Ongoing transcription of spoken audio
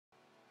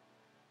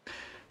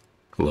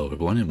Hello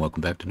everyone and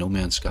welcome back to No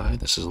Man's Sky.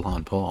 This is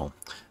ElanPaul.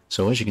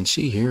 So as you can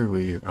see here,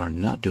 we are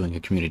not doing a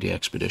community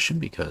expedition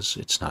because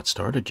it's not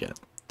started yet.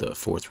 The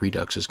fourth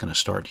redux is going to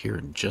start here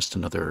in just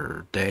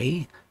another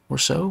day or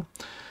so.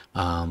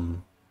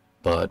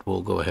 But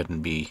we'll go ahead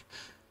and be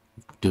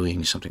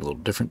doing something a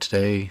little different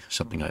today,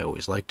 something I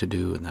always like to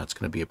do, and that's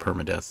going to be a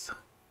Permadeath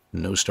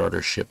No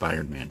Starter Ship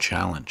Iron Man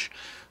Challenge.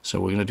 So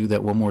we're going to do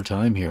that one more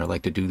time here. I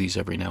like to do these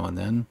every now and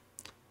then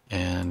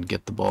and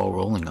get the ball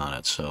rolling on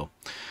it. So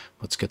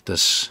let's get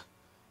this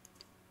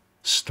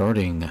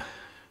starting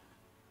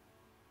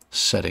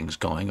settings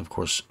going. Of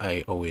course,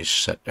 I always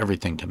set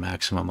everything to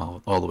maximum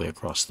all the way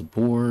across the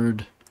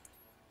board.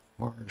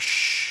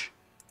 Harsh,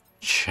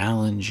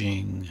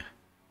 challenging.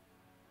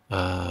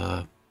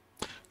 Gonna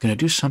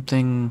do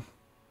something.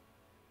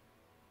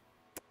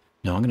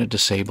 No, I'm going to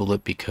disable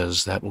it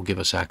because that will give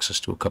us access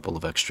to a couple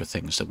of extra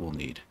things that we'll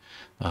need.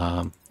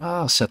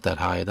 I'll set that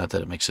high, not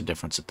that it makes a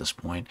difference at this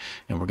point.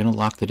 And we're going to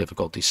lock the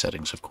difficulty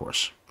settings, of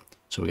course.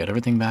 So we got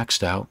everything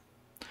maxed out.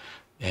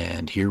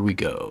 And here we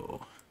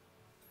go.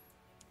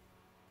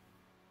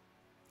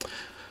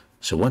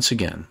 So once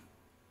again,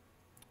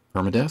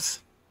 Permadeath,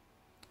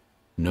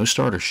 no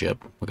starter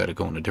ship. We got to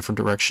go in a different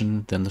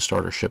direction than the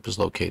starter ship is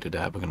located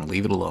at. We're going to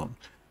leave it alone.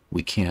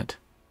 We can't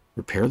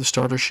repair the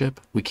starter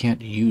ship. We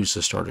can't use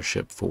the starter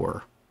ship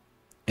for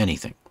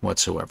anything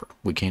whatsoever.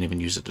 We can't even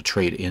use it to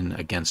trade in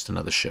against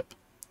another ship.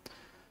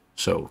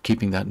 So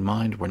keeping that in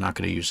mind, we're not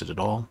going to use it at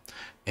all.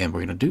 And we're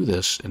going to do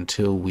this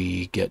until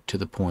we get to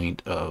the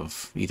point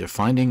of either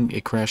finding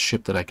a crashed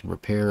ship that I can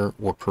repair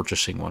or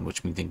purchasing one,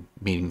 which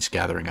means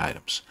gathering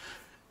items.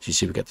 So you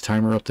see we got the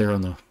timer up there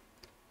on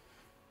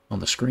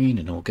the screen,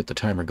 and we'll get the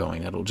timer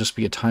going. That'll just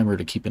be a timer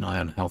to keep an eye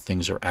on how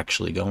things are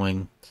actually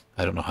going.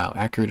 I don't know how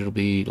accurate it'll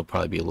be. It'll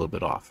probably be a little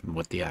bit off in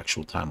what the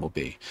actual time will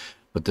be.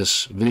 But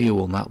this video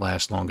will not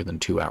last longer than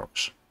 2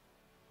 hours.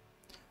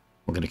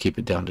 We're going to keep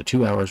it down to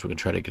 2 hours. We're going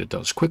to try to get it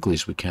done as quickly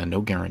as we can.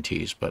 No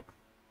guarantees, but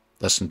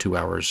less than 2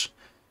 hours,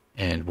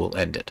 and we'll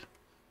end it,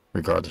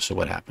 regardless of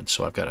what happens.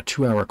 So I've got a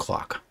 2-hour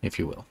clock, if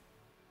you will.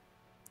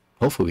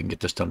 Hopefully we can get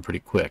this done pretty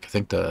quick. I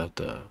think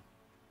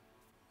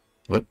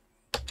what?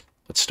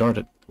 Let's start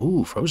it.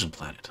 Ooh, frozen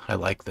planet. I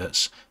like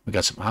this. We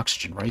got some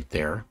oxygen right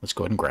there. Let's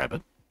go ahead and grab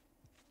it.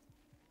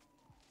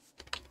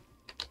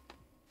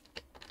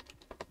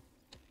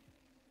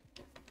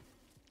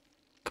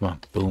 Come on,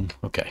 boom.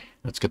 Okay,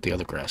 let's get the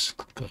other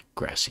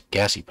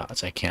gassy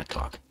pods. I can't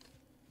talk.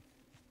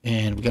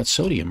 And we got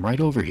sodium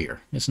right over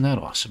here. Isn't that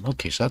awesome?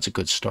 Okay, so that's a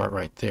good start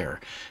right there.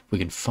 If we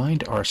can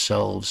find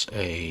ourselves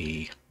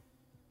a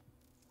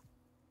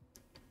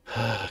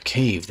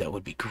cave, that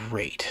would be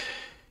great.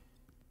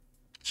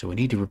 So we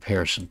need to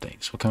repair some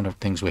things. What kind of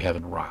things we have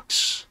in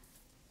rocks?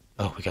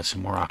 Oh, we got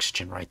some more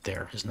oxygen right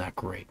there. Isn't that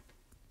great?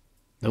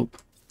 Nope.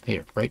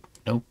 Here, right?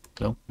 Nope.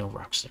 Nope. No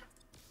rocks there.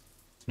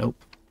 Nope.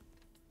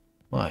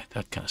 Why?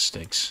 That kind of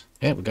stinks.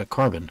 Yeah, we got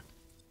carbon.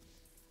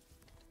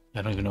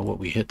 I don't even know what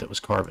we hit that was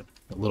carbon.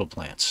 The little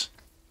plants.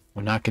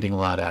 We're not getting a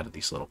lot out of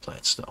these little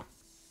plants, though.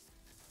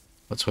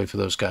 Let's wait for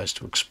those guys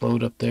to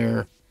explode up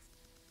there.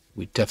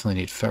 We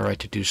definitely need ferrite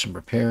to do some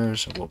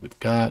repairs of what we've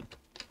got.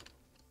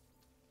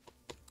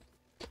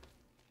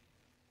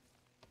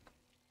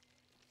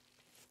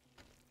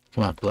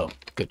 Come on, blow.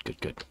 Good, good,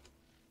 good.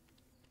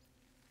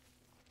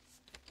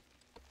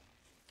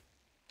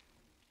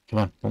 Come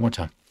on, one more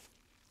time.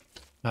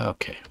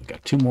 Okay, we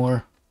got 2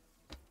 more.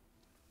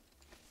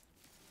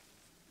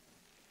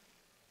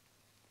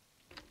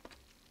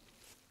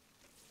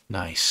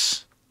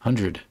 Nice.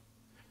 100.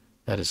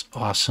 That is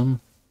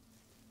awesome.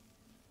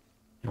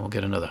 And we'll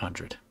get another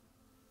 100.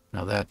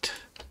 Now that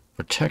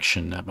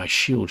protection at my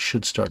shield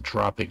should start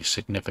dropping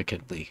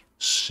significantly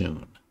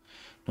soon.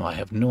 Now I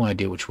have no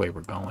idea which way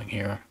we're going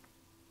here.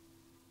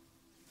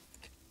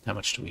 How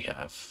much do we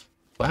have?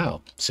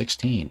 Wow,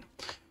 16.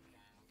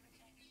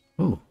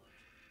 Ooh.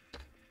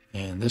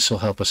 And this will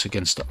help us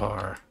against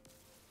our...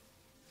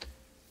 Let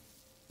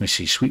me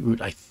see, Sweet Root,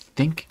 I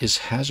think, is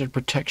hazard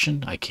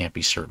protection. I can't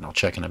be certain. I'll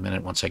check in a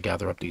minute once I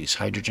gather up these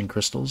hydrogen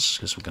crystals,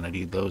 because we're going to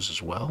need those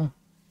as well.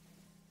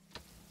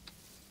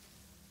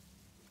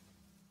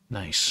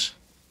 Nice.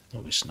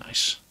 Always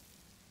nice.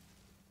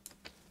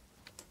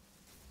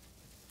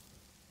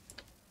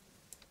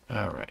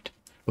 Alright.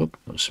 Oop,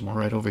 there's some more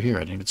right over here. I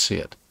didn't even see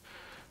it.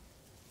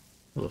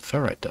 A little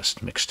ferrite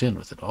dust mixed in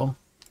with it all.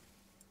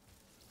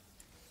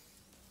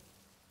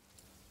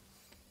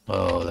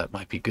 Oh, that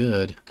might be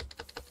good.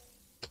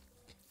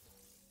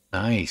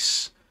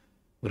 Nice.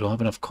 We don't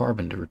have enough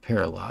carbon to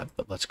repair a lot,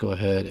 but let's go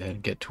ahead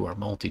and get to our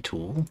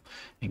multi-tool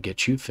and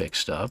get you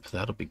fixed up.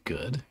 That'll be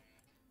good.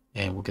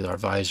 And we'll get our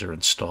visor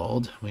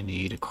installed. We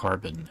need a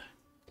carbon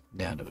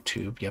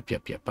nanotube.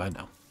 Yep, I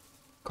know.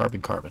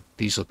 Carbon.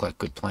 These look like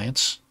good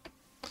plants.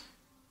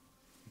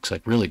 Looks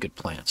like really good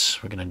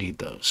plants. We're going to need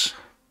those.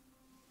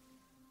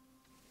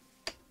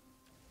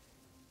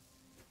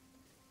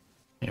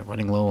 Yeah,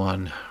 running low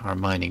on our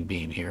mining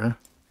beam here.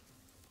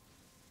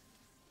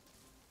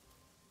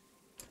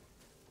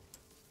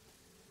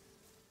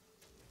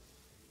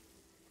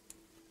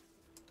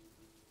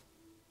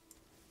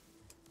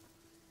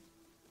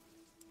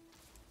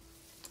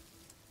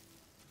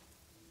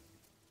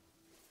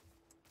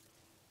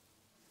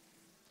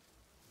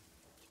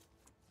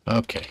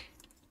 Okay.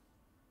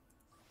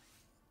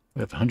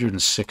 We have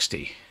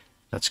 160.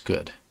 That's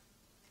good.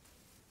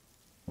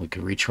 We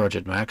can recharge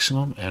at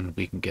maximum, and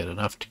we can get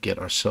enough to get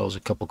ourselves a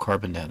couple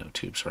carbon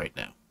nanotubes right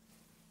now.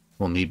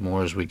 We'll need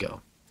more as we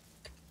go.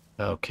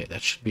 Okay,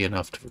 that should be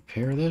enough to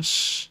repair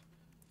this.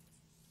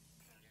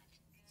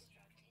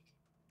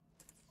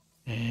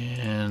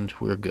 And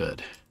we're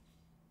good.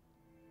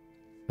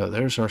 So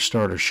there's our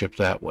starter ship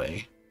that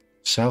way.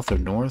 South or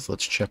north,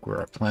 let's check where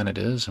our planet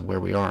is and where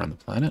we are on the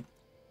planet.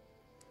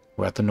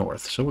 We're at the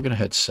north, so we're going to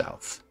head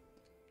south.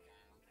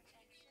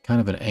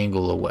 Kind of an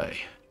angle away.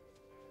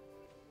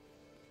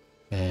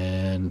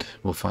 And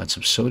we'll find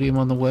some sodium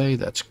on the way.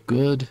 That's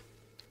good.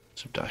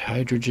 Some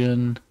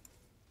dihydrogen.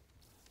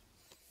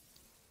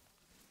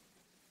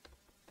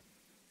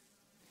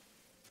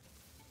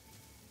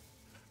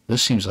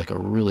 This seems like a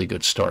really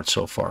good start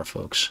so far,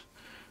 folks.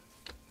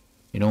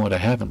 You know what I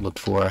haven't looked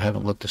for? I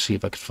haven't looked to see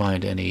if I could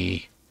find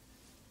any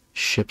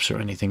ships or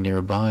anything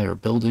nearby or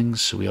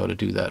buildings, so we ought to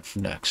do that for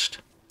next.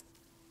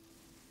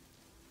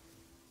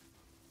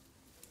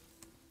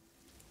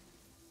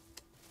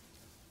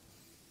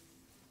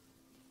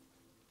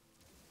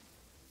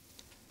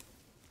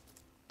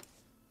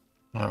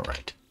 All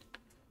right.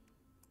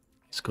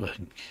 Let's go ahead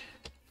and...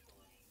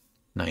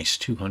 Nice,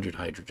 200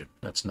 hydrogen.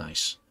 That's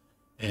nice.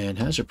 And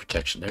hazard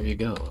protection. There you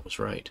go. I was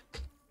right.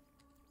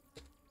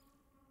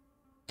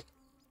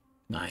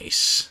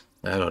 Nice.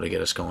 That ought to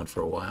get us going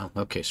for a while.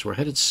 Okay, so we're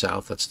headed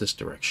south. That's this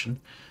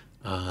direction.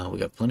 We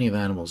got plenty of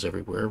animals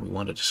everywhere. We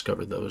want to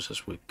discover those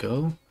as we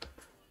go.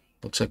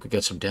 Looks like we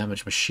got some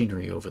damaged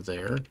machinery over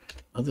there.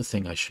 Other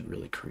thing I should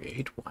really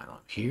create while I'm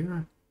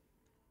here.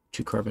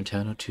 2 carbon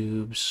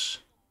nanotubes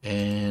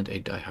and a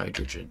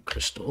dihydrogen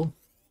crystal.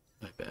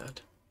 My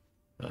bad.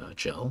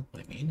 Gel,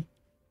 I mean.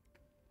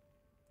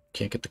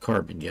 Can't get the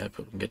carbon yet,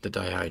 but we can get the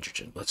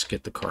dihydrogen. Let's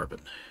get the carbon.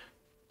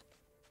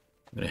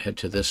 I'm going to head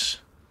to this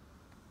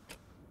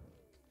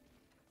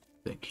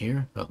thing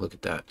here. Oh, look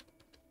at that.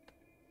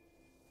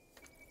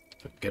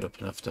 If we can get up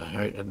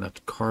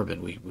enough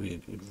carbon, we're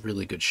in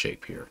really good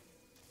shape here.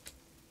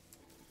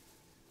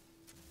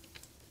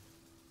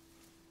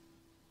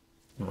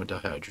 No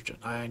dihydrogen.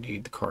 I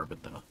need the carbon,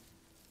 though.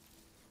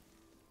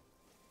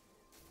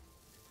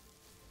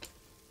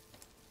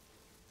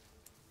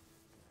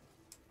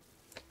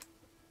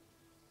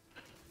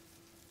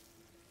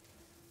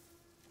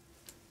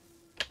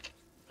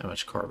 How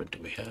much carbon do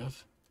we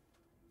have?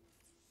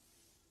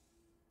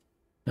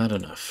 Not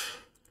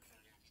enough.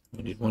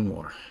 We need one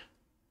more.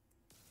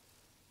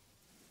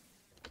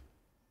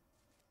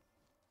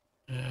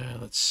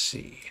 Let's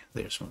see.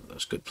 There's one of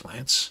those good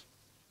plants.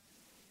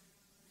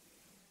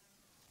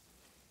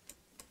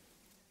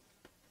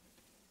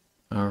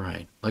 All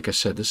right. Like I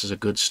said, this is a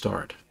good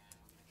start.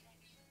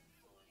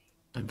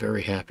 I'm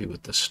very happy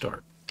with this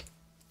start.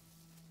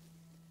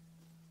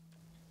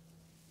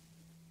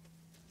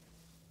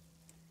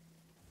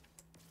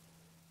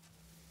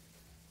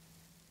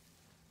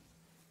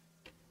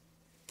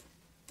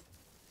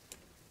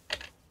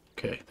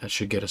 Okay, that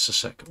should get us a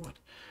second one.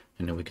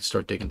 And then we can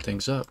start digging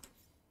things up.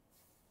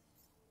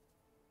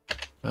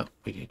 Well,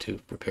 we need to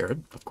repair it,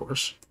 of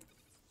course.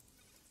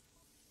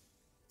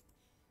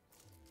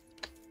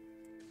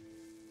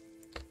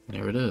 And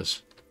there it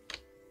is.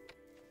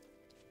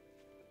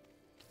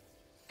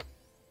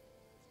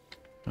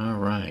 All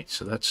right,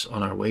 so that's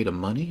on our way to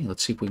money.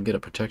 Let's see if we can get a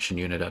protection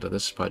unit out of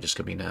this. It's probably just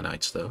going to be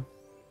nanites, though.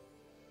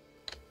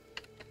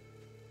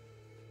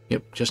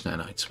 Yep, just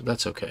nanites, but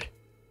that's okay.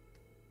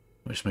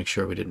 Just make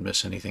sure we didn't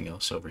miss anything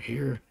else over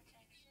here.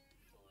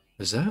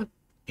 Is that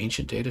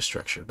ancient data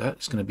structure? That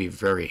is going to be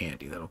very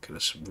handy. That'll get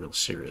us some real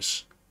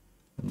serious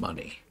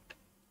money.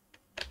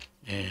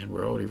 And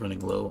we're already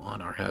running low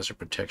on our hazard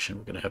protection.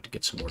 We're going to have to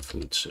get some more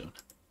food soon.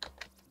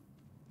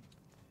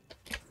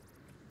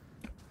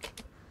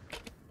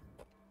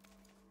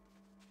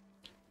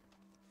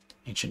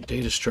 Ancient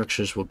data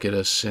structures will get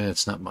us,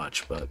 it's not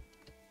much, but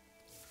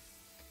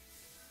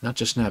not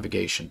just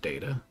navigation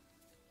data.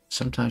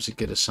 Sometimes it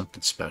gets us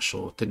something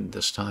special. It didn't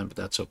this time, but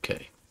that's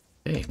okay.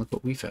 Hey, look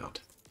what we found.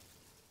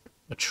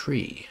 A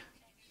tree.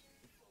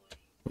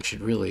 We should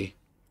really...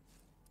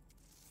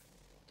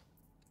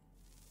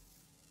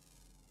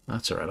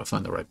 That's alright, I'll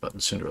find the right button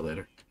sooner or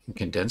later.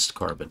 Condensed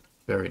carbon.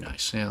 Very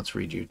nice. Yeah, let's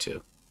read you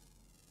too.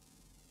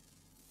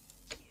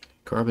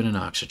 Carbon and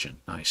oxygen.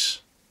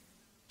 Nice.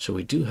 So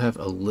we do have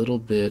a little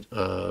bit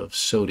of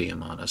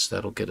sodium on us.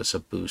 That'll get us a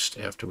boost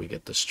after we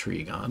get this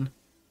tree gone.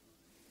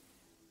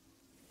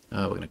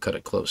 We're going to cut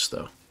it close,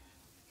 though.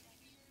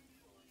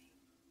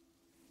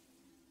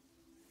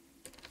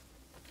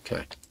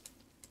 Okay.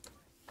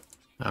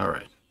 All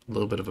right. A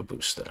little bit of a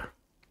boost there.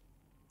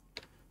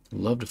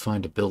 Love to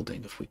find a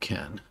building if we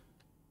can.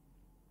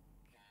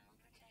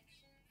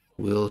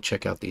 We'll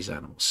check out these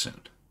animals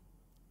soon.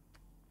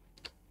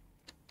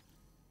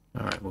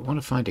 All right. We want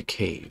to find a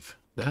cave.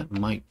 That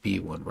might be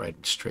one right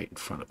straight in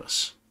front of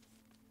us.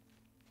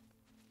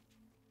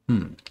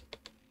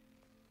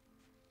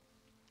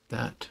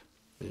 That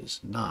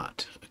is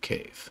not a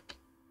cave.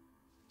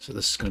 So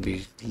this is going to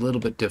be a little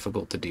bit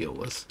difficult to deal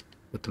with.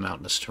 with the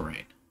mountainous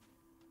terrain.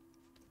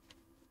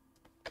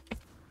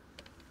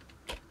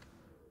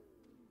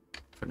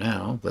 For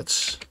now,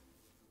 let's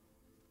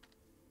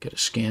get a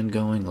scan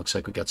going. Looks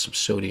like we got some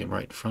sodium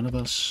right in front of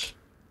us.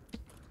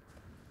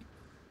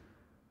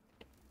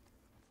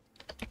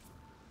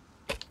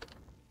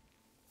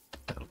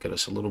 That'll get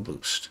us a little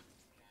boost.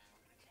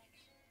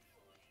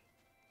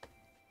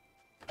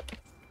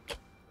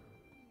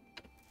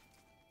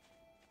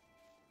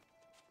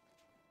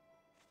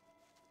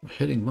 We're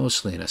heading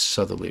mostly in a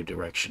southerly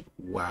direction.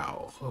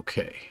 Wow,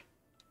 okay.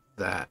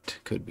 That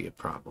could be a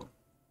problem.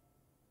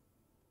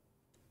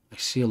 I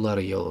see a lot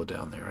of yellow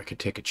down there. I could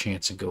take a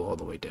chance and go all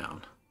the way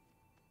down.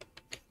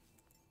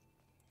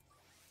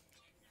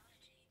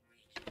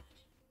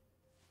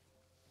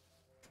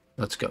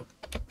 Let's go.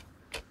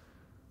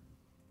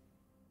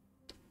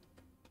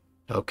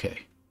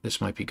 Okay, this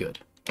might be good.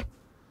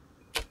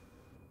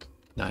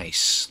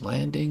 Nice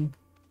landing.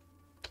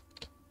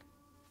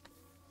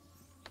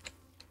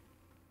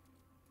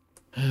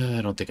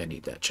 I don't think I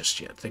need that just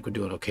yet. I think we're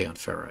doing okay on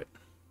ferrite.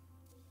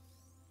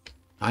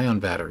 Ion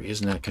battery,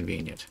 isn't that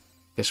convenient?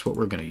 Guess what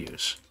we're going to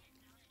use?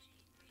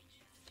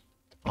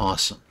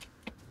 Awesome.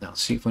 Now,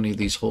 see if any of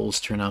these holes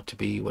turn out to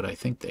be what I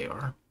think they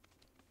are.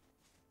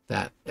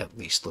 That, at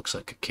least, looks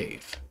like a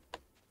cave.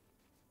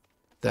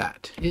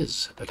 That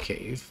is a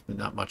cave, but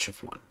not much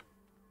of one.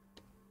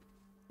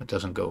 It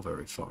doesn't go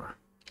very far.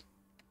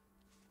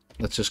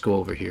 Let's just go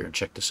over here and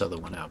check this other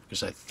one out,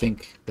 because I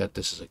think that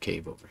this is a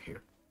cave over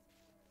here.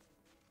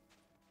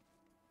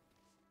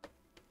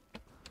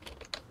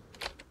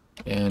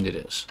 And it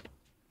is.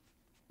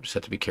 Just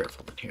have to be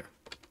careful in here.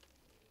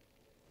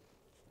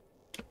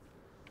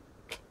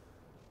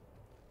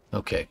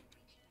 Okay.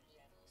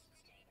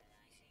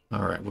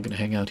 Alright, we're going to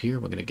hang out here.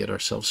 We're going to get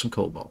ourselves some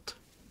cobalt.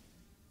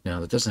 Now,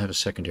 that doesn't have a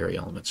secondary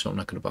element, so I'm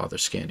not going to bother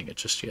scanning it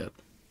just yet.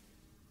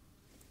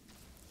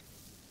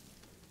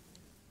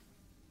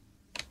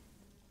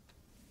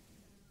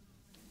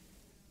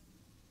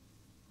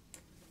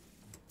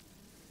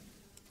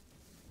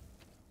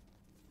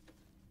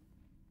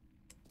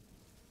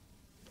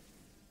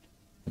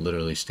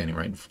 Literally standing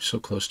right so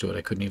close to it,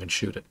 I couldn't even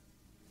shoot it.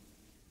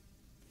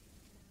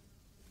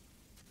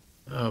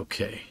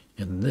 Okay,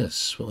 and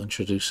this will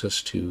introduce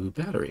us to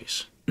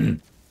batteries.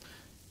 And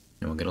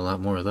we'll get a lot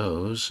more of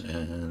those,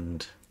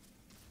 and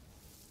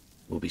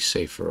we'll be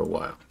safe for a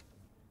while.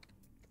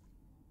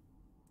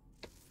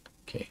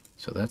 Okay,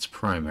 so that's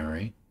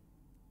primary.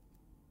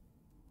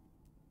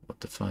 We'll have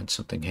to find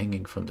something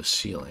hanging from the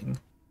ceiling,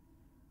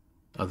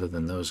 other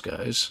than those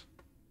guys.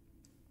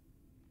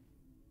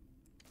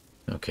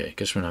 Okay,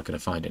 guess we're not going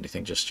to find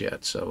anything just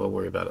yet, so we'll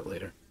worry about it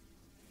later.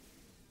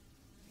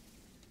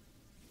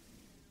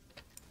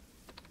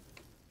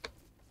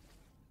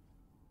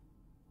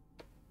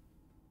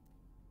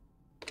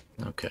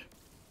 Okay.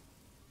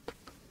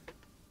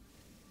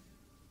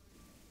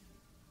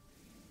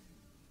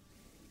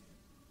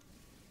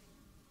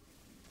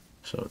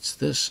 So it's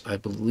this, I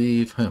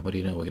believe. What do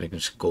you know? We're going to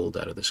get some gold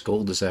out of this.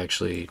 Gold is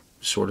actually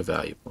sort of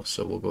valuable,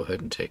 so we'll go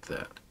ahead and take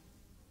that.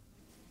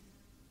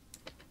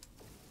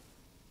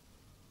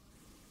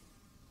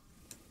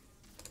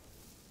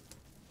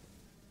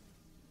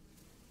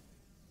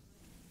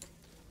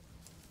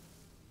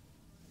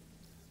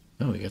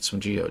 Oh, we got some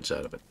geodes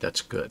out of it.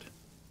 That's good.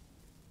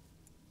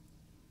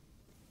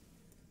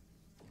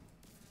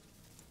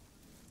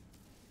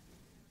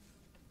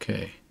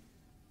 Okay.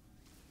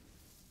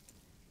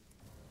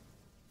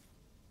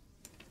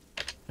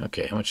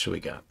 Okay, how much do we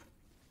got?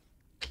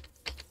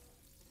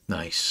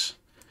 Nice.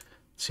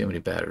 Let's see how many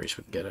batteries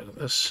we can get out of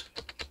this.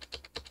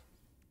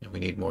 And we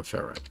need more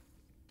ferrite.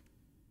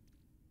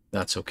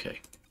 That's okay.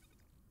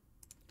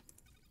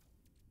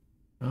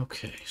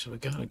 Okay, so we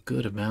got a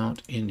good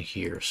amount in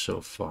here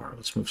so far.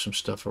 Let's move some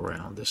stuff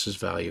around. This is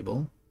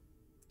valuable.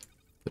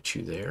 Put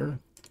you there.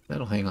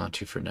 That'll hang on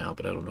to for now,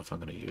 but I don't know if I'm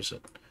going to use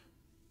it.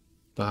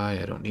 Bye,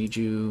 I don't need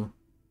you.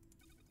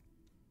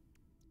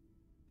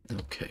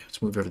 Okay,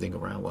 let's move everything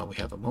around while we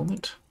have a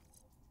moment.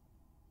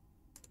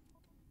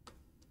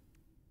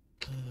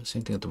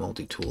 Same thing with the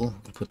multi-tool. I'm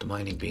going to put the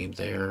mining beam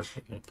there.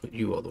 I'm going to put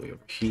you all the way over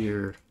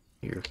here.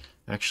 Here.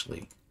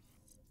 Actually,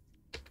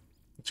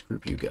 let's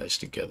group you guys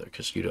together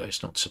because you guys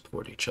don't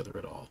support each other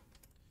at all.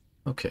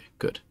 Okay,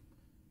 good.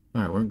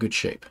 All right, we're in good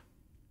shape.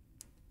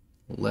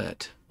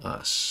 Let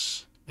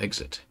us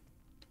exit.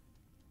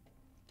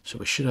 So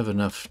we should have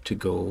enough to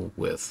go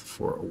with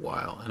for a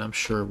while, and I'm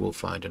sure we'll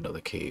find another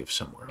cave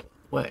somewhere along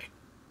the way.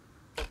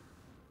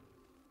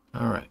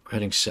 All right, we're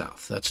heading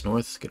south. That's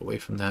north. Get away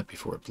from that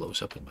before it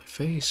blows up in my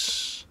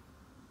face.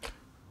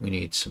 We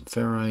need some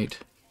ferrite.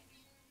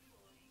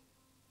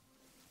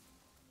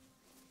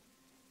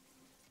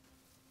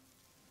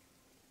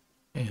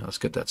 Yeah, let's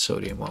get that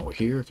sodium while we're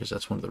here, because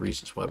that's one of the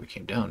reasons why we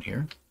came down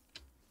here.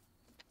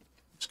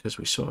 It's because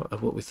we saw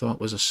what we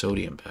thought was a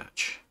sodium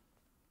patch.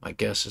 My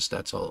guess is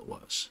that's all it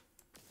was.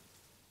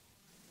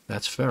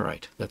 That's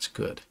ferrite. That's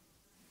good.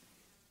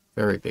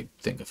 Very big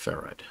thing of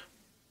ferrite.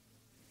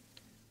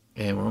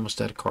 And we're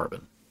almost out of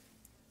carbon.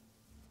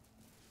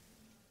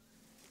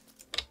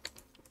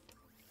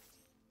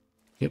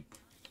 Yep,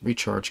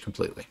 recharge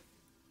completely.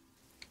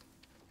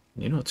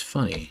 And you know what's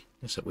funny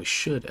is that we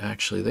should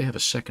actually, they have a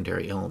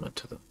secondary element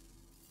to them.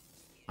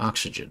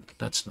 Oxygen,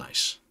 that's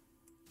nice.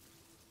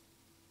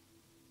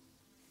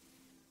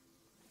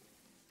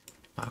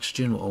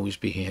 Oxygen will always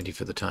be handy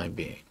for the time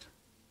being.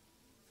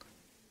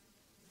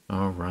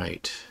 All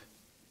right.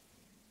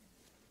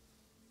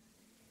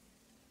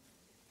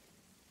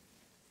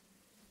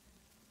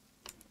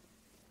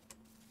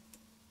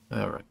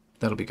 All right,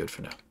 that'll be good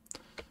for now.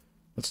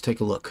 Let's take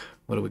a look.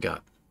 What do we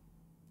got?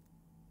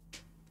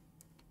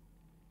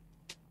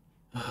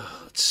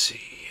 Let's see.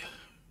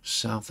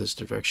 South is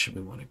the direction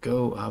we want to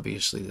go.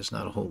 Obviously, there's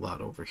not a whole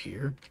lot over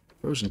here.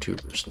 Frozen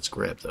tubers. Let's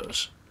grab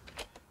those.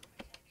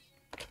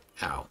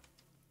 Ow.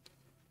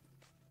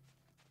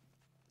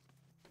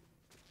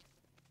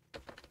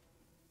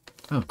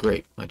 Oh,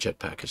 great. My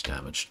jetpack is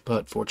damaged.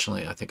 But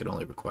fortunately, I think it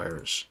only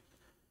requires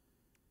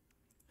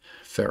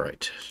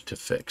ferrite to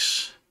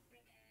fix.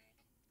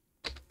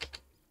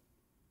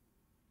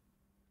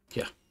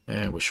 Yeah,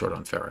 and we're short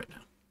on ferrite now.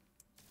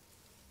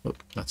 Oh,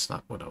 that's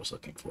not what I was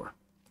looking for.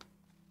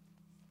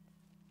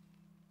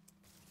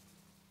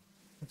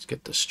 Let's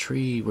get this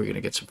tree. We're going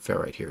to get some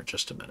ferrite here in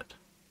just a minute.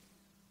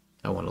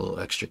 I want a little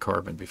extra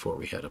carbon before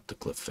we head up the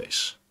cliff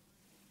face.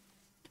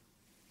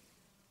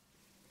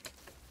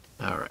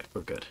 All right,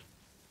 we're good.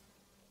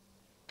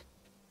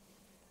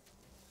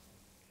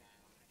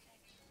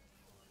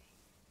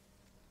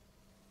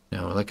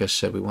 Now, like I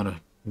said, we want to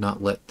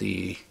not let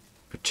the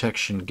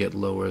protection get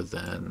lower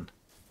than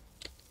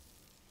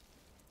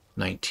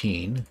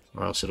 19,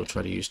 or else it'll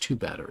try to use 2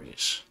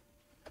 batteries.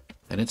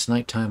 And it's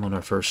nighttime on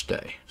our first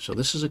day, so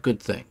this is a good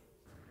thing.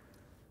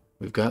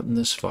 We've gotten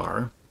this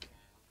far.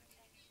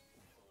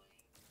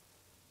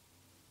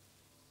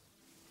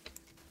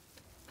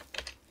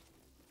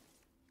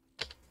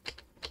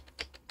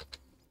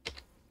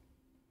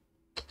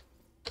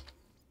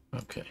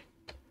 Okay.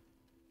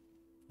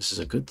 This is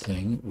a good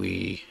thing.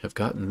 We have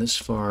gotten this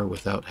far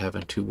without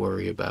having to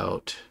worry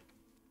about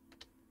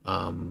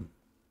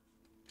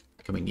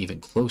coming even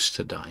close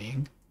to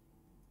dying.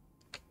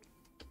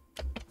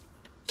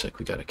 Looks like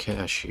we got a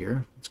cache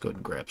here. Let's go ahead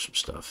and grab some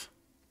stuff.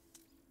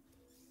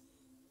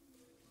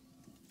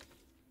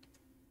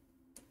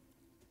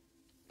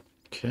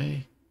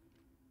 Okay.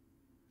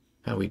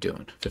 How we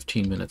doing?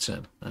 15 minutes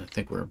in. I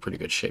think we're in pretty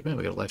good shape. Man,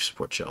 we got a life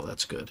support gel.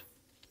 That's good.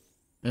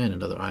 And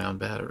another ion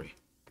battery.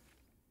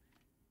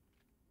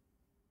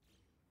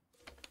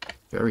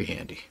 Very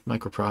handy.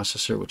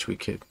 Microprocessor, which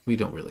we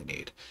don't really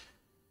need.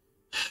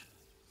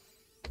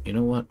 You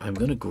know what? I'm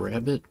going to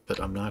grab it, but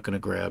I'm not going to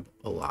grab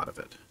a lot of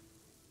it.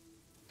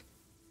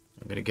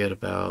 I'm going to get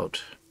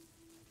about,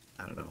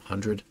 I don't know,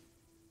 100.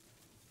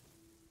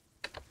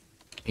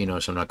 You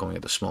notice I'm not going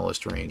at the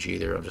smallest range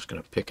either. I'm just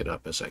going to pick it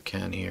up as I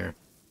can here.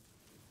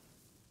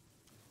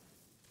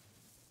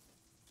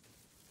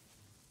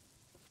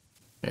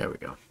 There we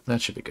go.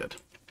 That should be good.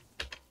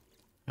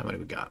 How many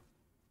we got?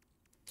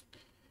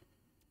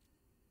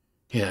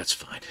 Yeah, that's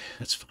fine.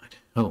 That's fine.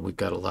 Oh, we've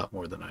got a lot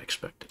more than I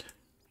expected.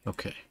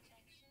 Okay.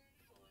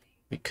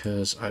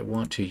 Because I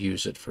want to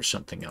use it for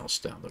something else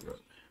down the road.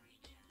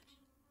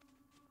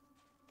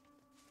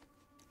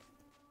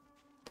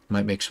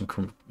 Might make some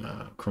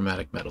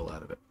chromatic metal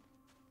out of it.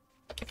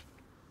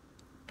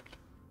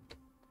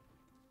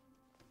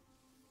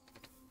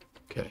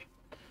 Okay.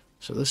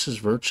 So this is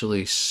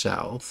virtually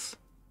south.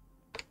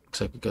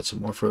 Looks like we've got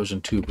some more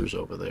frozen tubers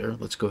over there.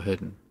 Let's go ahead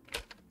and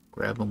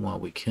grab them while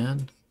we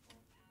can.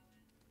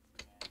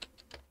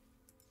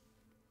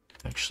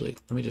 Actually,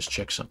 let me just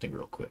check something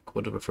real quick.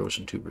 What do the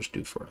frozen tubers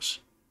do for us?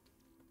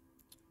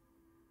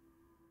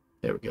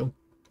 There we go.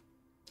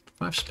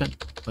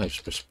 5%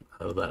 life.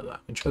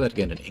 Let me try that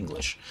again in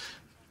English.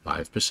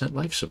 5%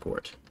 life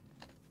support.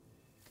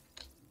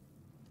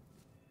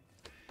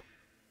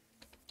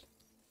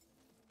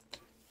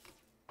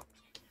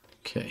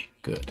 Okay,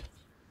 good.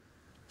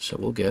 So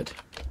we'll get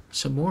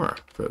some more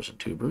frozen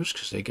tubers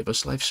because they give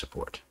us life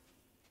support.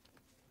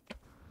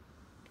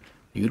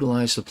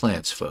 Utilize the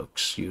plants,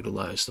 folks.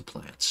 Utilize the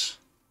plants.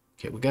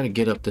 Okay, we got to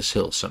get up this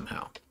hill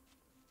somehow.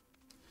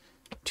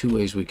 2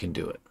 ways we can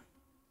do it.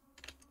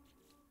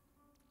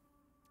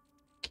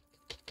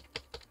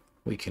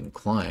 We can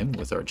climb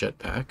with our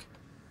jetpack,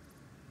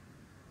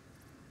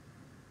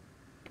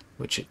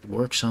 which it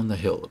works on the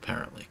hill,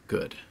 apparently.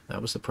 Good.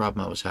 That was the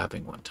problem I was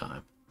having one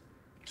time.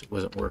 It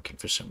wasn't working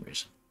for some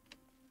reason.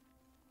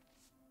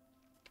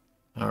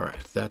 All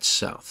right, that's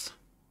south.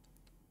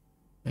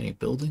 Any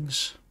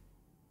buildings?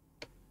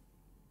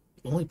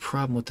 The only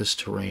problem with this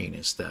terrain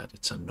is that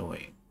it's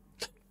annoying.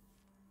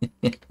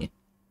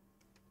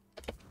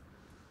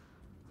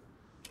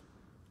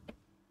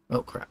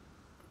 Oh, crap.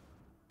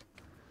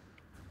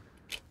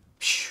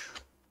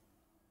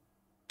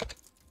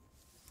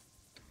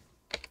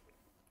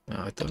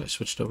 Now, I thought I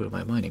switched over to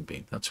my mining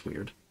beam. That's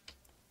weird.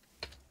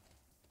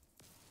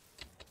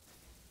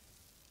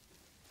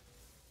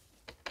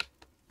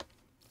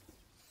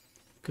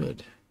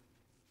 Good.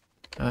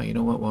 You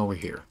know what? While we're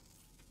here.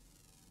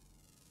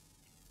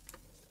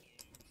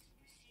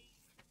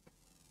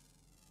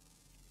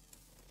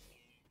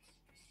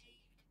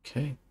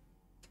 Okay.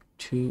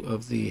 2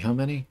 of the, how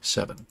many?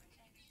 7.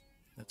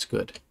 That's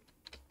good.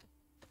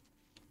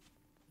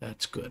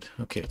 That's good.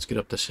 Okay, let's get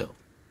up this hill.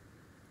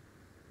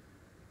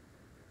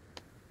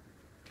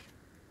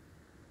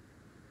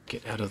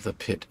 Get out of the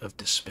pit of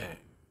despair.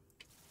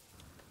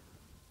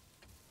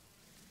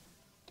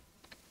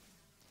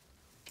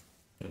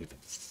 Don't even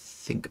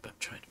think about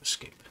trying to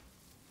escape.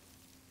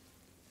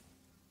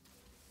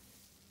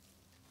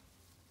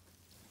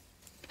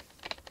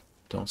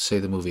 Don't say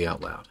the movie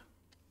out loud.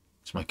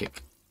 This might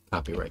get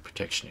copyright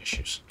protection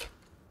issues.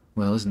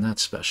 Well, isn't that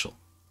special?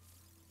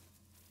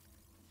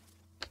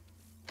 I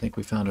think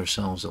we found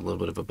ourselves a little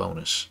bit of a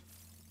bonus.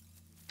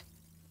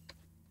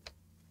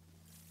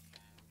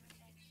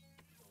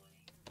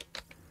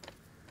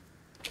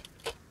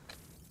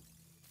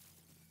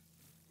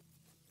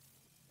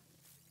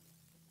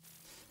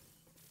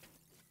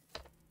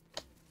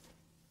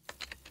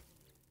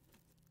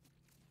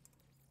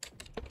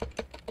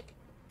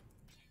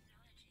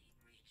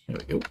 There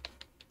we go.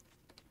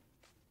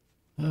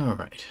 All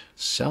right,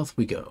 south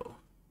we go.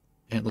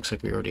 And it looks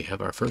like we already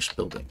have our first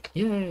building.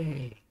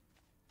 Yay!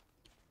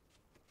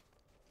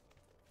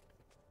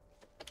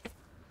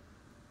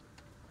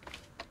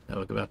 Now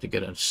we're about to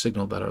get a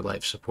signal about our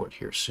life support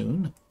here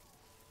soon.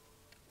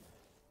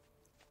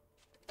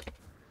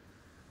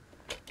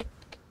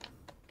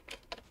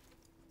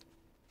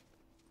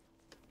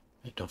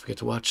 And don't forget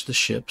to watch the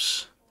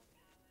ships.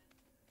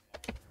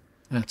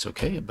 That's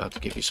okay, about to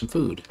give you some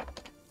food.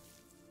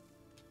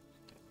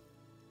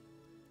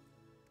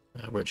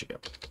 Where'd you go?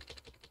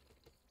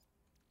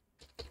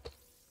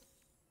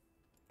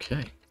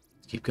 Okay,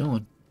 keep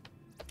going.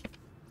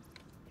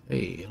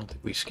 Hey, I don't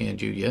think we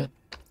scanned you yet.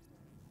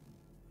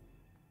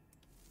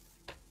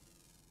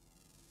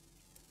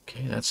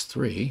 Okay, that's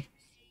 3.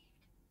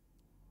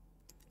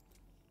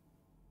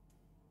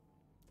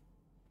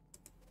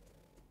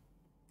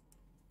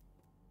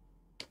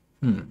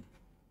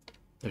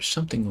 There's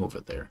something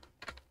over there.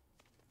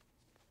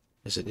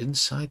 Is it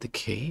inside the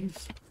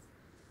cave?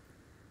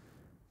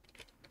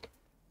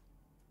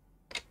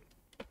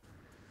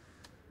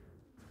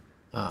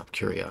 Ah,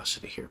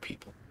 curiosity here,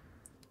 people.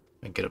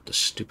 And get up this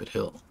stupid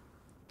hill.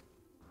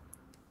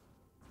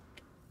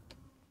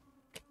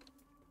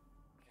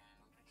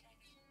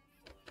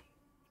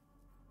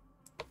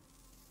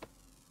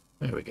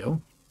 There we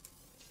go.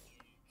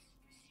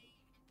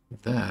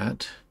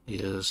 That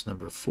is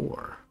number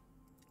 4.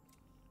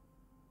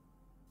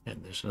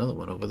 And there's another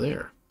one over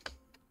there.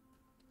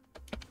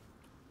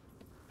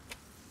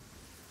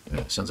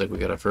 Yeah, sounds like we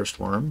got our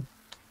first worm.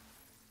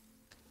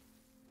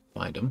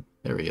 Find him.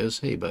 There he is.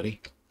 Hey,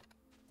 buddy.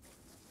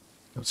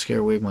 Don't scare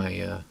away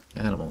my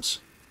animals.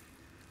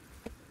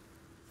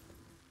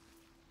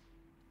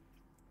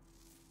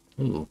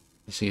 Ooh,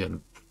 is he a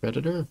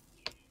predator?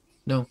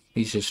 No,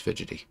 he's just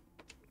fidgety.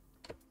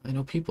 I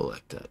know people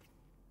like that.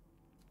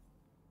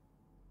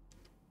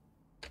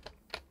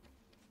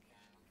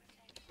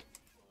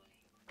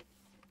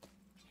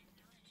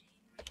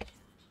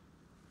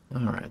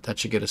 Alright, that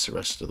should get us the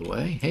rest of the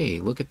way. Hey,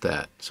 look at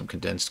that. Some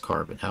condensed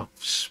carbon. How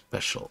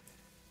special.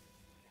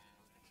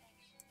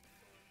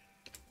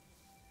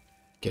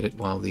 Get it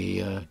while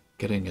the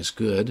getting is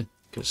good,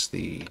 because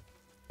the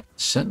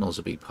sentinels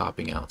will be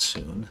popping out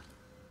soon.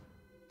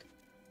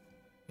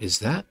 Is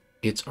that?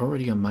 It's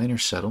already a minor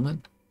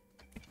settlement?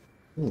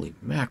 Holy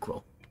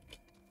mackerel.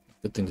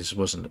 Good thing this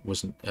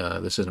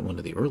this isn't one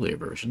of the earlier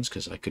versions,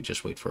 because I could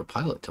just wait for a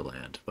pilot to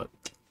land, but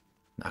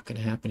not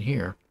going to happen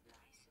here.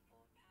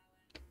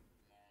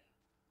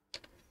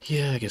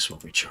 Yeah, I guess we'll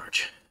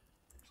recharge.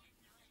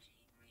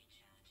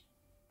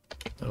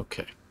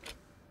 Okay.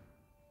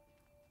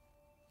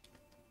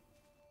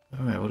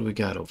 Alright, what do we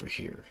got over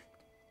here?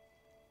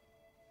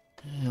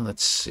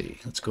 Let's see.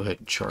 Let's go ahead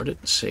and chart it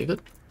and save it.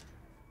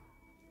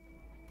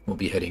 We'll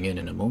be heading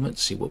in a moment,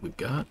 see what we've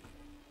got.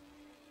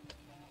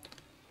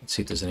 Let's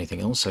see if there's anything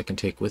else I can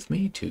take with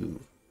me to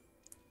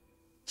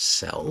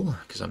sell,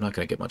 because I'm not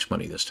going to get much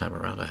money this time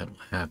around. I haven't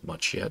had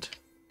much yet.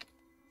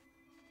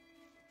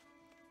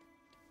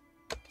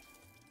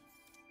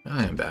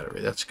 Ion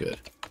battery, that's good.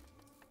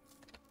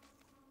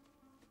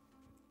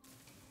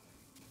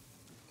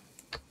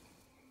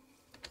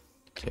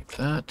 Take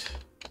that.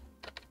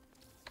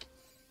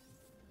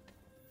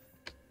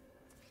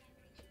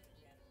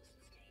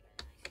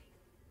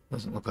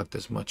 Doesn't look like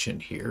there's much in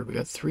here. We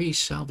got 3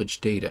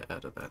 salvage data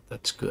out of that.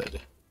 That's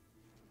good.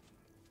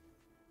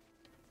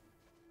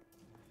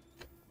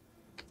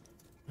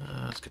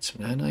 Let's get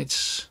some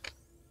nanites.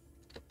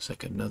 Looks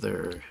like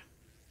another...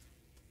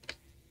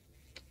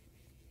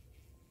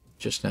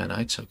 Just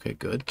nanites. Okay,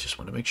 good. Just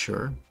want to make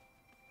sure.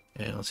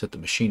 And let's hit the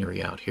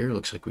machinery out here.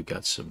 Looks like we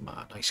got some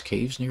nice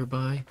caves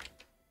nearby.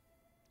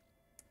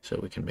 So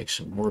we can make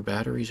some more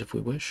batteries if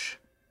we wish.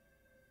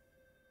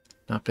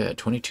 Not bad.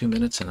 22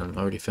 minutes and I've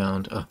already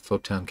found a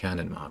photon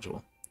cannon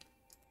module.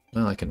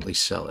 Well, I can at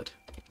least sell it.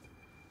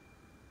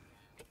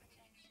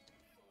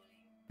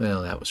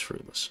 Well, that was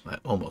fruitless. I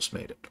almost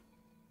made it.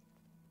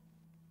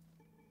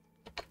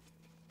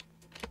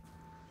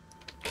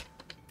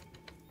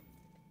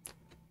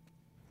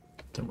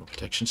 Thermal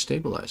protection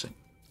stabilizing.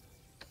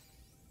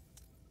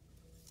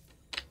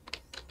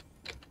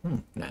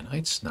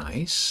 Nanites,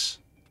 nice.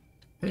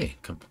 Hey,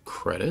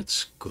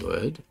 credits,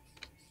 good.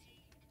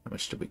 How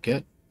much did we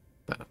get?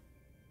 About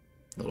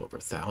a little over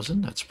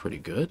 1,000. That's pretty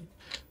good.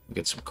 We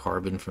get some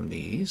carbon from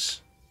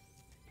these.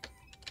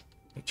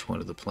 Each one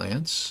of the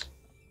plants.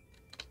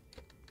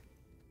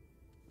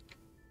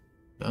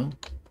 No.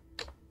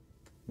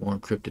 More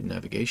encrypted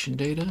navigation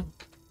data.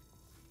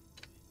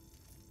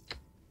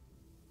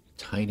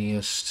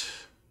 Tiniest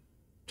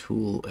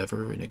tool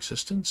ever in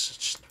existence.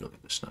 It's really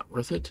just not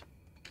worth it.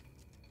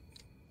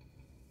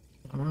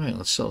 Alright,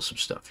 let's sell some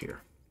stuff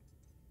here.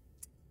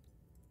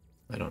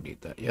 I don't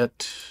need that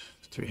yet.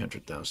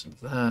 300,000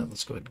 of that.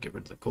 Let's go ahead and get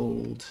rid of the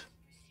gold.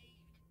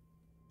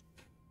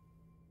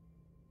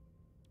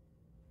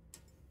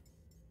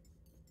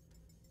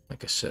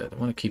 Like I said, I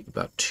want to keep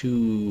about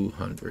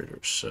 200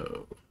 or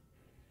so.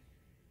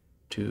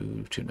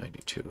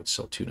 292. Let's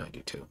sell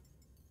 292.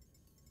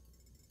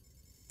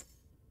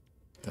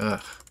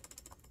 Ugh.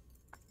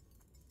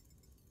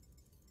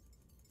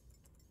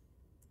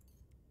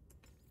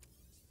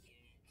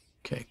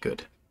 Okay,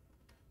 good.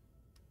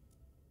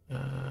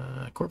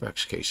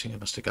 Corvax casing, I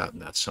must have gotten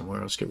that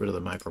somewhere. Let's get rid of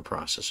the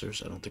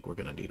microprocessors. I don't think we're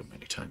going to need them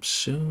anytime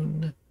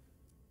soon.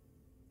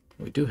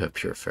 We do have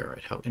pure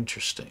ferrite. How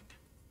interesting.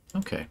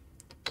 Okay.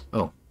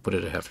 Oh, what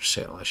did it have for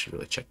sale? I should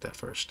really check that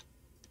first.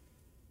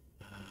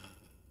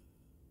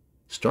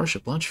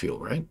 Starship launch fuel,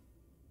 right?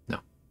 No.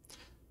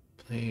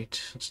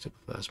 Plate, let's do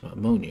plasma,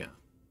 ammonia.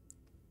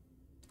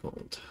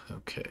 Gold.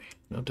 Okay.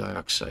 No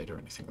dioxide or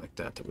anything like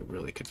that that we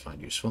really could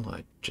find useful.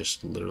 I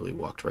just literally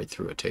walked right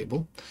through a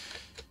table.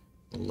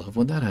 Love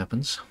when that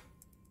happens.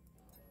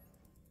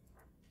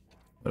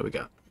 What do we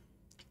got?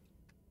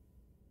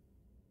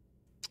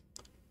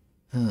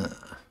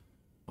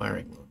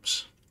 Wiring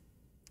looms.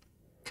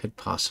 Could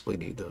possibly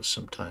need those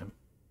sometime.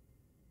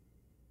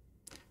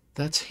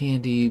 That's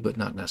handy, but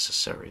not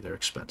necessary. They're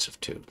expensive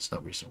too. It's no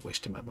reason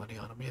wasting my money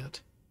on them yet.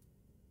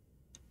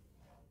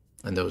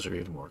 And those are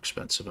even more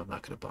expensive. I'm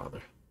not going to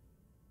bother.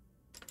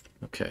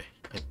 Okay.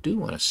 I do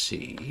want to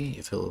see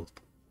if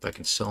I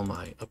can sell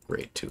my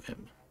upgrade to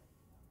him.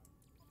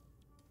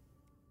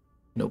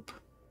 Nope.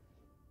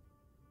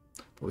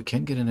 But we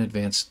can get an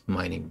advanced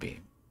mining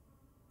beam.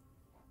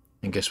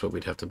 And guess what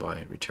we'd have to buy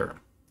in return?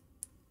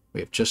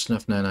 We have just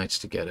enough nanites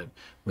to get it.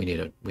 We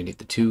need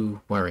the 2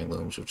 wiring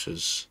looms, which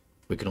is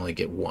we can only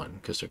get 1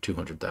 because they're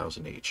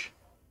 200,000 each.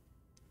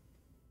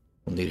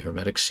 We'll need a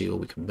hermetic seal.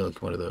 We can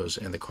make one of those,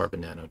 and the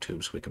carbon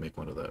nanotubes. We can make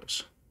one of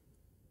those.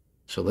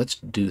 So let's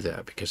do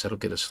that because that'll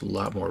get us a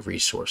lot more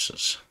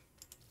resources.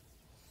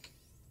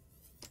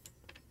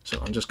 So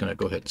I'm just going to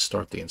go ahead and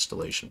start the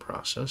installation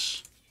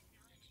process.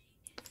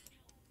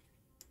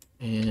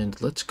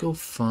 And let's go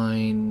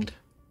find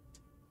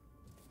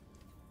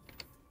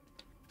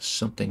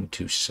something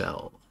to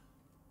sell.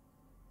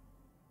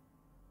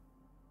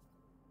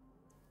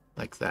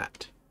 Like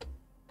that.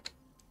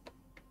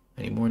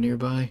 Any more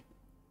nearby?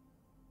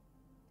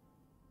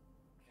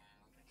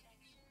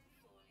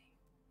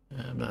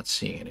 I'm not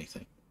seeing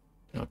anything.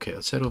 Okay,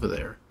 let's head over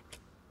there.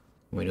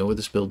 We know where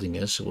this building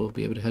is, so we'll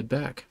be able to head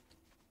back.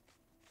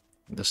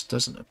 This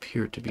doesn't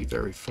appear to be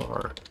very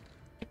far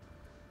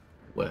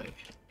away.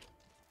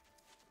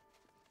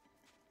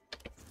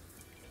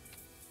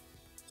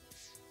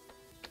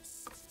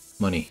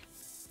 Money.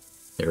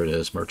 There it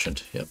is,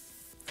 merchant. Yep.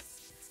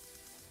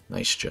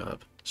 Nice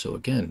job. So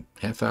again,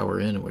 half hour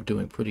in and we're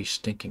doing pretty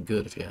stinking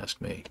good if you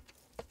ask me.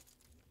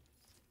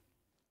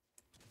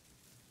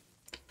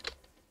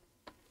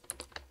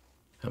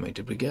 How many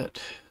did we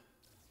get?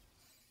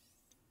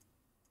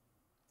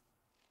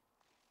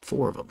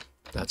 4 of them.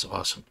 That's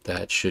awesome.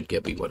 That should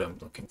get me what I'm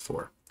looking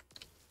for.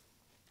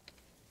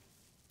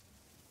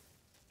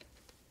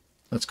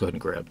 Let's go ahead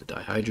and grab the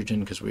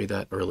dihydrogen because we're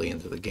that early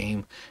into the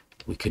game.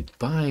 We could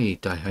buy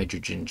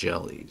dihydrogen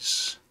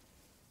jellies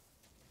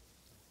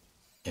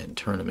and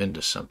turn them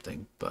into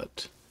something,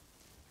 but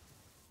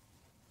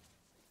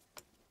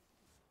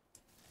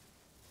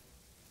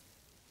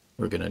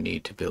we're going to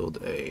need to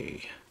build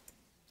a...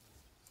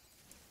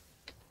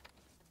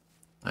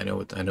 I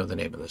know the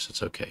name of this.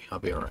 It's okay. I'll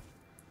be all right.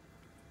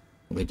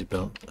 We need to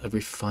build a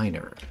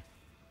refiner.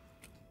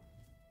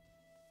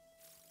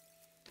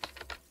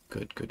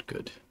 Good, good,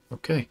 good.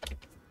 Okay.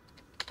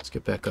 Let's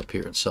get back up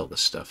here and sell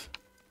this stuff.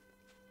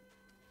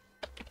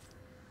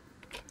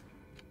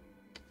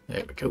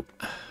 There we go.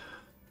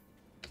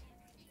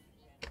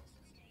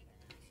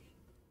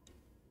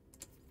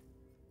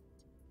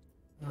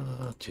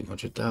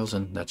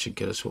 200,000. That should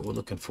get us what we're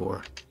looking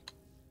for.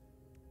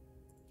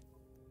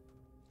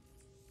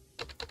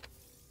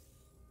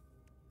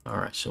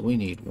 Alright, so we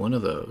need one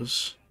of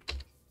those.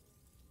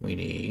 We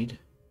need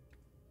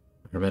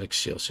a hermetic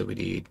seal, so we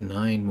need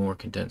 9 more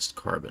condensed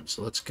carbon.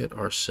 So let's get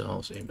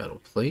ourselves a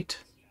metal plate.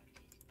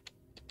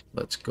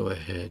 Let's go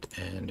ahead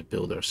and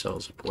build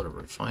ourselves a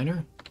portable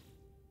refiner.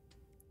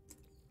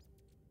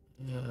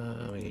 We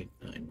need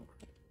 9 more.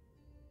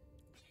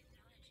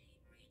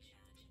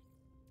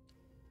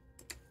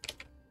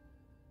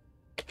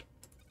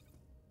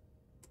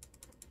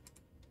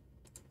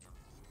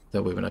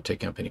 That way we're not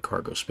taking up any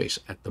cargo space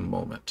at the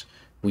moment.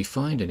 If we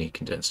find any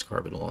condensed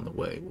carbon along the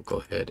way, we'll go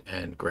ahead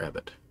and grab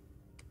it.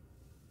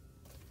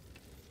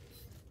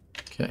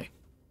 Okay.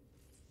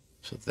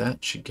 So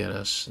that should get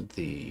us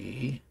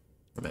the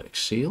hermetic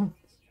seal.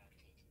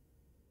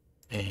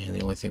 And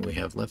the only thing we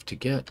have left to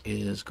get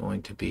is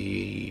going to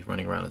be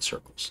running around in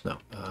circles. No,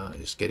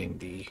 is getting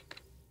the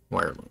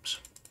wire looms.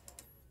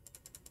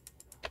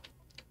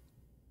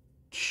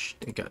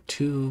 They got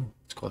 2.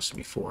 It's costing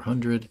me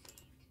 400.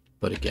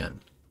 But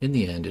again, in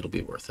the end, it'll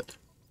be worth it.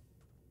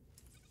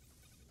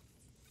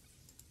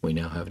 We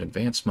now have an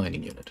advanced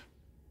mining unit.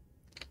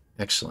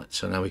 Excellent.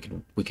 So now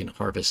we can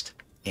harvest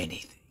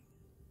anything.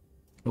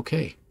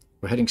 Okay,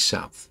 we're heading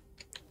south.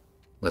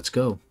 Let's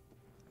go.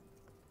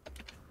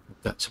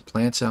 We've got some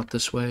plants out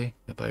this way.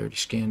 Have I already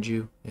scanned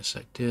you? Yes,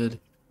 I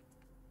did.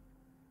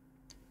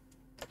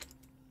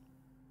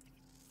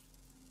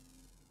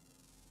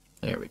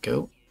 There we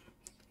go.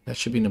 That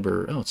should be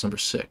number... Oh, it's number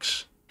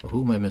 6. Well,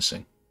 who am I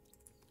missing?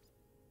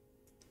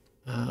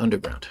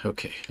 Underground.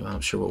 Okay, well,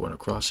 I'm sure we'll run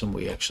across them.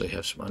 We actually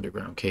have some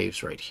underground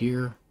caves right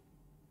here.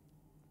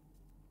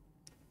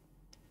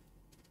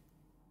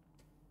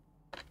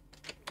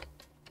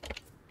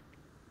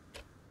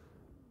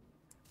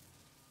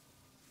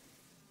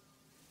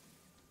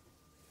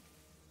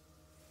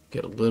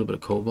 Get a little bit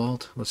of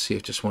cobalt. Let's see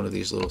if just one of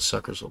these little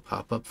suckers will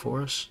pop up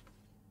for us.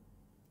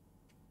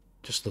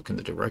 Just look in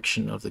the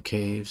direction of the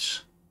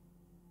caves.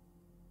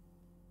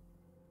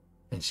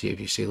 And see if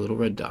you see a little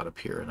red dot up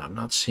here. And I'm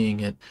not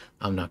seeing it.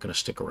 I'm not going to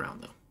stick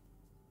around, though.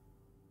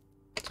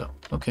 So,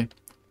 okay.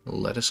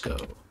 Let us go.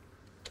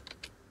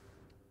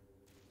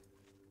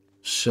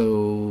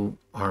 So,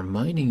 our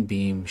mining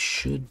beam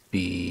should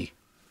be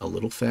a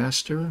little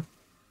faster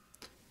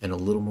and a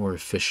little more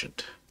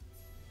efficient.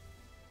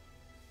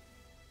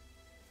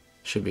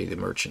 Should be the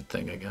merchant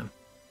thing again.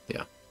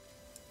 Yeah.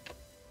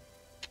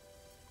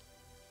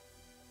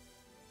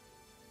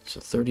 So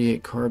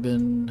 38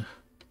 carbon.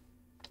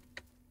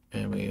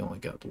 And we only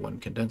got the 1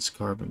 condensed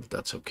carbon, but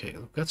that's okay.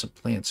 We've got some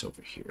plants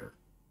over here.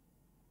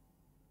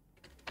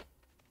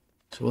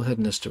 So we'll head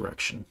in this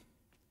direction.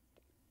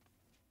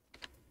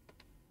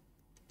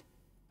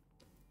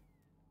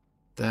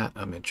 That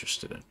I'm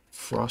interested in.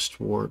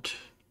 Frostwort.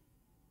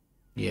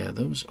 Yeah,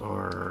 those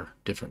are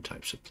different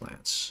types of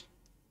plants.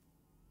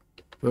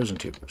 Frozen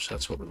tubers,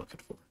 that's what we're looking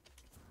for.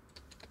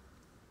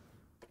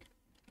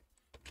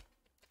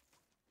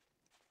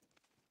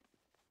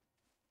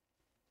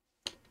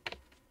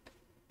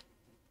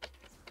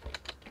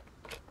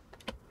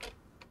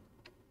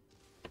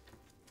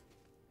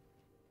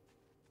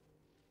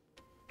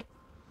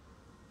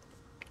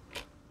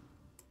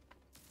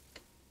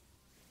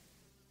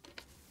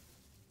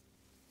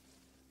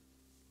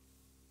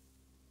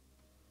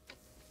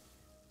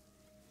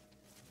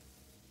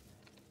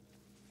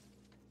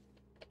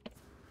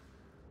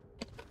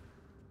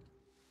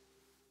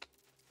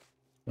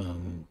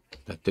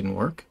 That didn't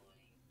work.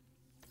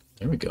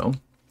 There we go.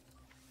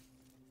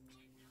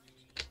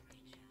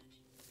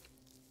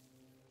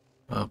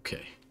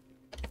 Okay.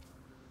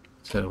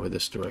 Let's head over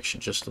this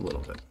direction just a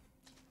little bit.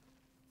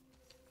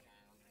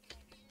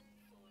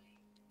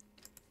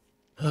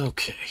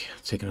 Okay,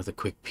 take another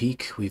quick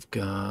peek. We've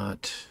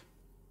got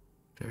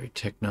very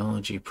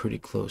technology pretty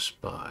close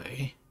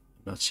by.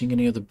 I'm not seeing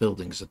any other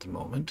buildings at the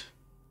moment.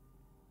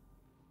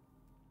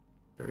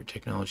 Very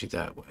technology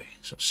that way.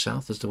 So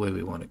south is the way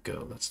we want to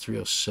go. That's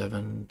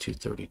 307,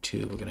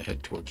 232. We're going to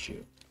head towards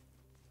you.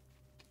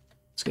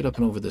 Let's get up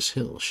and over this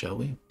hill, shall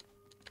we?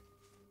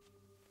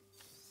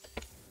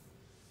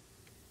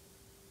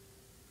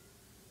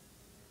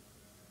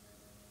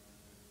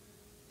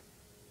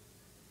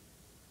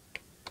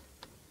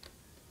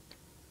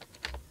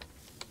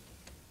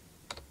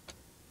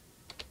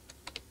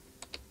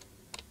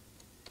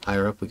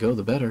 Higher up we go,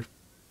 the better.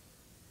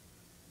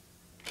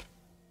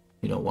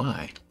 You know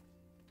why?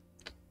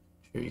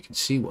 Sure, you can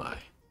see why.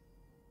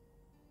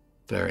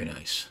 Very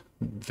nice.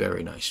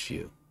 Very nice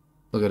view.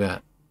 Look at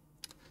that.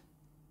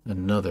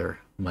 Another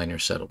minor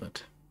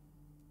settlement.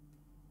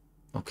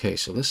 Okay,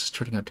 so this is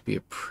turning out to be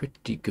a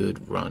pretty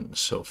good run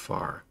so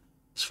far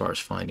as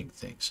finding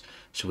things.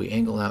 So we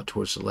angle out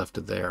towards the left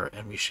of there,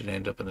 and we should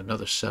end up in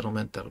another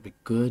settlement. That'll be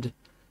good.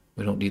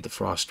 We don't need the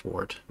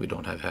frostwort. We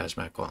don't have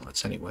hazmat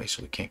gauntlets anyway,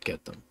 so we can't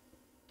get them.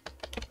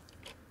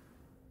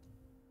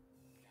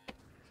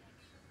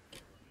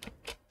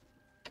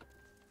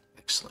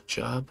 Excellent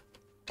job.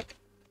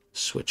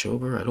 Switch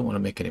over. I don't want to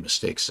make any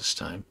mistakes this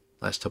time.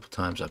 Last couple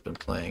times I've been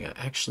playing, I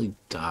actually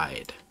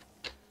died.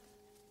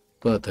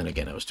 But then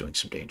again, I was doing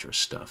some dangerous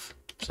stuff.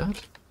 Is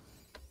that?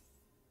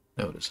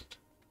 No, it isn't.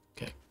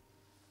 Okay.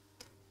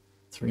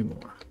 3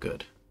 more.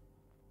 Good.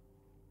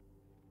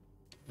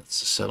 That's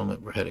the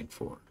settlement we're heading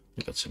for.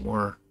 We've got some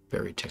more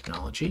buried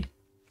technology.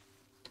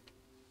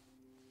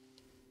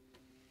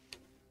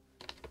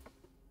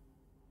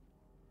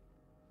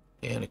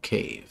 And a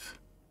cave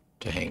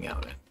to hang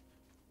out in.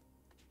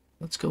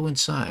 Let's go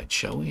inside,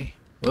 shall we?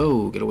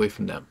 Whoa, get away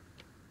from them.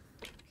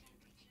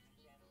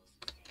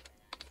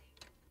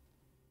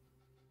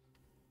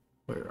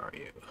 Where are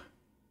you?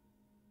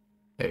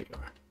 There you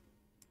are.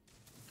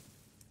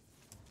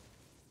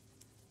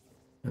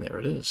 And there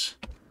it is.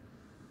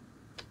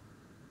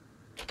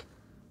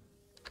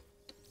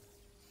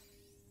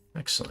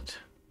 Excellent.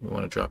 We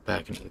want to drop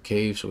back into the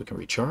cave so we can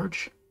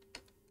recharge.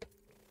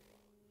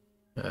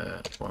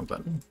 Wrong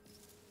button.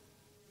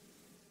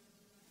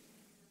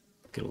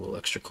 Get a little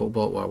extra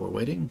cobalt while we're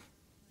waiting.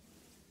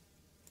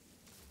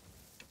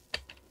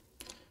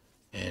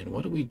 And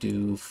what do we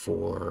do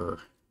for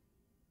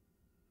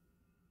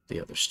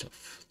the other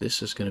stuff?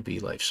 This is going to be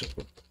life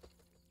support.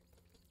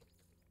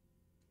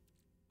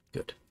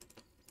 Good.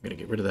 We're going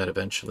to get rid of that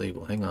eventually.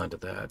 We'll hang on to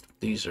that.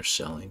 These are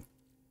selling.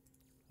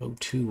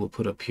 O2 we'll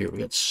put up here. We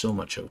got so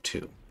much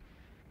O2.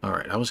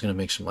 Alright, I was going to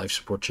make some life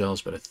support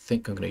gels, but I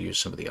think I'm going to use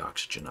some of the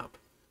oxygen up.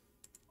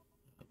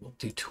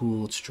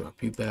 Multi-tool, let's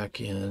drop you back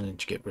in and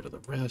get rid of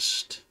the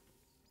rest.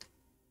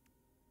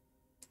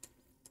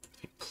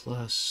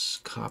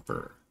 Plus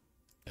copper.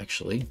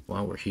 Actually,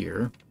 while we're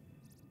here,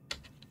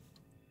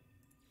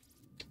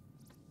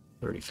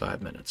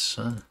 35 minutes,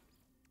 huh?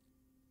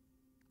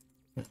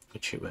 I'll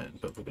put you in,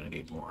 but we're going to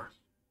need more.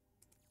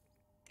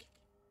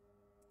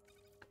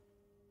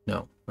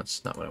 No,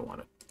 that's not what I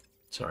wanted.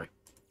 Sorry.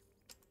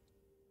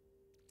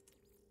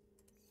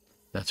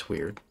 That's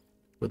weird.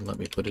 Wouldn't let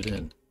me put it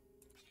in.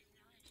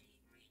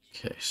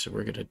 Okay, so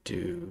we're going to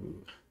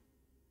do...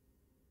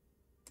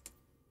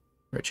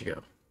 Where'd you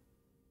go?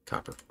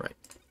 Copper, right.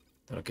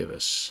 That'll give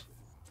us...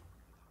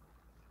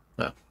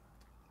 Well,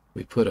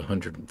 we put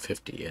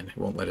 150 in. It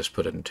won't let us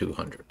put it in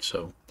 200,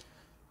 so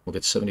we'll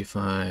get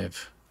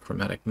 75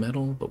 chromatic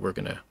metal, but we're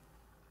going to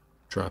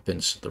drop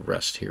in the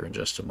rest here in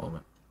just a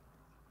moment.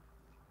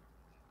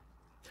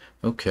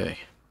 Okay,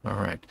 all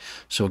right.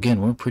 So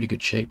again, we're in pretty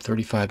good shape,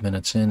 35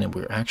 minutes in, and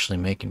we're actually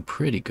making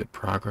pretty good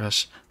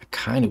progress. I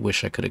kind of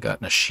wish I could have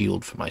gotten a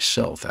shield for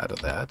myself out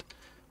of that,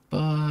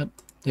 but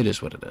it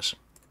is what it is.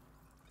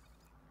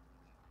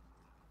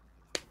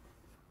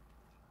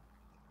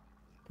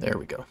 There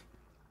we go.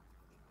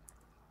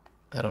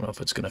 I don't know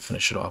if it's going to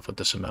finish it off with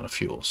this amount of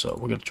fuel, so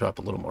we're going to drop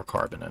a little more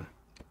carbon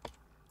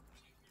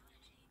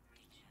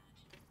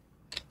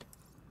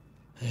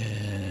in.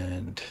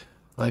 And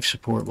life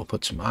support, we'll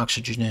put some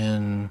oxygen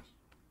in.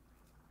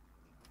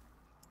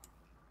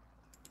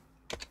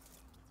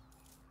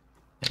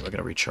 And we're going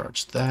to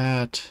recharge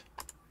that.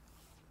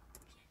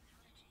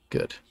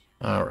 Good.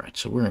 All right,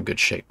 so we're in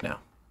good shape now.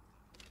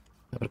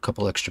 How about a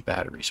couple extra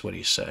batteries? What do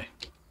you say?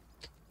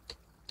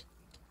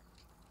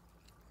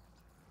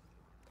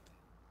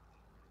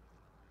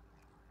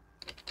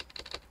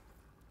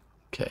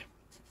 Okay.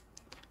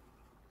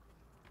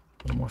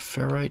 A little more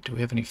ferrite. Do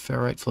we have any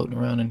ferrite floating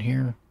around in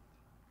here?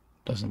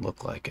 Doesn't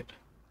look like it.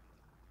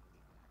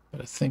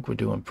 But I think we're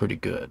doing pretty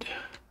good.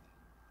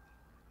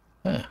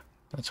 Eh,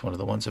 that's one of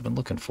the ones I've been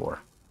looking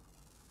for.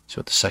 See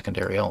what the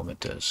secondary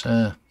element is.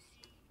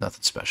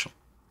 Nothing special.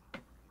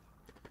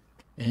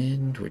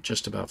 And we're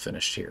just about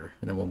finished here,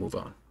 and then we'll move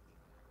on.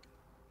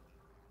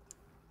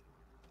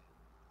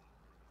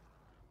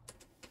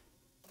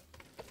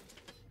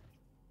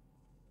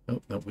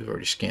 Oh, no, we've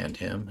already scanned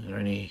him. Are there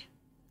any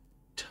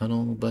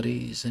tunnel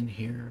buddies in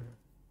here?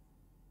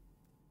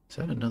 Is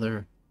that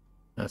another...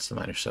 That's the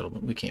minor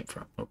settlement we came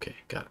from. Okay,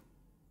 got it.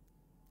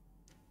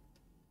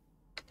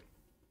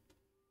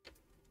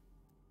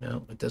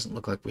 No, it doesn't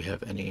look like we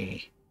have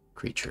any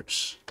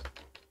creatures.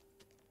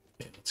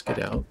 Okay, let's get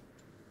out.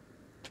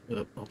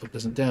 Hope it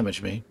doesn't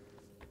damage me.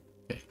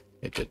 Okay,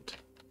 it didn't.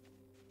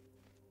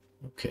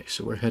 Okay,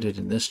 so we're headed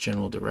in this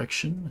general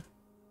direction.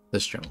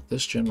 This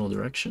general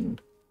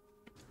direction.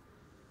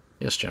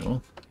 Yes,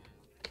 General.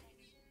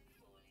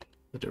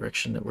 The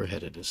direction that we're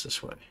headed is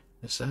this way.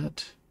 Is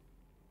that...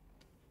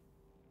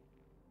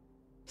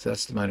 So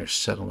that's the minor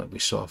settlement we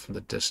saw from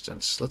the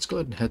distance. Let's go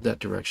ahead and head that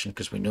direction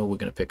because we know we're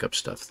going to pick up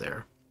stuff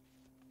there.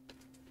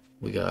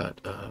 We got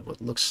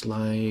what looks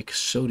like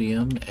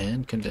sodium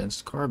and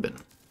condensed carbon.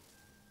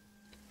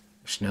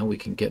 So now we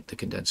can get the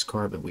condensed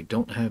carbon. We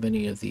don't have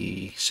any of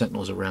the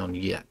sentinels around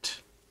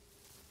yet.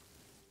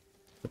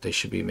 But they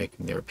should be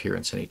making their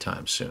appearance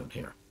anytime soon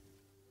here.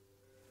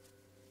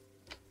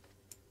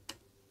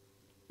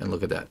 And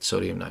look at that,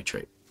 sodium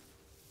nitrate.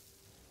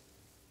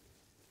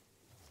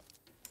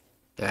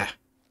 Ah.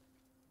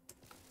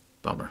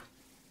 Bummer.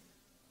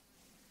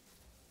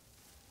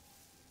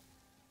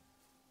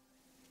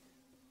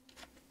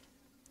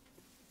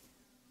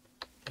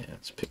 Yeah,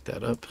 let's pick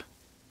that up.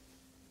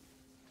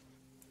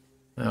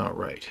 All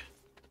right.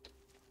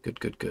 Good,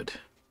 good, good.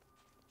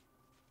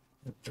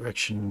 The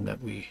direction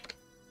that we...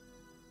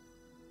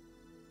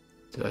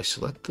 Did I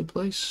select the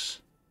place?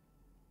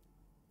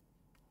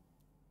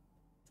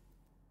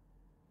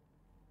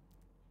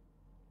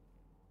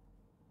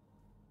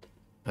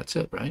 That's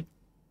it, right?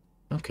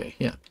 Okay,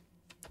 yeah.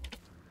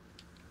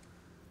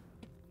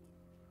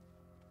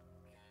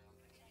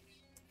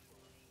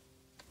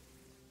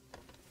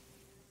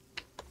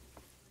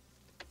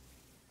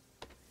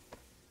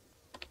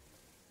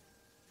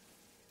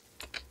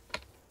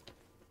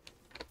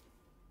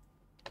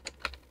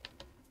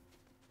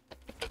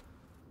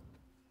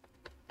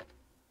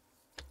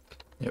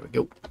 There we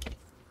go.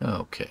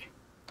 Okay.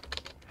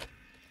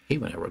 Hate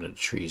when I run into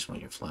trees when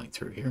you're flying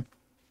through here.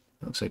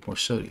 That looks like more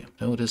sodium.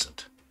 No, it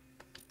isn't.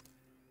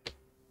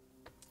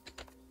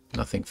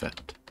 Nothing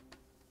found.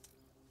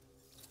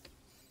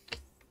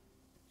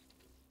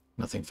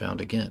 Nothing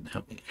found again.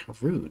 How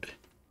rude.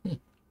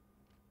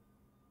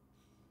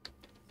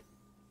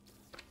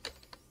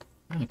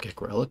 Okay,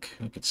 relic.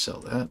 I could sell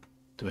that.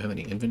 Do we have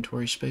any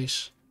inventory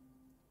space?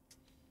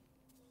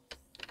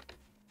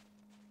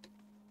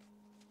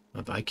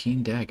 A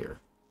Viking dagger.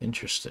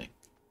 Interesting.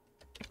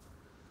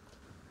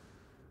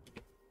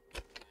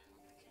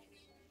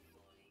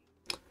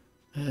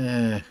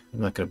 I'm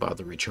not going to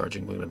bother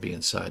recharging. We're going to be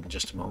inside in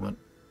just a moment.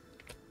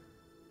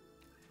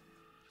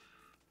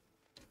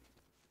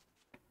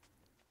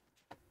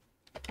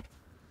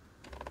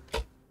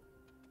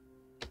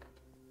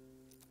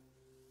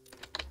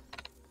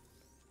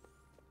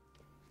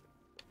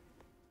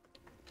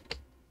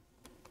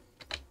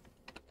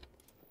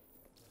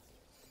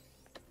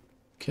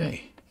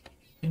 Okay,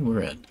 and we're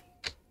in.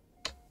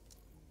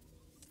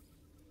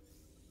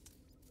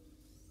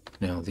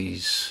 Now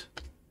these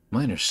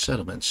minor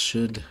settlements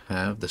should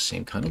have the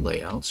same kind of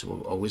layout, so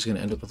we're always going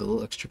to end up with a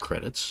little extra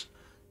credits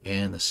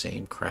and the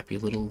same crappy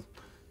little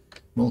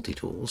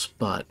multi-tools,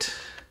 but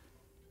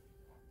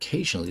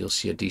occasionally you'll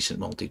see a decent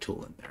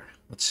multi-tool in there.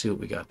 Let's see what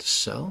we got to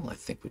sell. I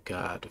think we've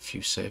got a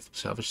few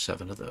salvage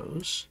 7 of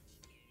those.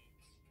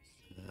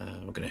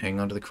 We're going to hang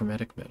on to the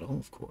chromatic metal,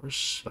 of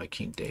course.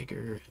 Viking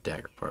dagger,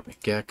 pardon me,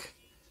 Gek.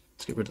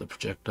 Let's get rid of the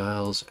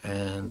projectiles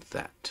and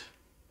that.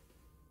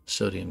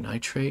 Sodium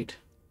nitrate.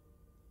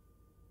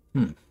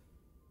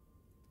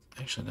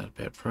 Actually, not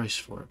a bad price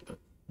for it, but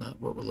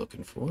not what we're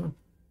looking for.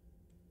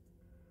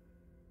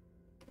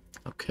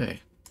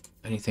 Okay.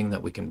 Anything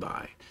that we can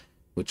buy,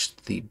 which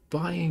the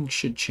buying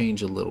should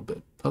change a little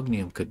bit.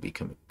 Pugnium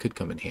could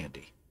come in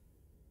handy,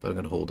 but I'm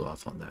going to hold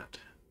off on that.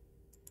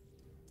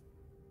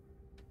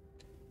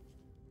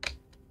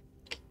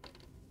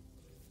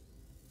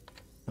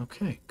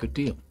 Okay, good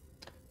deal.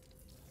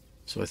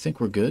 So I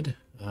think we're good.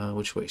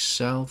 Which way?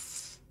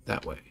 South?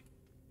 That way.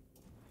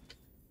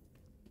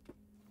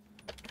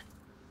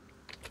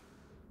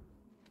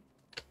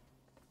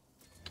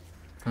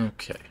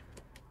 Okay.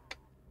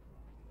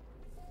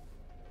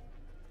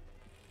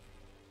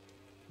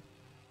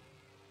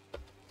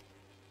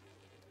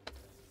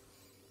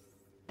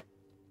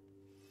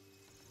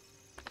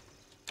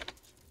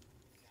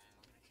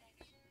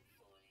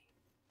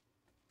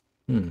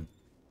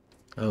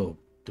 Oh,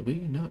 did we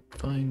not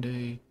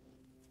find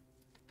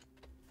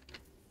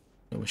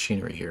no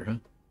machinery here, huh?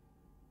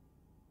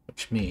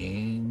 Which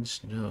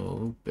means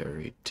no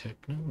buried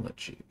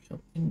technology.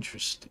 Oh,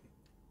 interesting.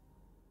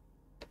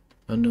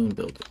 Unknown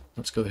building.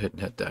 Let's go ahead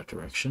and head that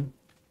direction.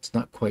 It's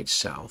not quite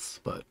south,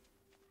 but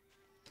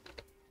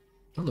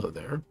hello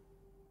there.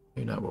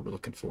 You're not what we're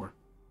looking for.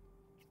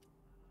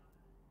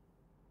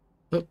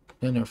 Oh,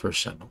 and our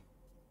first sentinel.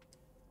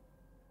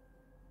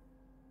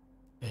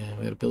 And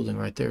we had a building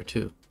right there,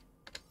 too.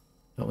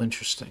 Oh,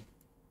 interesting.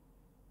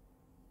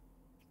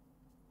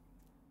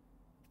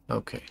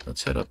 Okay,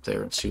 let's head up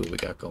there and see what we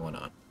got going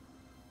on.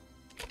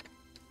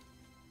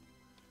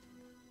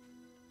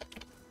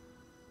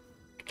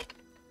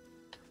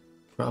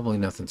 Probably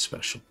nothing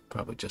special.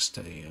 Probably just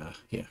a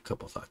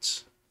couple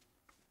huts.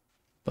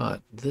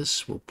 But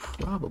this will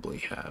probably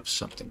have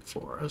something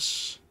for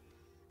us.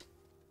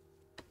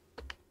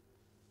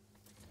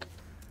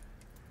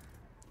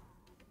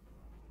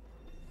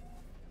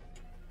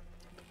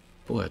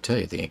 Boy, I tell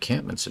you, the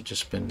encampments have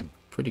just been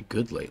pretty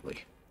good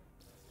lately.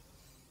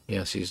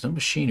 Yeah, see, there's no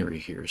machinery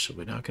here, so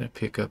we're not going to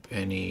pick up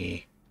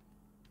any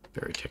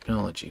buried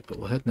technology. But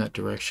we'll head in that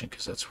direction,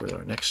 because that's where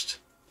our next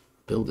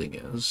building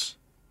is.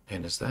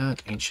 And is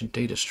that ancient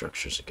data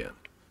structures again?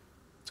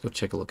 Let's go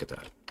take a look at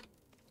that.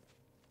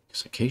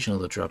 Because occasionally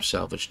they'll drop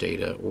salvage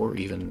data, or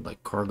even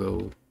like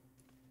cargo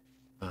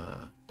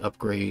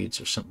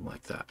upgrades or something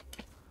like that.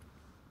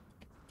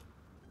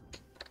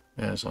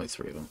 Yeah, there's only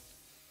 3 of them.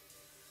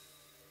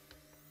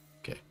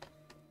 Okay.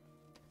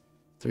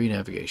 3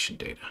 navigation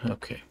data.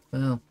 Okay,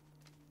 well.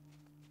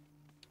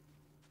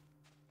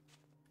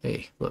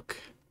 Hey, look.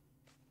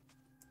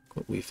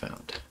 What we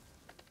found.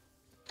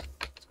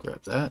 Let's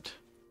grab that.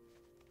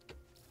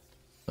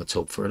 Let's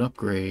hope for an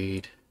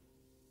upgrade.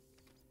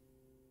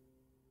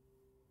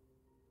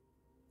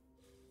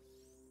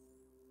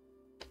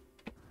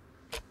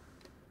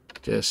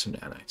 Just some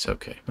nanites.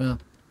 Okay, well,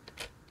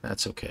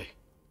 that's okay.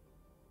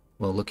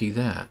 Well, looky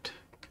that.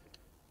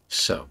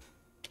 So,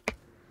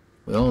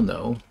 we all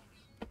know,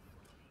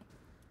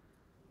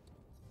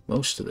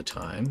 most of the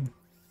time,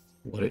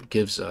 what it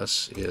gives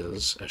us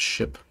is a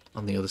ship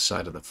on the other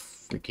side of the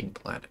freaking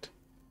planet.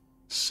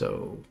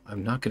 So,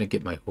 I'm not going to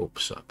get my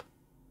hopes up.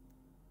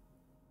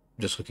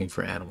 I'm just looking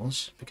for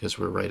animals, because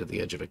we're right at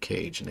the edge of a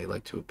cage, and they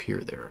like to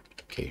appear there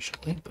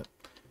occasionally, but...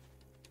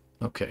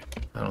 Okay,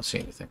 I don't see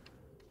anything.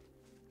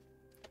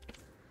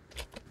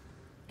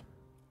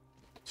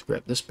 Let's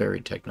grab this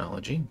buried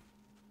technology.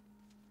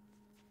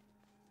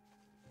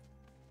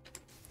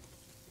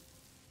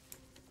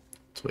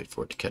 Let's wait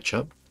for it to catch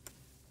up.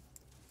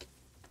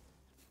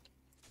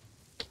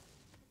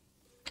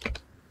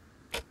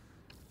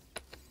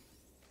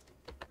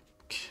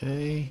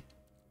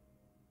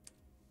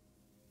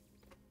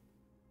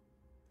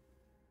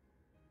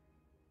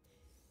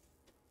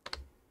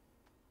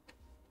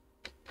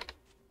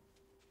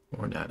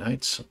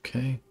 nanites.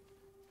 Okay.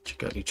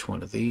 Check out each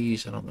one of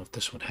these. I don't know if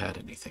this one had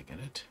anything in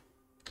it.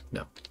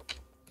 No.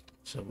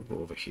 So we'll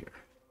go over here.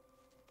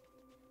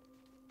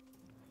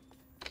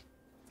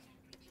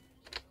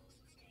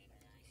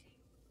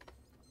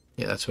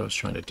 Yeah, that's what I was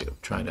trying to do.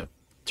 Trying to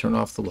turn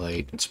off the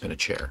light and spin a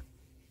chair.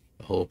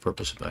 The whole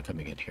purpose of not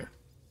coming in here.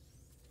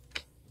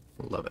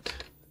 Love it.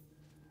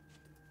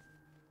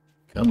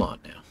 Come on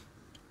now.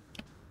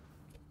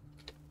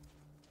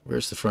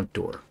 Where's the front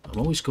door? I'm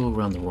always going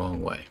around the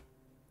wrong way.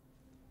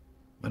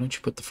 Why don't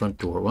you put the front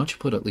door? Why don't you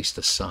put at least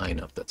a sign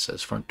up that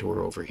says front door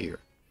over here?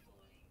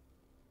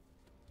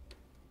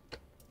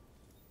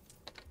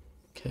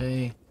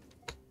 Okay.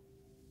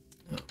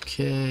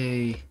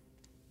 Okay.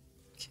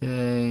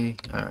 Okay.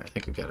 Alright, I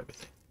think we've got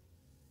everything.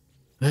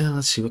 Well,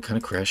 let's see what kind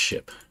of crash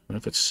ship. What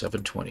if it's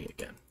 720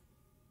 again?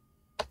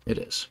 It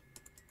is.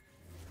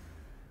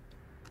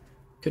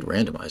 Could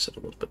randomize it a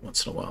little bit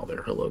once in a while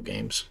there. Hello,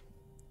 games.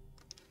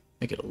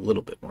 Make it a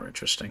little bit more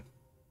interesting.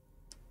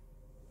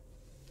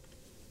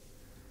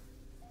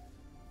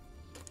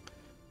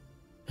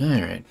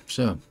 Alright,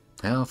 so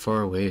how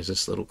far away is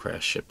this little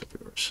crash ship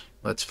of yours?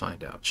 Let's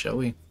find out, shall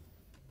we?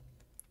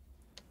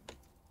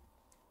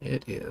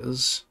 It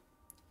is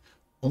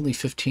only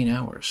 15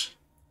 hours.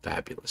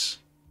 Fabulous.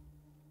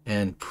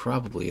 And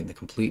probably in the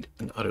complete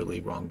and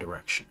utterly wrong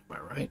direction. Am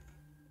I right?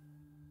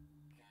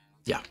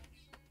 Yeah.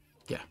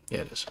 Yeah,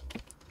 it is.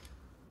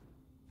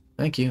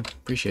 Thank you.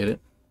 Appreciate it.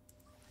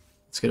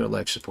 Let's get our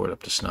life support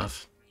up to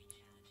snuff.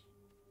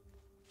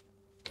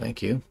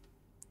 Thank you.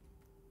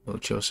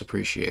 Muchos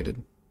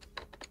appreciated.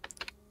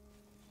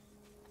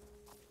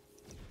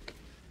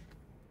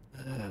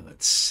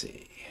 Let's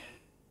see.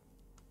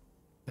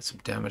 Got some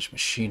damaged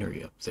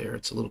machinery up there.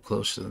 It's a little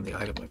closer than the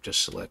item I've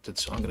just selected,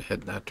 so I'm going to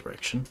head in that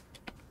direction.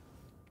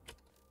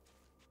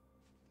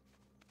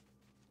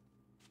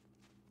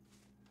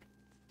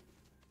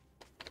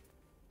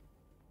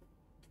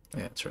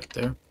 Yeah, it's right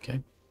there.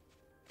 Okay.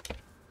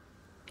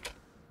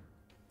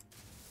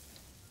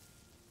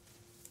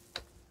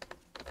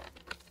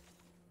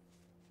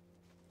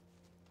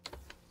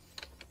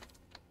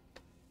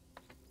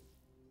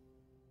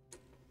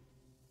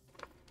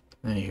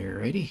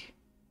 Alrighty.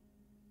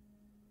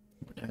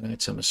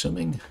 Nanites, I'm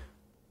assuming.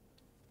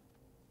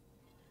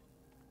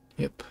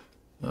 Yep.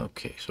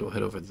 Okay, so we'll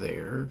head over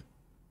there.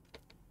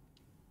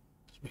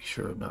 Let's make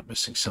sure I'm not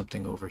missing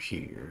something over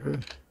here.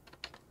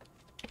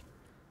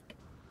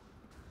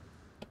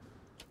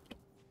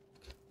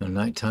 Now,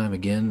 nighttime,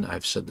 again,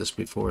 I've said this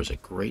before, is a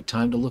great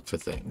time to look for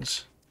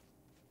things.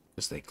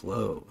 Because they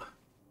glow.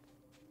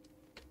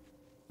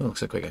 Oh,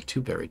 looks like we got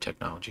two buried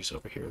technologies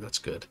over here. That's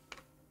good.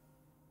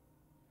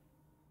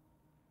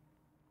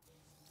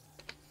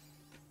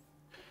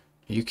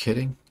 Are you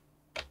kidding?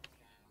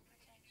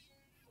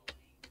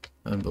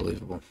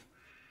 Unbelievable.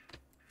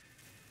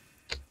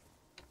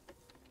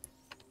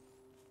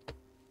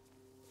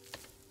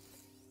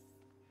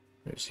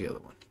 There's the other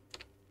one.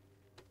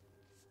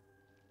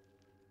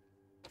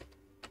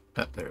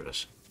 Ah, there it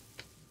is.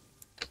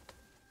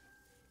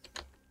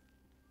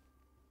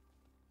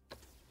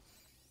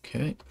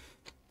 Okay.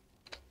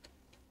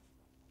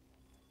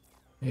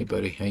 Hey,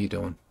 buddy. How you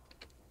doing?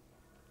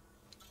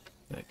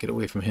 Get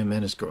away from him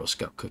and his Girl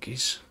Scout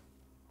cookies.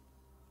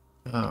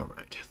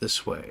 Alright,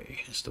 this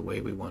way is the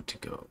way we want to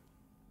go.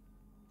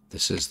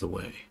 This is the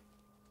way.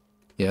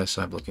 Yes,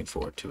 I'm looking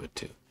forward to it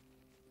too.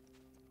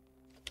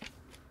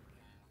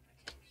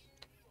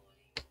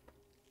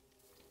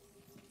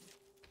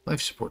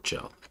 Life support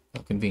gel.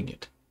 How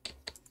convenient.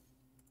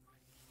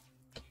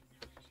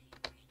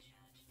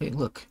 Hey,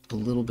 look, a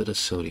little bit of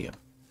sodium.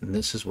 And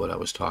this is what I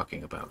was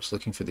talking about. I was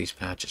looking for these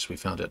patches. We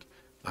found an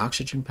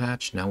oxygen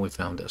patch. Now we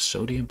found a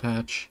sodium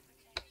patch.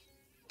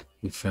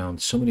 We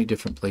found so many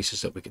different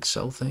places that we could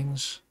sell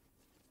things.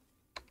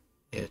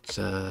 It's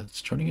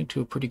turning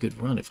into a pretty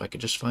good run. If I could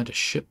just find a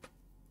ship,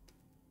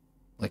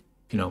 like,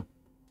 you know,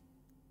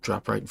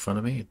 drop right in front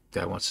of me.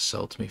 The guy wants to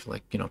sell it to me for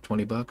like, you know,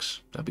 20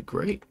 bucks. That'd be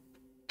great.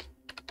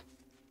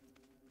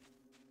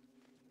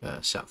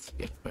 South.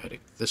 Yeah, we're heading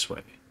this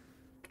way.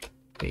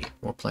 Hey,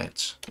 more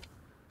plants.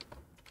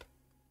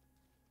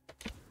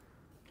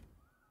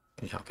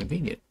 And how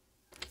convenient.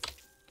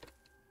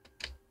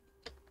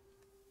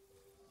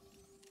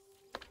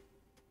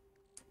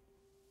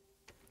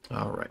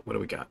 Alright, what do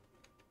we got?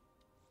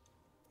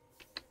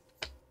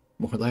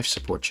 More life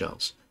support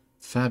gels.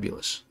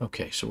 Fabulous.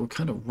 Okay, so we're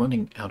kind of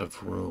running out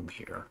of room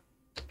here.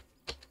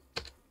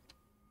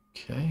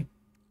 Okay.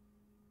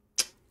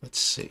 Let's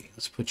see.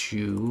 Let's put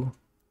you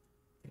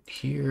in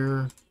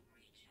here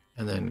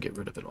and then get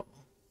rid of it all.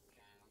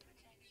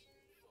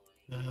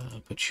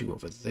 Put you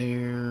over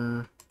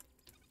there.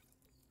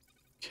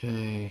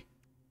 Okay.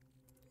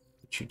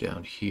 Put you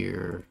down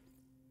here.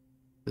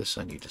 This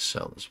I need to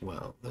sell as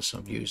well. This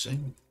I'm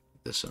using.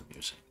 This I'm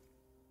using.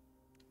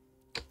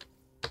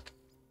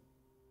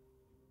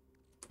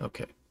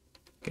 Okay.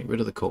 Getting rid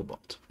of the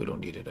cobalt. We don't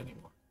need it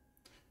anymore.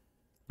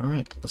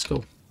 Alright, let's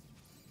go.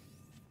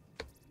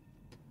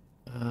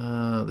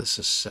 This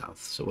is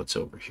south, so what's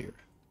over here?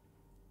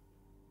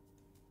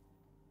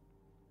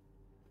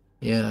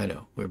 Yeah, I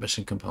know. We're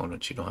missing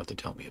components. You don't have to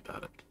tell me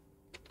about it.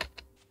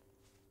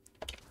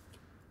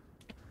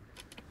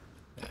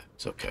 Yeah,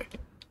 it's okay.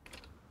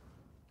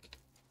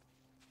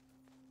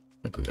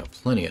 I think we got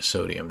plenty of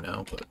sodium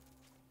now, but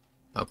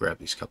I'll grab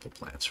these couple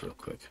plants real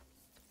quick.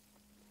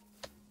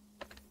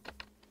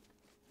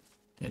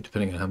 And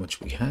depending on how much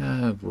we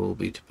have, will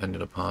be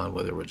dependent upon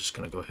whether we're just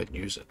going to go ahead and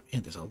use it.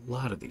 Man, there's a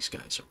lot of these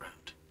guys around.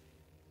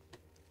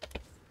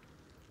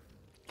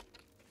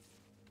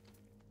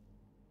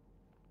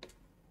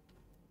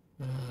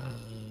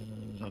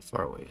 How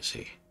far away is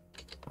he?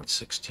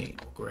 116.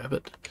 We'll grab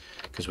it,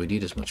 because we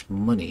need as much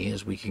money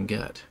as we can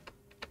get.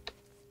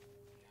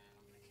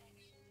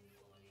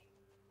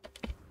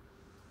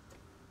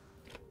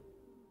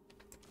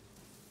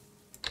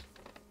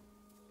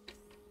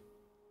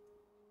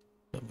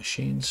 The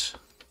machines.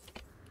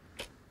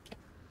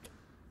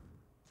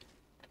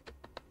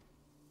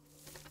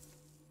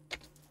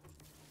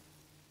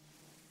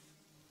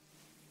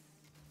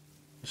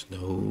 There's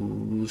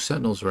no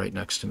sentinels right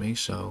next to me,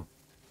 so...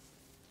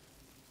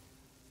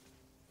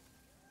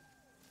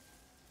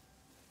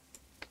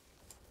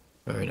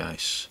 Very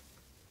nice.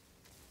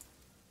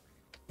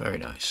 Very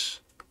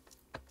nice.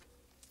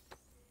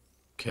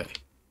 Okay.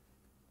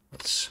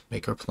 Let's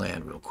make our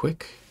plan real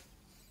quick.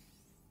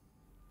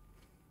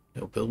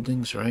 No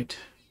buildings, right?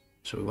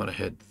 So we want to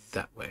head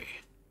that way.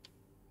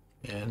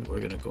 And we're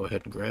going to go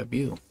ahead and grab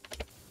you.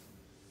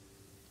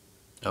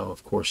 Oh,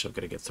 of course I'm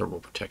going to get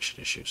thermal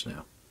protection issues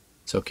now.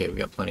 It's okay, we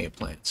got plenty of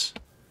plants.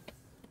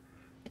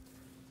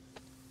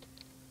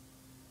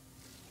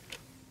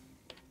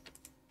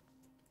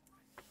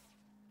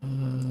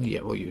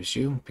 Yeah, we'll use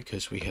you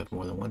because we have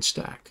more than one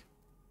stack.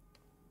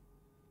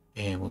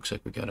 And looks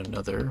like we got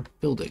another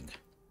building.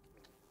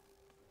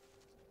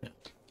 Yeah.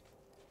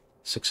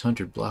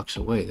 600 blocks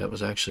away. That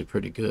was actually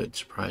pretty good,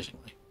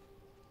 surprisingly.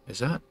 Is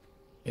that?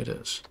 It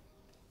is.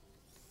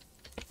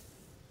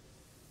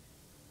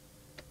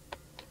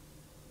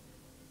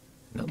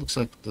 And that looks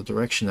like the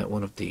direction that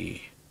one of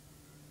the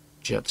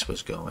jets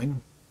was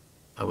going.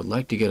 I would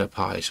like to get up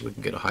high so we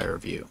can get a higher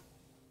view.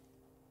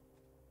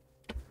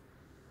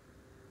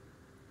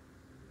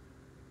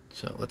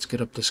 So let's get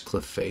up this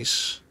cliff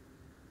face.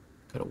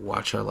 Gotta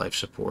watch our life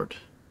support.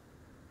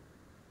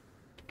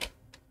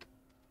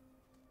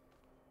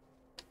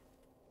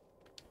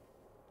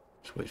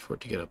 Just wait for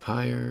it to get up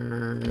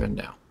higher, and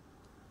now.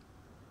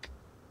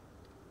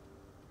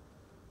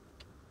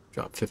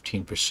 Drop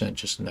 15%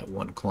 just in that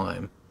one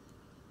climb.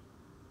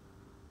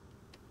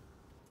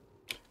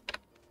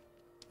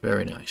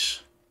 Very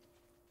nice.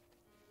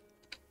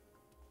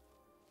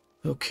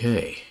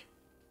 Okay.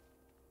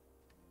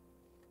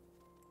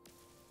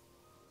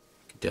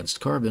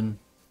 Condensed carbon.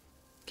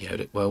 Get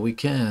it while we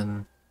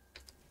can.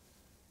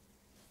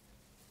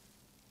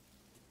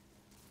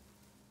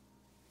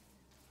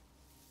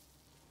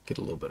 Get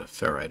a little bit of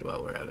ferrite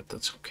while we're at it.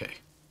 That's okay.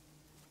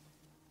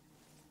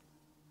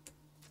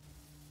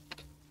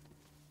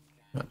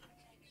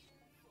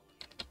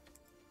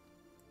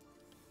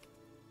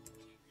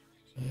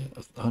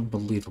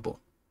 Unbelievable.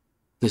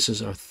 This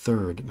is our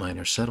third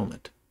minor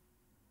settlement.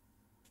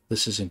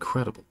 This is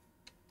incredible.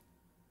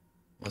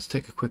 Let's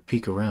take a quick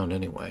peek around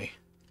anyway.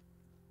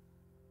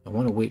 I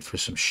want to wait for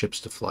some ships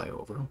to fly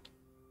over.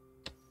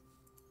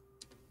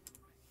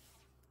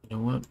 You know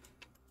what?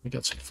 We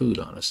got some food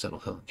on us that'll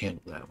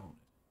handle that, won't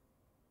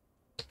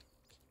it?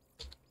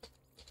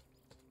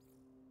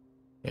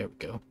 There we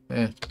go.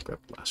 Grab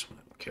the last one.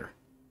 I don't care.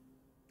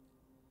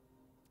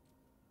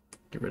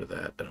 Get rid of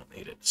that. I don't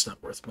need it. It's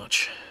not worth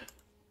much.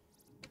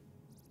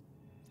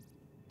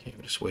 Okay,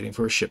 we're just waiting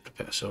for a ship to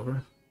pass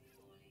over.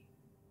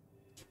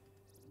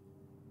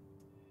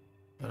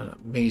 An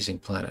amazing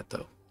planet,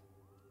 though.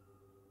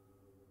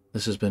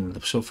 This has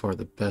been, so far,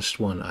 the best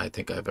one I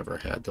think I've ever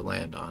had to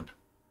land on.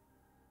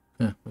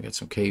 We got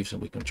some caves that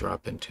we can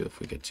drop into if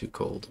we get too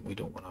cold, and we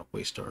don't want to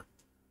waste our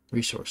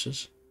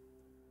resources.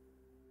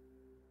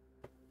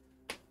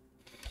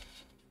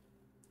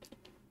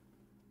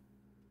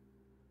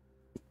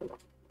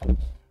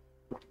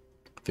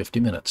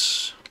 $50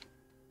 minutes.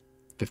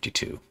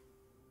 52.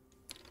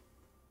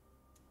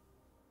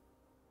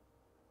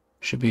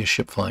 Should be a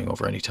ship flying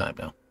over any time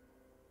now.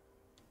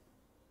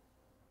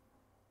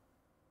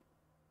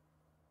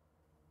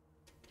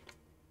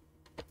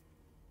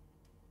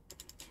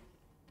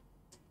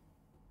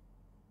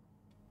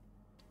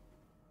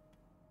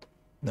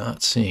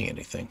 Not seeing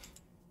anything.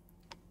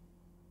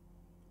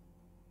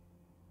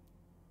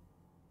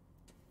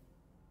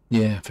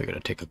 Yeah, I figured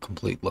I'd take a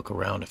complete look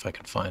around if I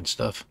can find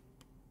stuff.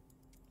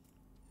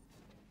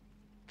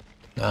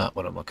 Not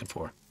what I'm looking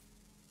for.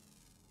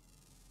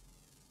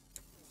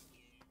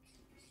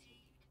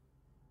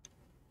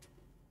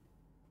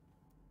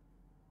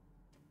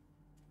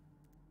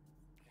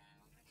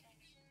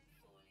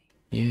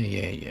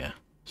 Yeah.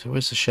 So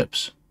where's the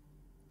ships?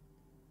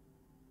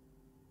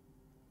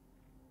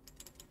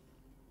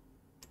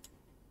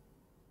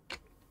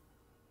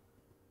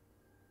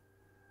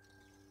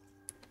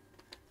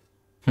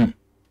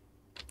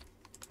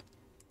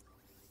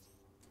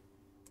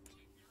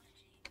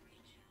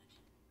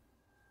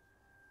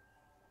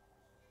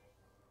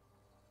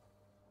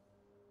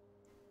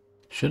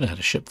 Should have had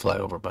a ship fly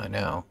over by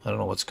now. I don't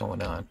know what's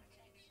going on.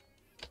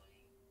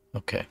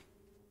 Okay.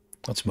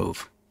 Let's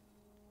move.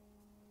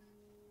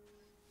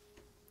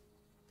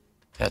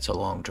 That's a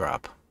long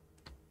drop.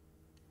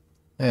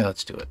 Yeah,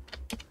 let's do it.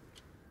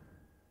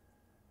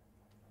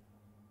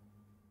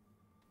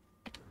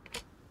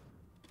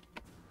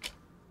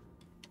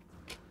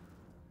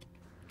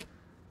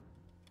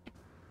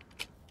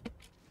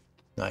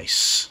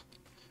 Nice.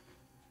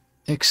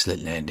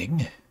 Excellent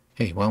landing.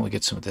 Hey, why don't we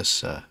get some of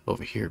this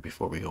over here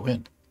before we go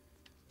in?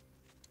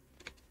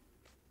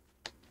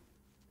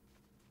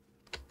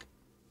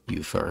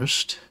 You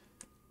first.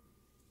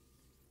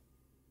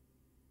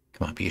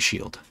 Come on, be a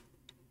shield.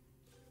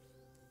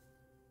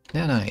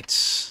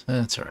 Nanites.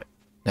 That's alright.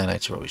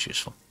 Nanites are always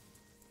useful.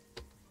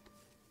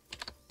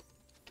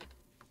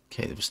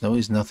 Okay, there was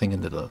always nothing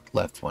into the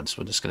left one,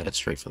 so we're just going to head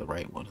straight for the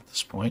right one at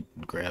this point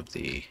and grab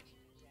the...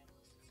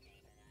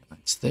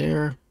 It's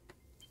there.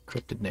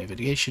 Encrypted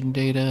navigation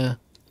data.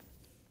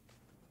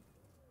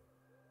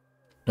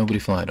 Nobody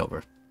flying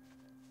over.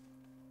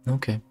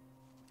 Okay.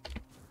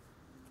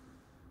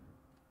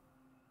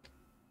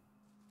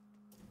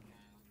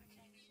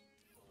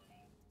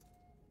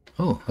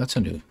 Oh, that's a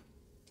new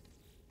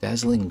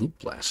dazzling loop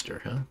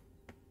blaster, huh?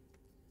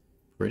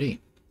 Pretty.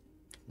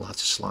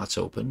 Lots of slots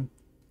open.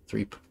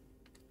 3.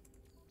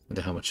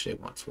 Wonder how much they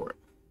want for it.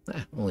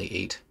 Only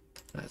 8.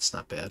 That's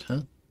not bad,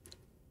 huh?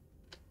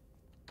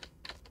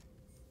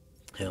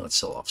 Yeah, let's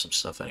sell off some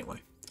stuff anyway.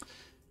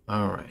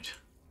 Alright.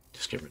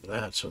 Just get rid of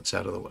that so it's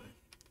out of the way.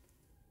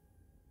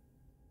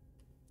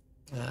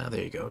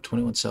 There you go.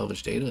 21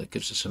 salvage data. That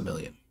gives us 1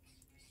 million.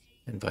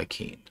 And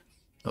Vikine.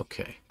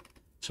 Okay.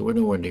 So we're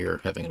nowhere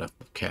near having enough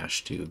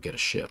cash to get a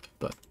ship,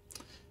 but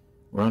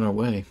we're on our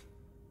way.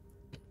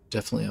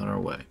 Definitely on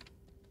our way.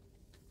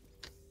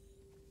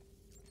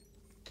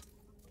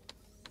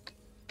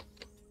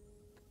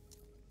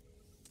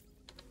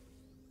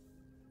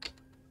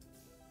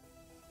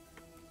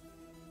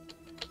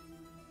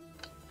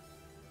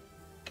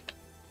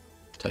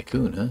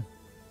 Tycoon, huh?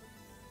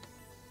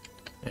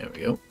 There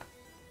we go.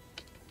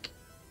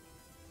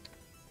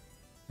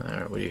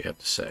 Alright, what do you have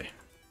to say?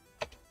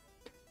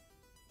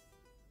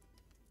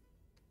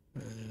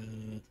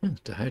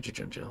 The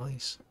hydrogen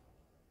jellies.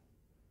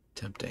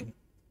 Tempting.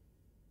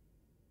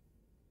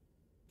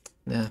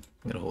 Nah, I'm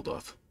gonna hold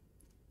off.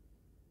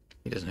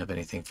 He doesn't have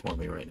anything for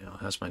me right now.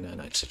 How's my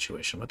nanite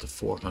situation? I'm at the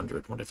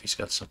 400. Wonder if he's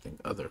got something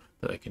other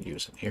that I can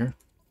use in here.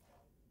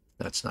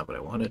 That's not what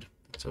I wanted.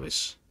 It's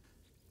always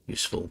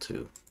useful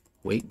to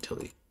wait until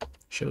he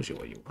shows you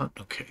what you want.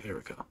 Okay, here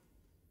we go.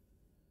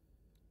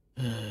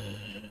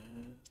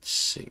 Let's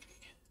see.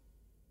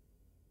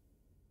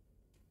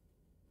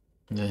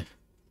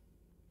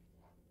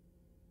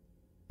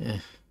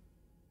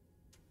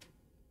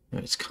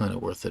 It's kind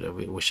of worth it. I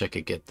wish I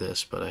could get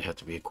this, but I have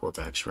to be a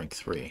Corvax rank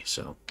 3,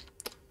 so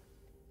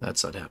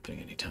that's not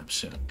happening anytime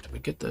soon. Did we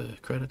get the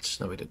credits?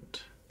 No, we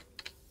didn't.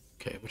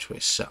 Okay, which way?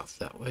 South,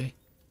 that way.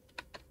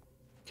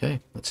 Okay,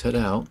 let's head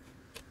out.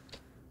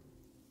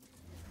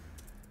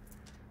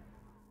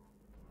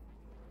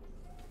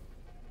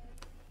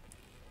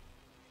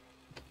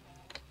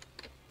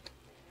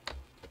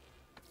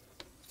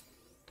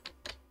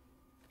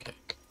 Okay,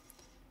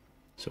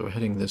 so we're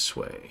heading this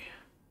way.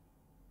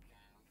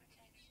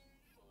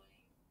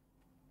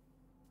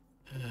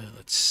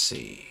 Let's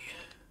see.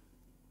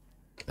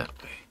 That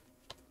way.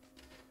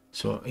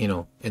 So, you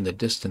know, in the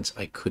distance,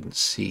 I couldn't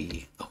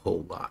see a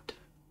whole lot.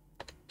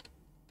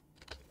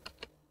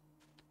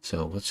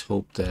 So let's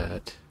hope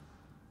that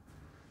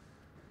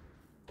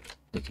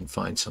we can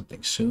find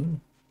something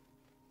soon.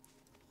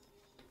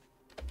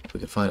 If we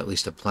can find at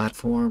least a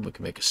platform, we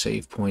can make a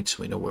save point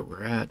so we know where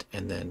we're at,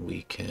 and then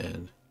we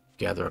can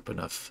gather up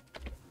enough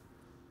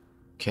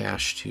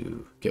cash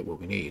to get what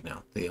we need.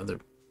 Now, the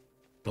other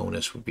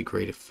bonus would be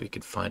great if we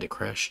could find a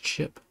crashed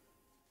ship.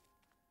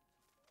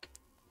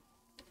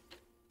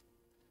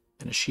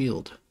 And a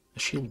shield. A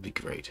shield would be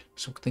great.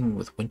 Something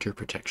with winter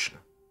protection.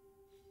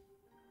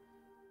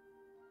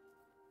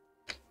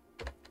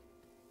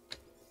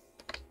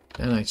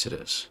 Nanites it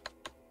is.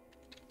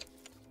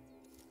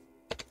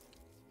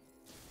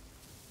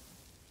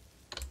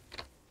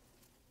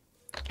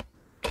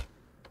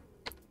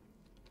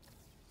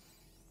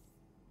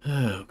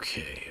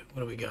 Okay,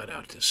 what do we got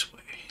out this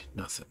way?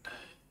 Nothing.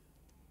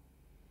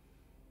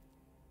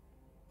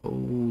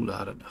 Whole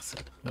lot of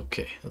nothing.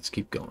 Okay, let's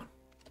keep going.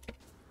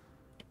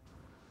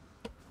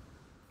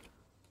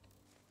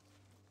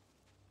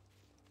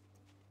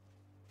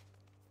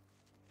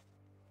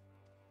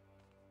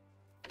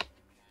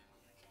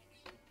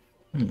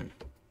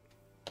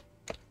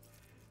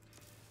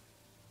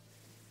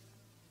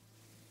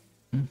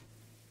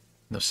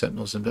 No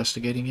sentinels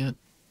investigating yet?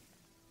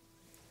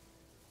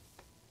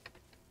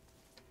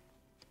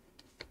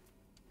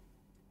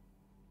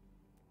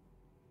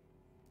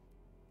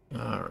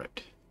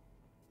 Alright.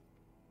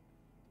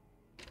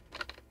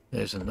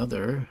 There's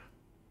another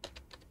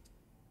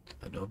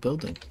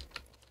building.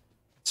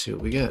 Let's see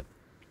what we get.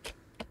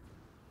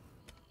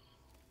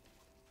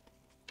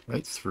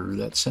 Right through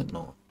that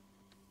sentinel.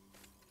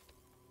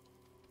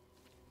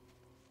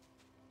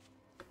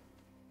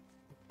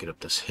 get up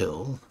this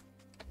hill.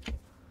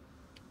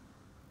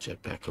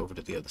 Jet back over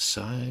to the other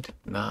side.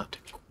 Not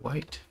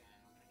quite.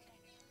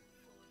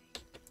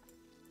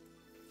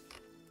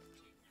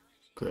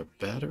 Grab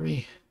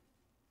battery.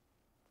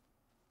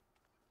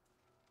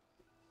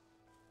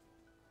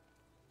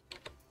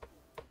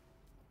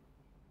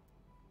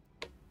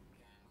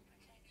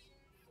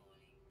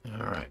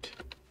 Alright.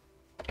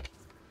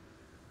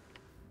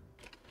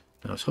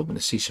 I was hoping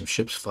to see some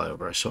ships fly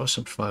over. I saw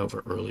some fly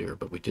over earlier,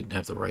 but we didn't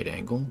have the right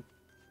angle.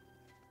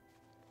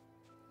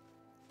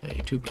 Hey,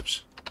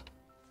 tubers.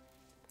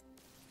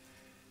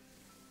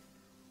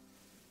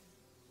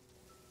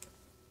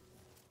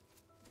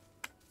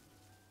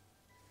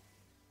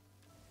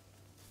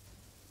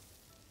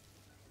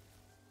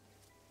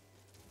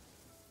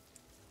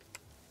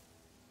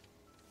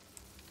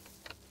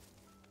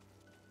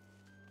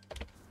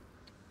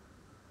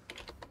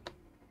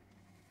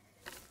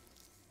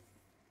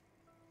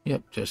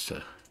 Yep, just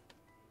a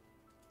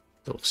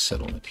little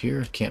settlement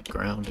here,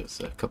 campground with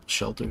a couple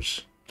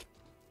shelters.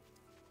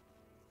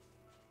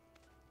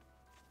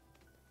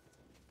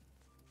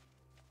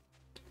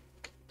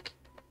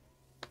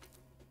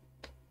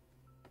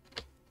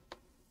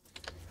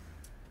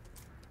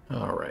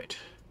 All right,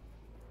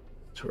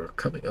 so we're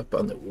coming up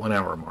on the 1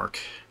 hour mark.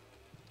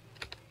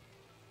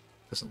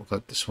 Doesn't look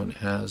like this one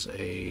has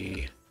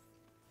a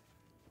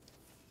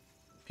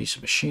piece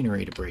of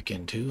machinery to break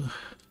into.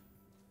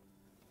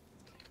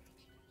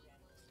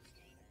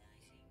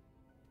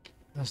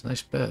 That's a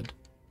nice bed.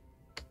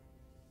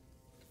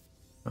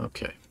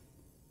 Okay.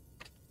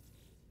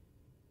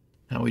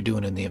 How are we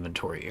doing in the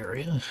inventory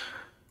area?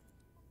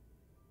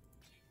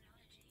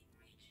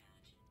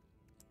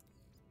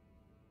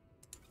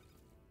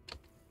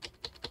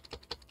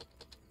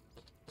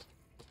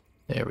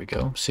 There we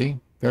go. See?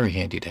 Very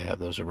handy to have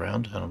those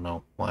around. I don't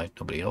know why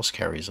nobody else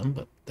carries them,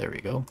 but there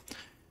we go.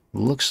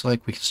 Looks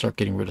like we can start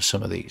getting rid of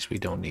some of these. We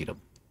don't need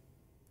them.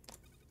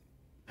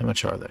 How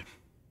much are they?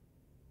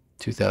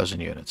 2,000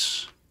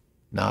 units.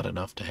 Not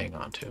enough to hang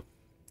on to.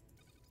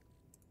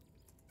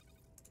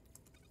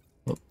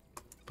 Oh,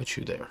 put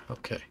you there.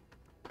 Okay.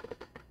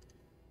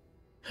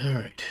 All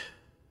right.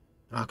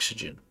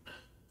 Oxygen.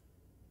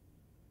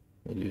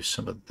 We'll use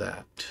some of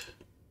that.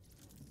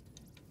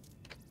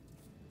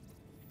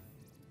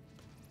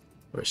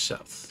 Where's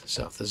south?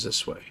 South is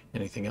this way.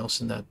 Anything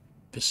else in that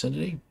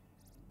vicinity?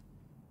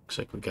 Looks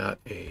like we got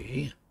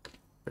a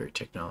very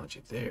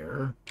technology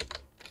there.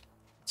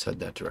 Let's head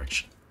that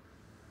direction.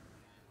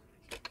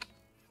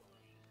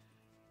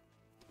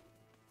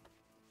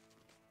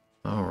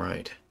 All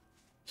right.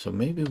 So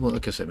maybe we'll,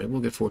 like I said, maybe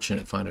we'll get fortunate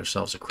and find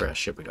ourselves a crash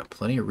ship. We got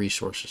plenty of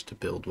resources to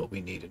build what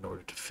we need in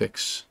order to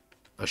fix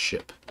a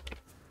ship.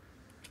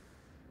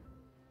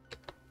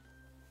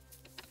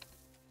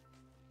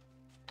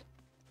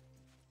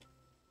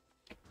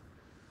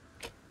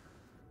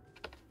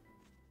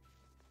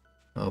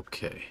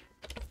 Okay.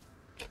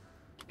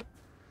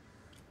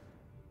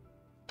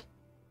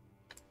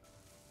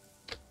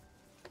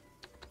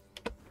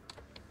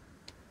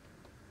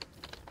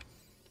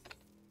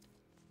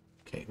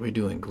 Okay, we're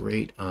doing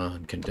great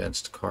on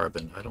condensed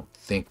carbon. I don't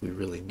think we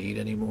really need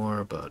any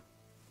more, but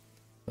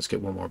let's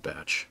get one more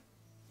batch.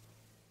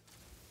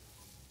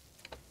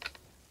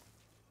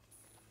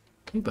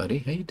 Hey buddy,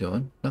 how you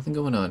doing? Nothing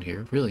going on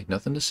here. Really,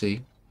 nothing to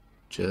see.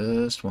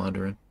 Just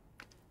wandering.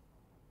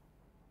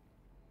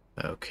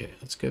 Okay,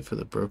 let's go for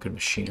the broken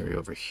machinery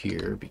over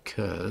here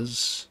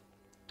because...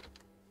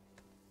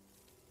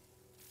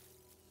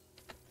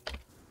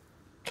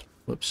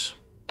 Whoops.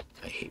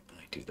 I hate when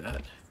I do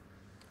that.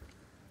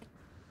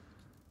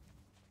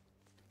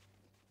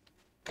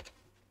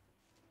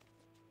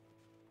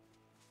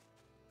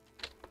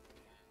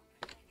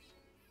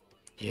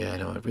 Yeah, I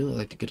know. I'd really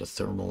like to get a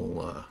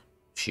thermal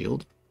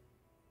shield.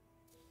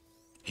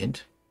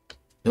 Hint.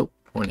 Nope,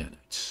 more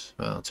nanites.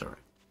 Well, it's alright.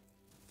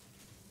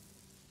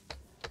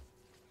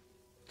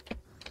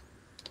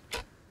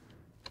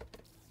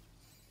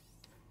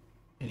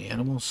 Any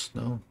animals?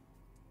 No?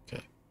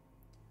 Okay.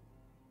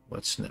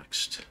 What's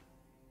next?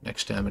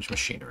 Next damage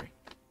machinery.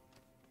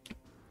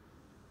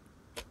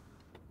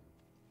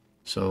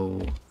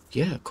 So,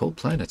 yeah, cold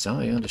planets.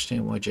 I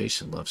understand why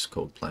Jason loves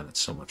cold planets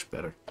so much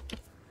better.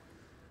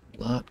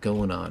 A lot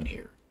going on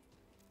here.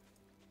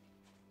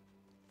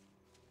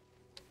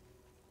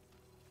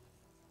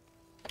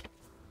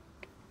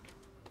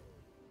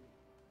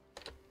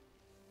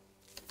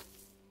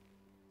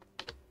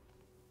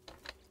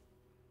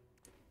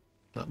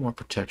 A lot more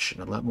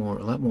protection, a lot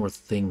more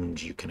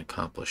things you can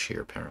accomplish here,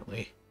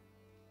 apparently.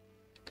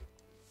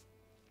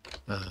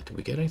 Did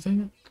we get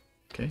anything?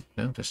 Okay,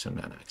 no, just some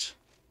nanites.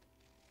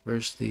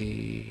 Where's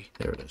the...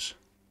 there it is.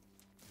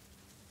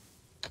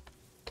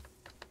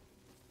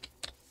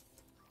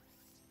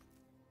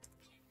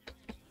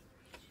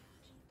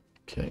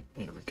 Okay,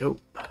 there we go.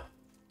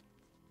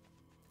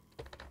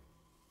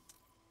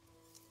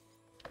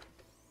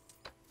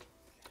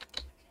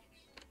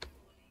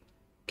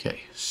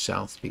 Okay,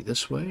 south be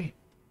this way.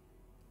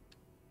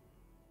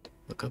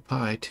 Look up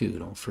high, too,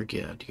 don't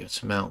forget. You got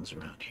some mountains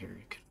around here.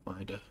 You can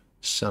find a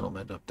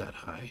settlement up that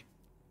high.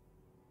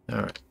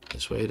 Alright,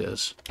 this way it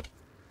is.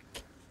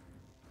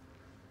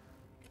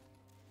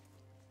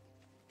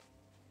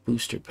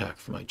 Booster pack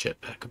for my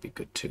jetpack would be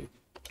good too.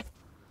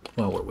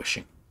 While we're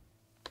wishing.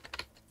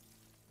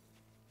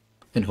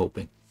 And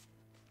hoping.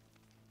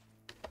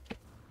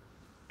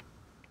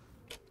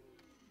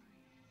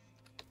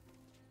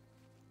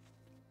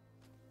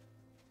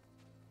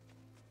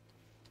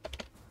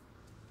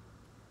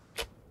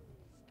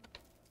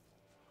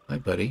 Hi,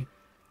 buddy.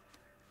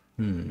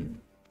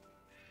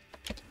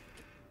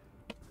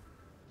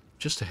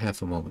 Just a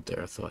half a moment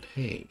there, I thought,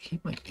 hey,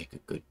 he might make a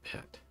good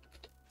pet.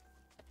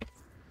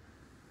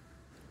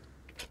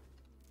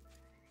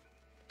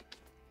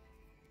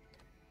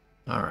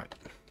 Alright.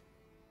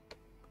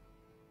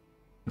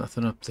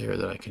 Nothing up there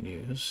that I can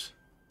use.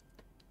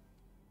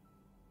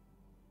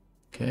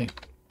 Okay,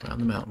 around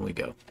the mountain we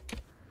go.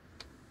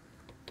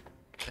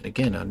 And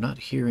again, I'm not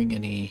hearing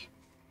any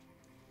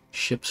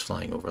ships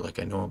flying over like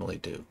I normally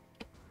do.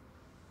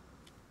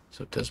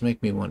 So it does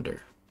make me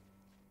wonder.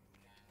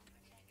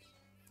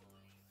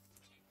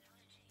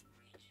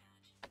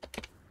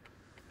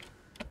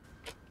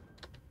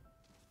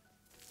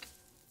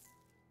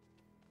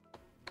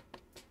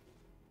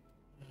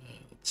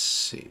 Let's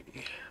see.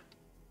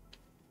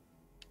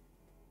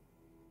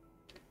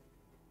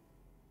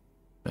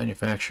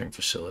 Manufacturing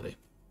facility.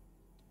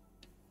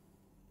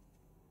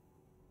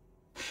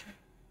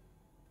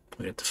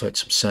 We have to fight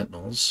some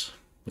sentinels.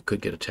 We could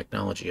get a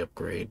technology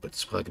upgrade, but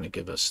it's probably going to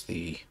give us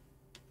the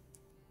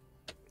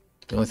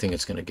only thing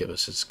it's going to give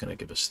us is going to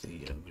give us the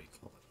what do you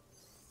call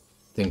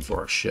it? Thing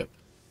for our ship.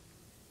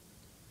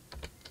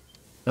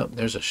 Oh,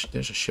 there's a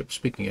ship.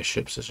 Speaking of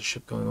ships, there's a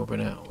ship going over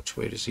now. Which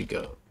way does he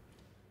go?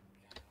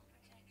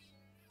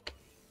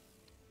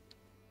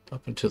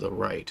 Up and to the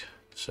right.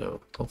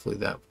 So hopefully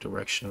that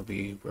direction will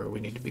be where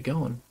we need to be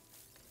going.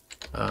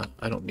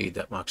 I don't need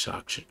that much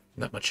oxygen.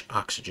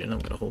 I'm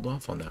going to hold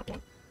off on that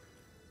one.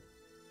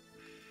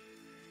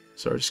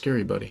 Sorry to scare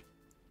you, buddy.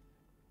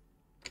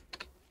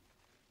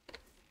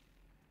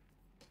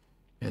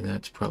 And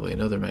that's probably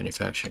another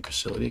manufacturing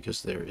facility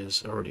because there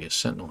is already a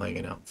sentinel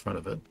hanging out in front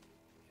of it.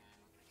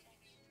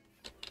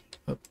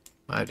 Oh,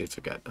 I did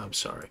forget. I'm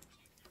sorry.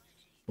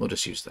 We'll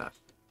just use that.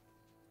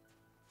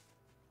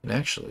 And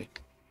actually,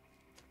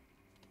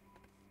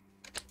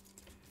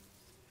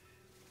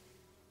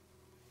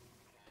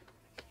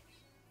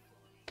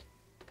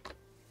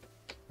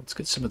 let's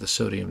get some of the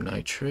sodium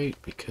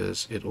nitrate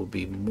because it'll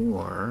be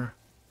more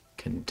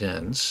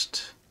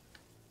condensed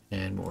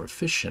and more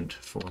efficient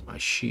for my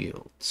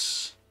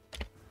shields.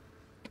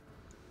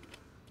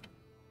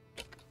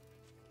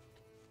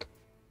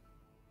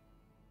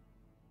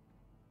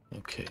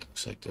 Okay,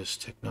 looks like there's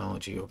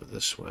technology over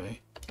this way.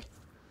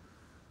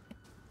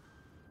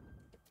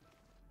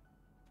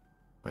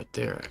 Right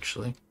there,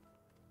 actually.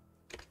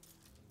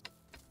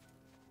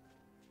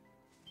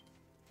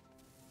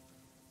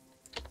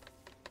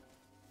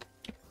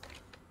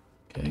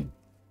 Okay.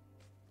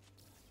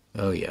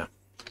 Oh, yeah.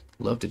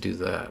 Love to do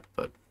that,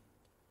 but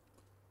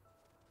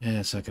yeah,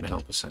 it's not going to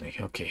help us any.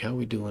 Okay, how are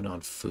we doing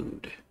on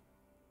food?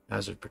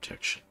 Hazard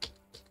protection.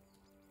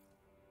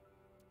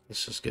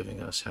 This is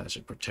giving us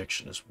hazard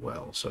protection as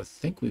well, so I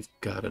think we've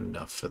got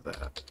enough for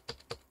that.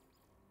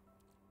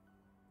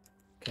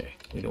 Okay,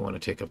 we don't want to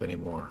take up any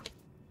more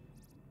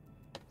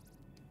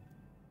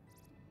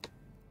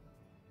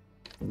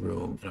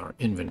room in our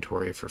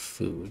inventory for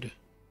food.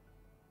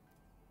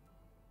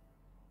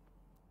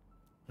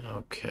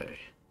 Okay.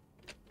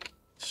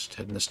 Just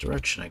head in this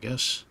direction, I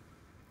guess.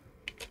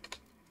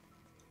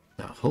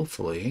 Now,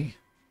 hopefully,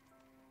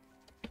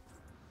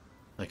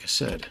 like I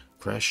said,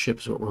 crash ship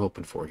is what we're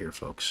hoping for here,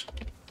 folks.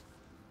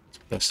 It's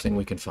the best thing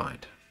we can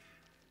find.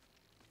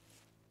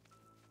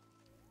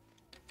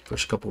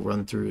 First couple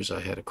run-throughs, I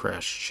had a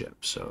crashed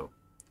ship, so...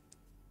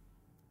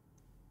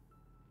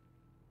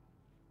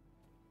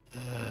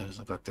 doesn't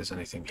look like there's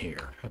anything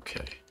here.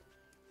 Okay.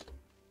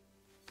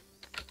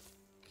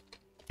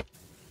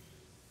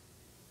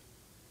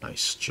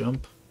 Nice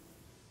jump.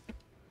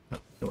 Oh,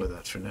 go with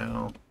that for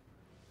now.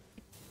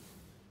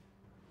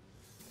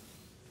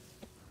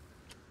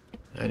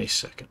 Any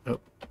second. Oh,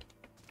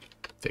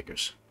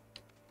 figures.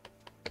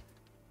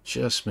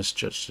 Just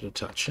misjudged it a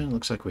touch. And it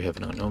looks like we have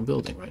an unknown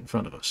building right in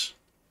front of us.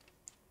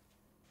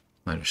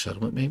 Minor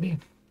settlement, maybe?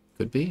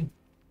 Could be.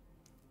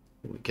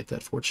 Will we get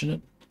that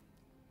fortunate?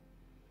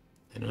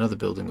 And another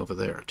building over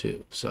there,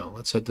 too. So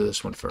let's head to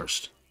this one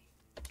first.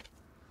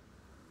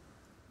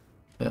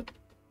 Yep.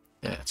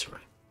 Yeah, that's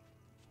right.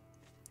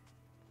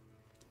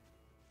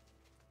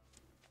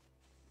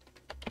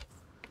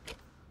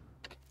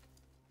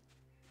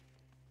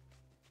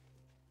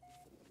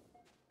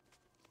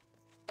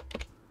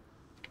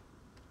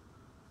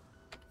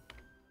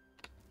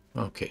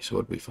 Okay, so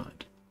what did we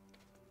find?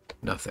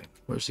 Nothing.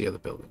 Where's the other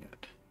building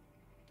at?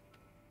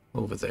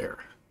 Over there.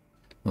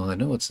 Well, I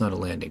know it's not a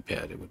landing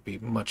pad. It would be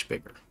much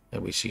bigger.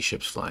 And we see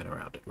ships flying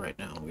around it right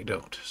now, and we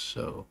don't.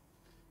 So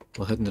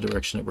we'll head in the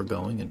direction that we're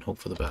going and hope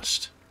for the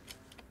best.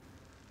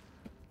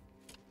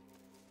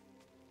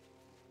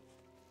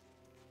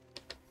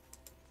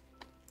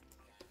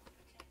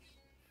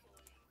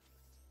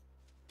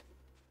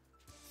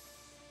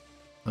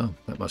 Oh,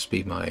 that must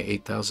be my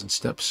 8,000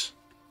 steps.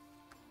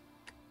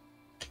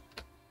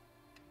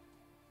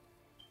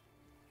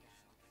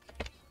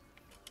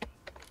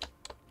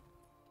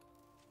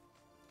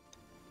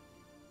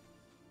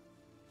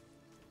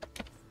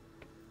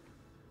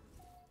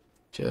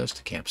 Just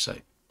a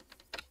campsite.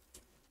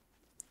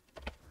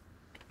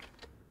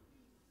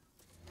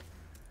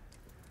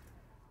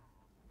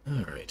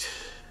 All right.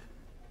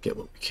 Get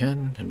what we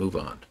can and move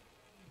on.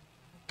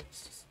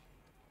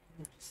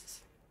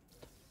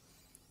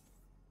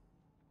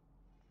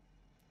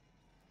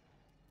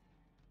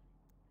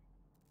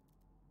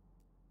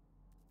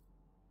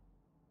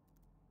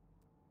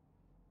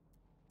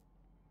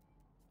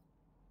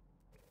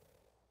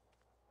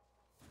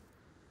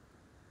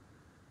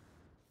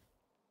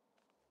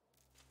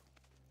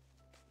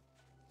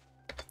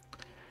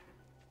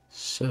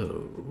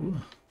 So,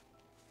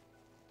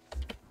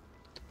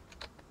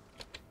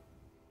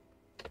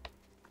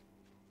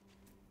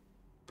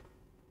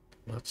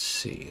 let's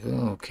see.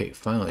 Okay,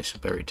 finally some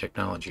buried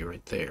technology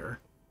right there.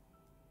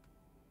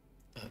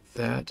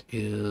 That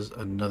is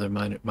another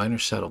minor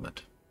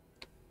settlement.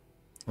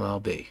 Well, I'll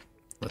be.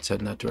 Let's head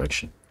in that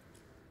direction.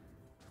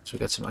 So we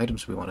got some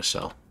items we want to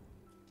sell.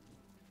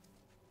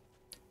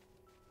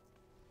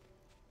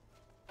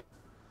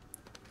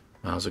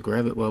 Might as well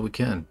grab it while we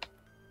can.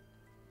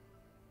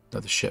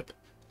 Another ship.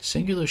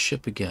 Singular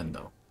ship again,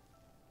 though.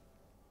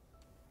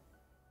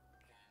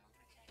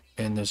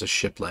 And there's a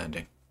ship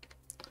landing.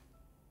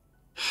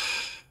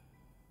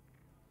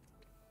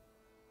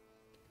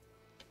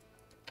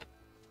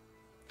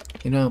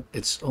 You know,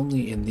 it's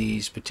only in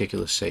these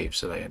particular saves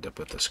that I end up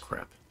with this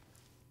crap.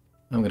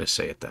 I'm going to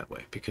say it that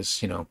way,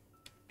 because, you know,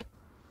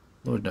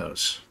 Lord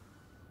knows.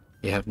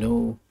 You have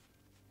no...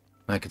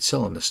 I can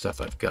sell him the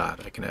stuff I've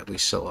got. I can at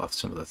least sell off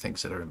some of the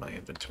things that are in my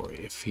inventory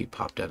if he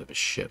popped out of his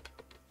ship.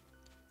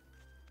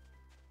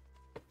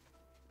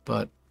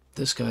 But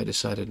this guy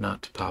decided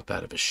not to pop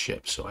out of his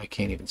ship, so I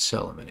can't even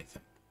sell him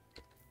anything.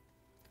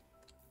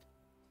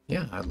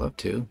 Yeah, I'd love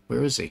to.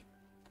 Where is he?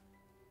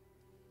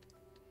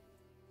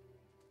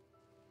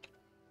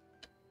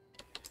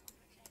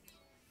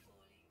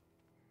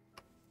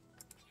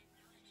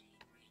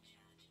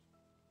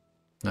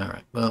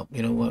 Alright, well,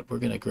 you know what? We're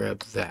going to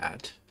grab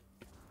that.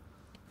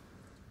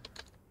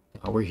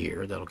 While we're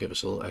here, that'll give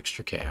us a little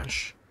extra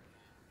cash.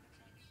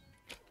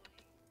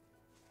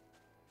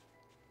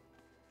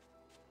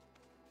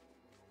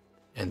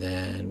 And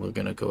then we're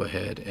going to go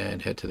ahead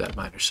and head to that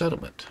minor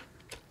settlement.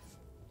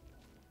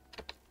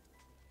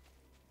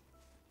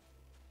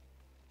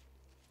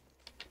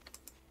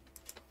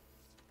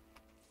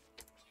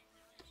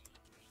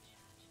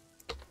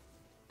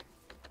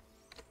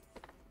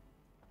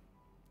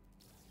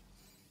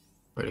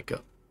 Where'd it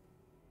go?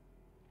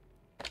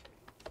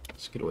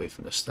 Let's get away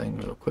from this thing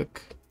real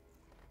quick.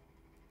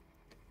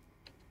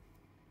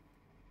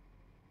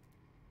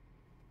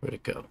 Where'd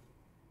it go?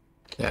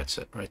 That's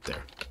it, right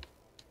there.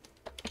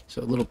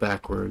 So a little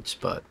backwards,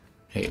 but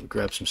hey, we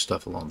grabbed some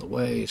stuff along the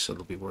way, so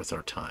it'll be worth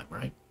our time,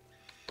 right?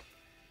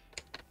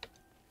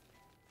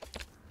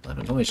 A lot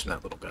of noise from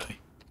that little guy.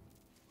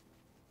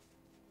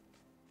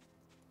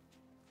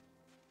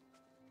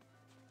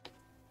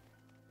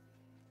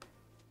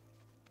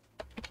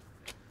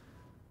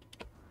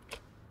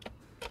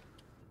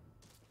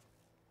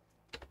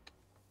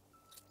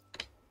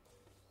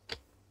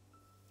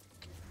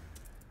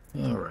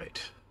 All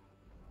right.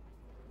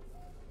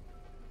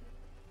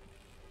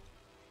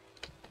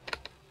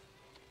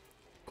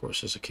 Of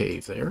course, there's a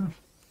cave there.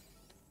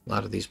 A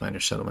lot of these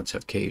minor settlements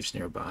have caves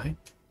nearby.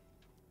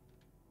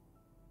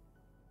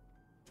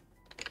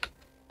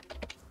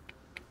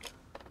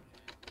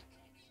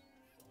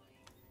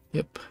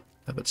 Yep,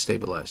 how about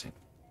stabilizing?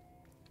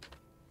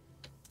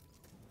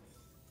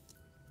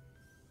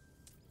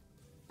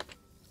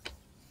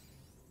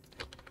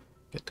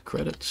 Get the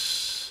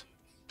credits.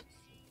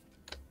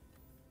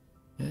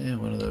 Yeah,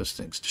 one of those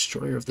things.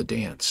 Destroyer of the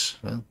dance.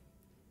 Well,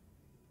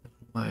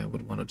 why I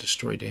would want to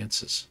destroy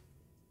dances.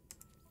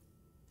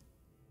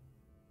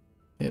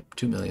 Yep,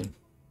 2 million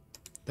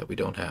that we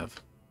don't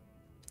have.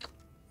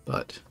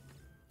 But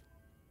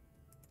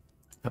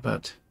how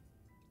about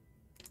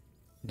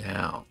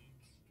now?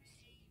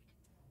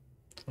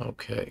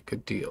 Okay,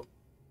 good deal.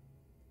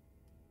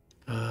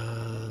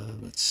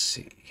 Let's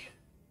see.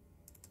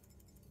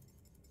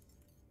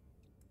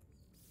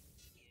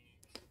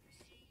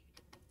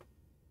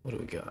 What do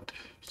we got?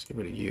 Let's get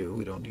rid of you.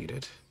 We don't need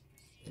it.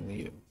 And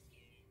you.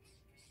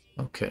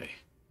 Okay.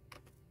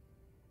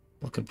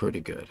 Looking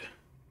pretty good.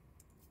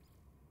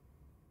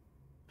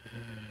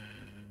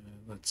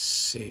 Let's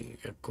see.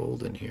 Got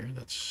gold in here.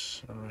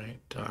 That's all right.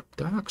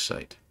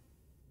 Dioxide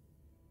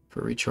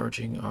for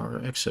recharging our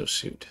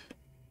exosuit.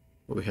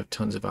 But we have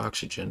tons of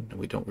oxygen and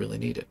we don't really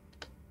need it.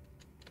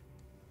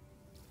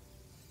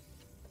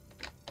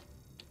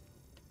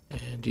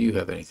 And do you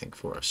have anything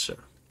for us, sir?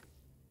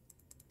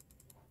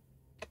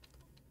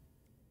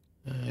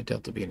 I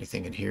doubt there'll be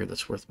anything in here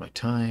that's worth my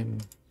time.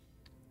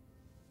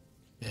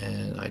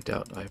 And I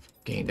doubt I've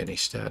gained any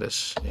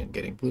status in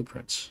getting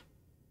blueprints.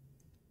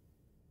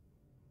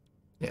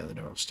 Yeah, the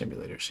neural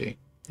stimulator, see?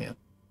 Yeah.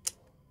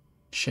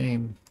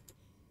 Shame.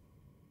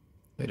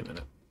 Wait a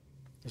minute.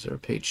 Is there a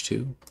page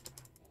 2?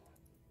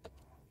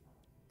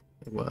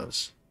 It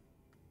was.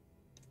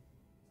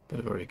 But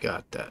I've already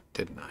got that,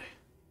 didn't I?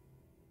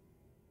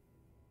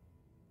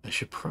 I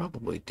should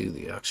probably do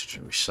the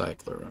oxygen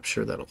recycler. I'm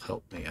sure that'll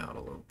help me out a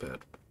little bit.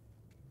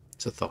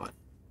 It's a thought.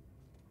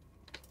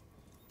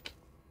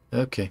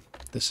 Okay,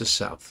 this is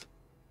south.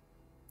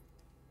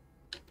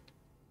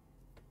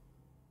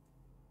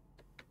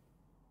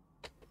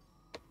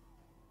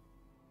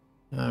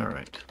 All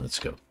right, let's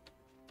go.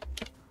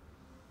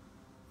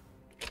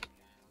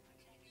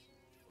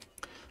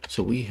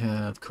 So we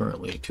have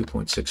currently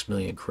 2.6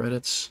 million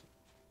credits.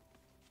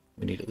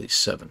 We need at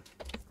least 7.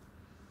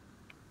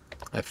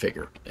 I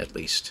figure, at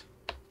least.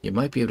 You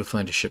might be able to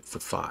find a ship for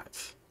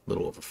 5. A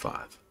little over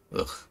 5.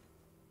 Ugh.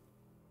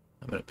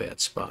 I'm in a bad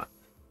spot.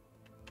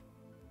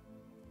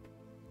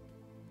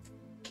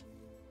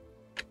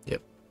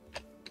 Yep.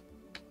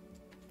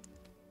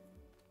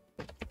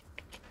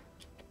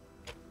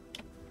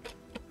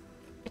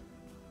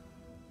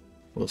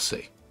 We'll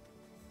see.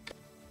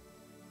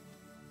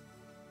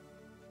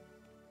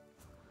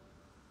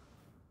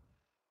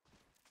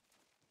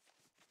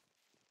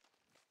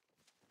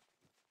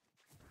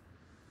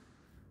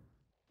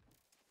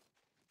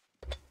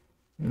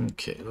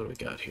 Okay, what do we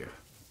got here?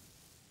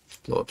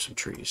 Blow up some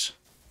trees.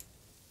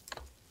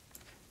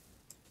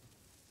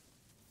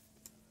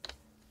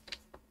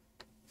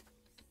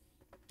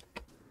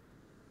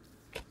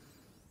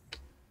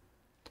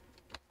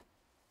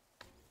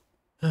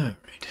 All right,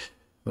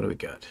 what do we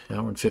got?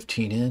 Hour and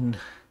 15 in.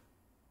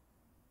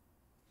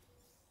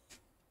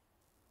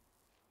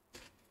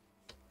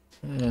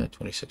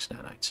 26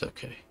 nanites,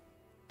 okay.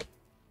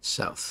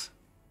 South.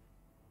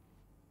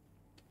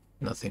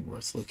 Nothing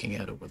worth looking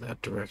at over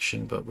that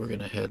direction, but we're going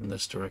to head in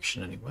this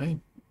direction anyway.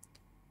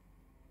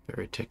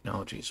 Buried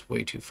technology is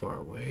way too far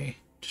away.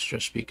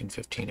 Distress peak in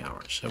 15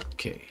 hours.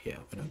 Okay, yeah,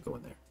 we're not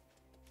going there.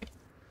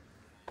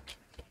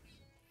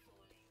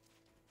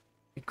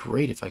 It'd be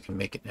great if I can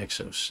make an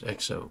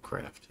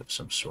exocraft of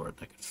some sort.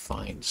 I could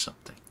find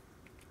something.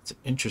 It's an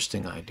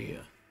interesting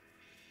idea.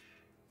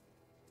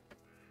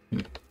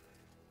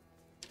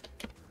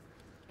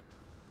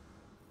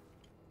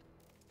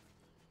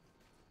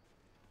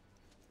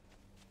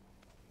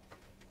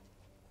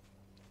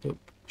 Oh,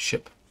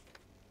 ship.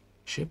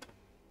 Ship.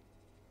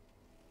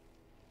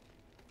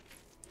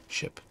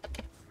 Ship.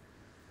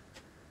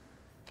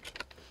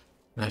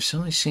 And I've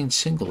only seen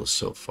singles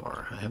so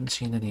far. I haven't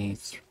seen any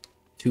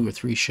 2 or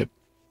 3 ship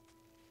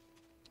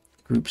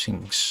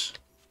groupings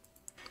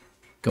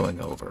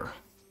going over.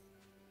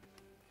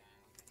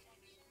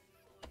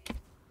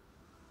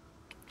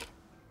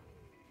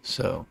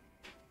 So,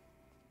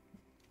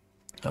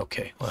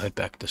 okay, I'll head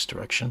back this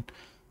direction.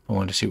 I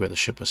wanted to see where the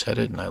ship was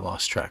headed, and I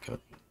lost track of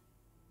it.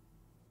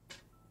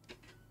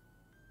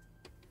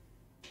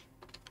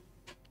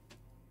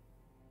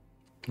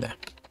 Nah,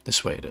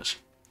 this way it is.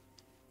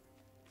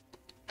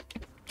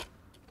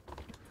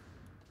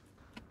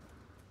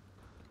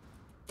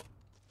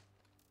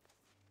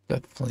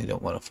 Definitely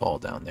don't want to fall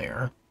down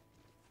there.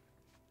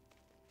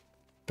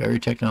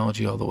 Buried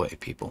technology all the way,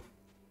 people.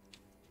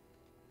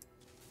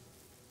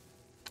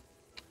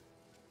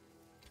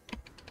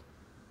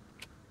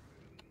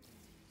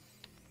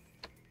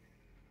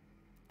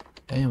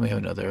 And we have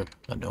another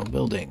unknown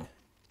building.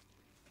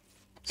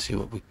 Let's see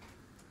what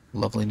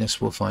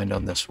loveliness we'll find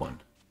on this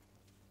one.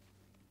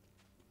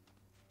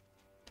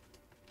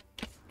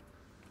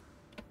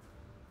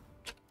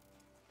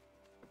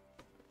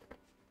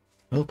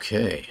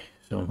 Okay,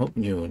 so I'm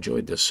hoping you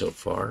enjoyed this so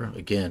far.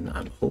 Again,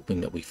 I'm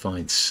hoping that we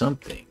find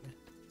something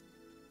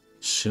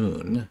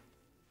soon.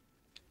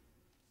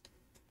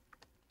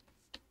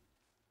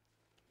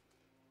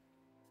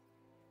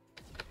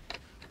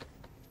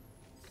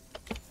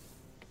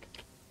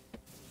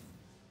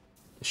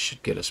 This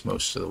should get us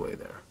most of the way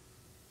there.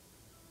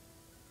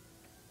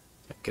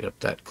 Get up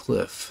that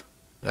cliff.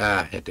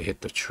 Ah, I had to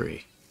hit the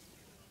tree.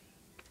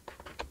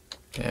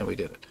 And we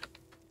did it.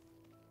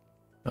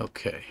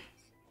 Okay.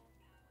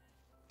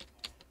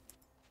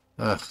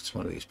 Ugh, it's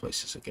one of these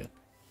places again.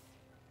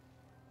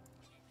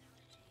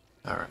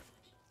 Alright.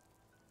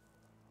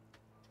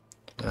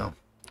 Well,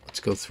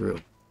 let's go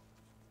through.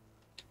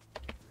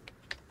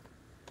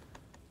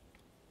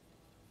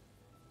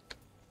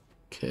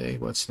 Okay,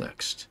 what's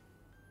next?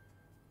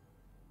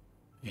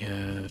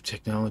 Yeah,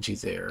 technology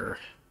there.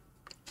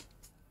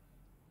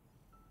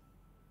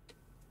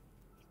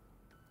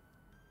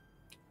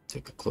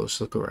 Take a close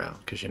look around,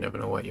 because you never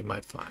know what you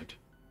might find.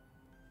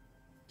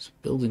 There's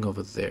a building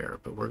over there,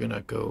 but we're going to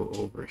go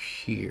over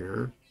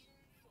here.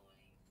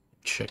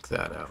 Check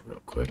that out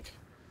real quick.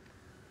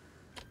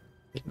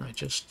 Didn't I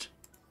just...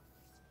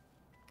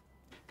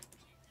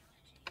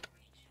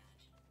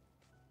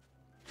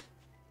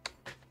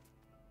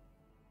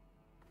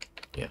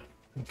 Yeah,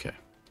 okay.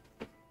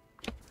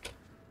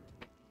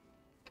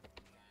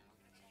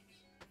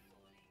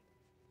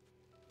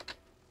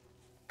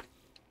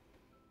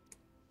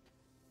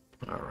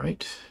 All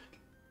right.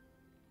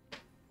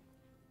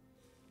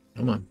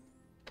 Come on.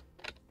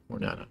 More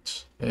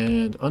nanots.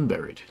 And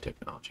unburied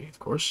technology, of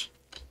course.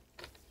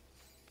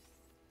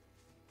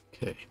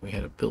 Okay, we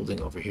had a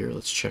building over here.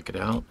 Let's check it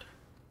out.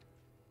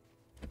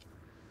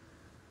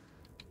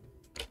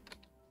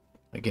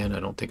 Again, I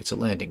don't think it's a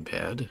landing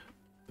pad,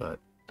 but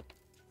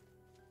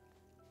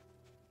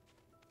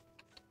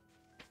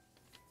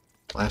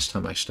last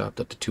time I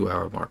stopped at the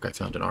 2-hour mark, I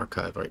found an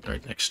archive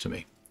right next to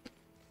me.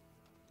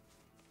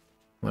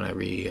 When I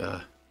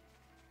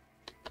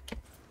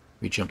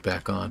jump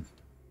back on.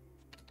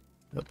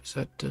 Oh, is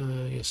that,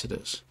 yes it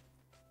is.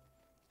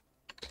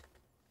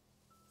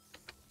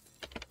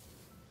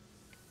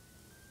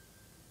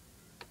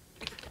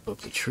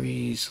 Above the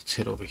trees, let's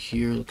hit over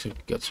here. Looks like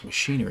we've got some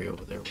machinery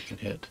over there we can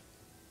hit.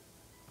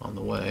 On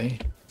the way,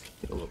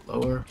 get a little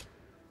lower,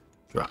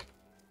 drop.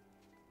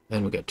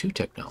 Then we got 2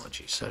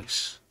 technologies.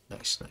 Nice,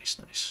 nice, nice,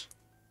 nice.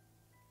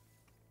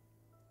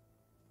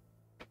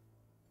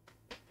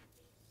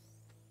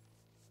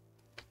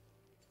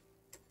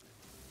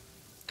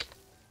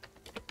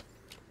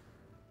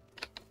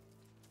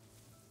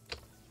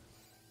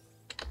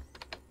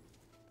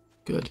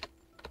 Good.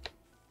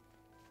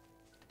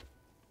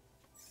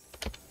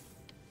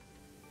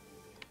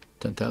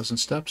 $10,000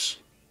 steps.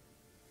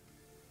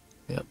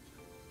 Yep.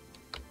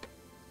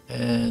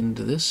 And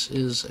this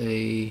is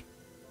a...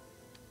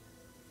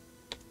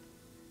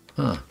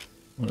 Huh.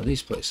 One of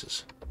these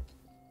places.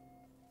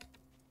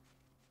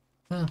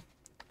 Huh.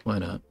 Why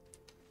not?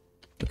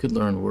 We could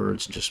learn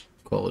words and just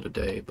call it a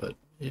day, but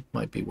it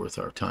might be worth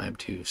our time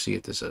to see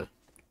if there's a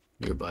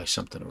nearby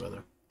something or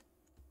other.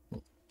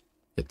 We'll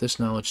get this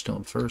knowledge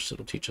stone first.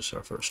 It'll teach us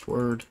our first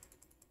word.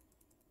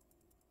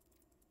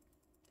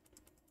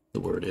 The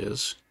word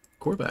is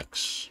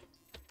Corvax.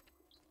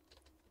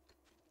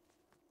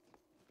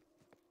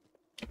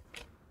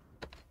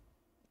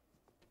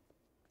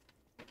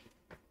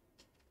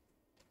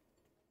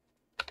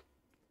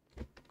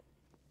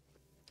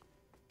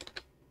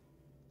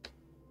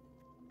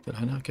 Did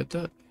I not get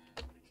that?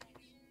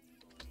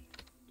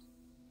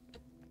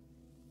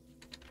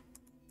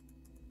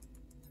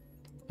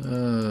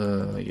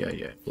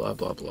 Yeah, blah,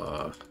 blah,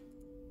 blah.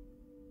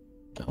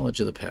 Knowledge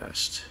of the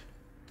past.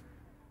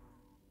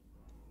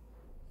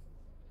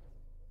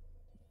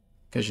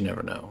 Because you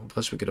never know.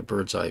 Plus we get a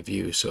bird's eye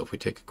view, so if we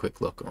take a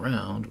quick look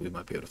around, we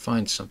might be able to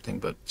find something,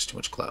 but it's too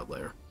much cloud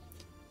layer.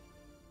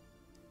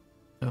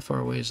 How far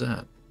away is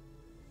that?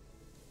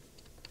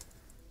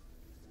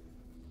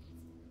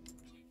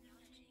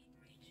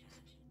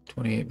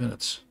 "28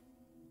 minutes.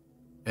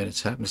 And it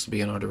happens to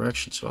be in our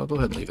direction, so I'll go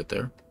ahead and leave it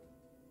there.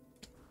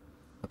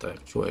 Not that I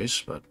have a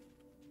choice, but...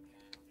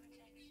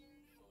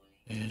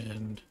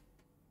 And...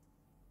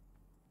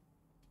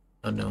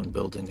 unknown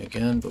building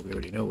again, but we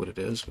already know what it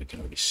is. We can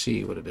already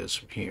see what it is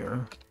from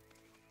here.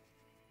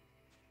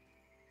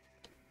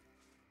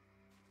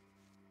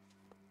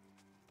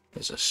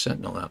 There's a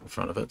sentinel out in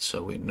front of it,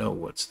 so we know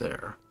what's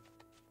there.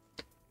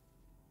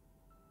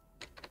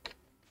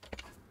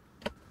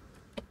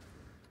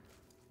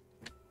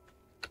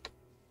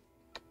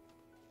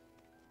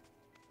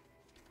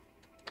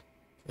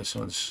 This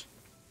one's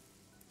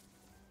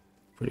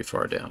pretty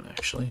far down,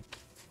 actually.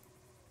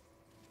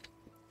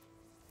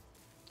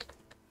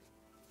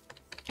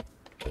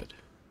 Good.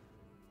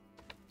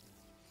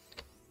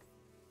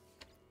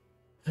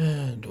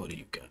 And what do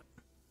you got?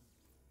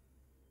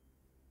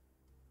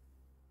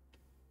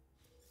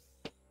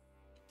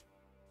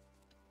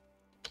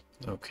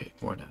 Okay,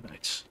 more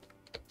nanites.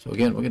 So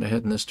again, we're going to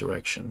head in this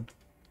direction.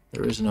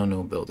 There is an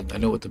unknown building. I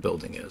know what the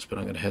building is, but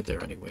I'm going to head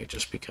there anyway,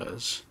 just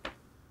because.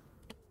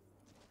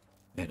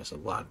 Man, there's a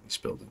lot of these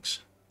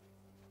buildings.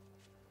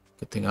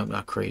 Good thing I'm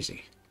not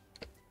crazy.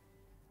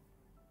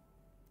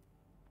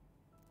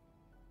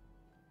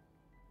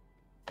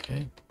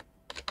 Okay.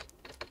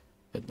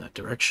 Head in that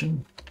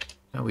direction.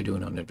 How are we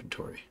doing on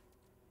inventory?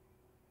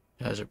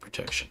 Hazard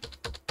protection.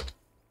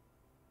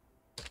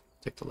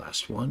 Take the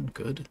last one.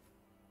 Good.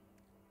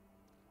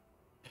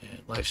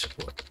 And life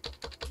support.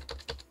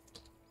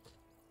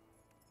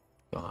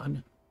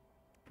 Gone.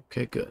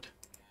 Okay, good.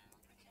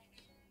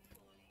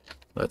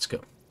 Let's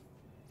go.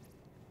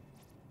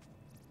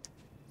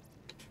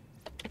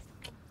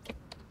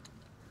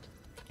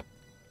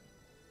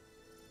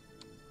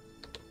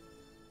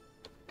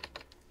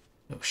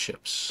 No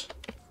ships.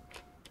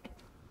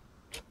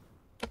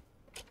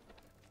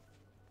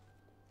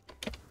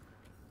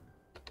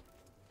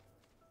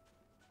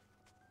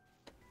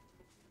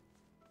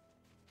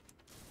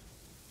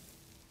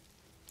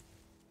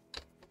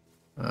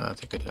 I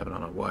think I'd have it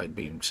on a wide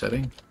beam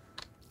setting.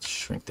 Let's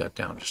shrink that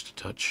down just a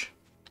touch.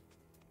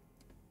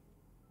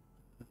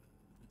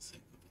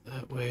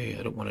 That way,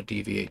 I don't want to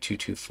deviate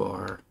too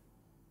far.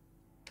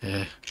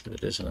 But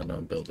it is an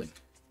unknown building.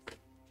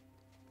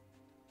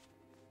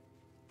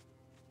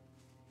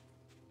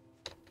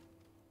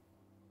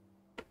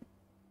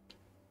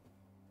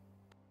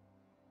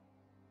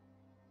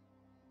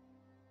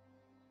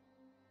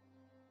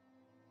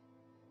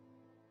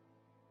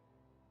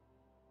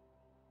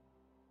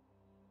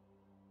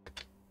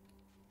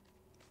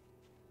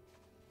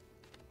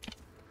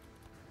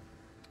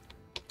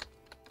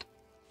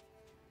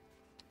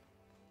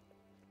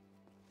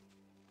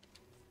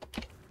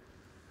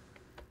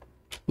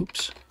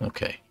 Oops.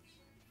 Okay.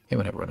 Hey,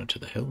 when I run into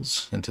the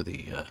hills, into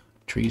the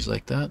trees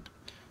like that.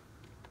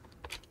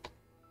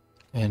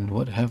 And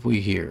what have we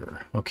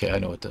here? Okay, I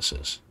know what this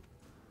is.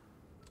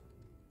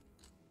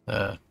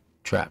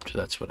 Trapped.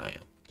 That's what I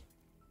am.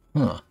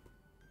 Huh.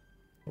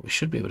 Well, we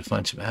should be able to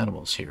find some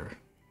animals here.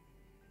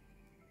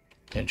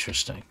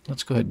 Interesting.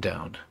 Let's go ahead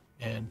down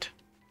and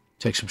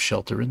take some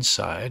shelter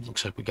inside.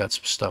 Looks like we got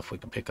some stuff we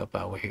can pick up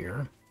out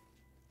here.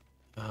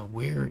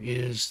 Where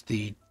is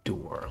the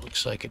door?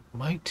 Looks like it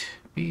might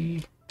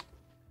be...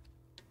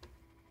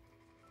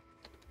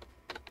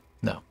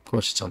 No, of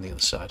course it's on the other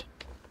side.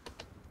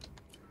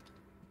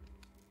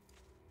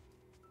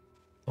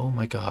 Oh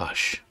my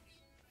gosh.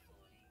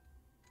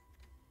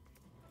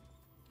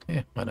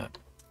 Yeah, why not?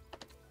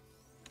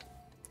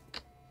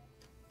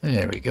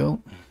 There we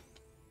go.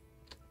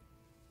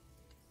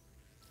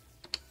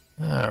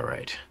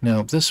 Alright,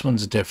 now this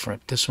one's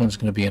different. This one's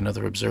going to be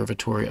another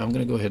observatory. I'm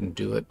going to go ahead and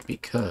do it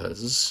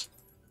because...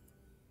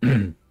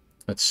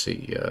 let's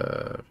see,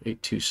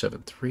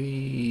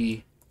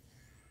 8273...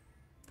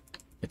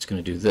 It's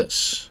going to do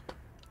this,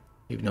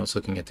 even though it's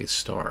looking at the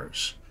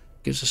stars.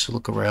 Gives us a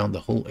look around the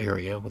whole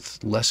area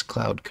with less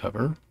cloud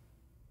cover.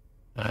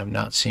 I'm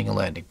not seeing a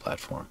landing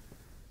platform.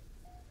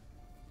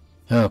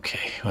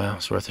 Okay, well,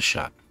 it's worth a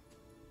shot.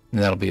 And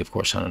that'll be, of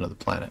course, on another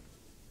planet.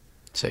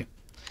 Let's see.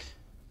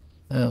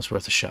 Well, it's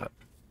worth a shot.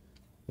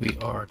 We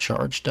are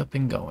charged up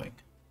and going.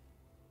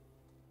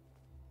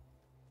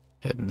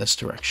 Heading this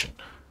direction.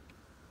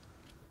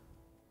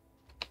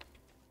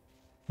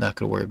 Not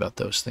going to worry about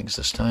those things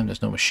this time.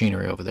 There's no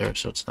machinery over there,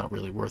 so it's not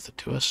really worth it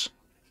to us.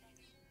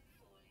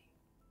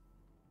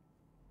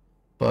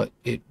 But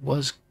it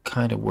was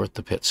kind of worth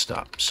the pit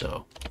stop,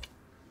 so...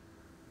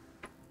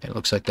 It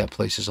looks like that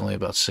place is only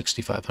about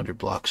 6,500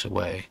 blocks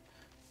away.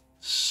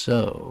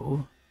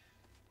 So...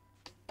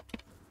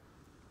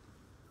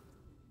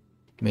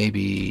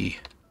 maybe...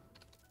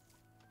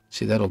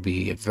 See, that'll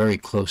be very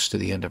close to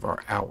the end of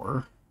our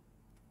hour.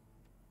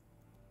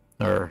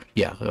 Or,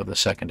 yeah, of the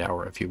second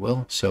hour, if you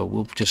will. So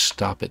we'll just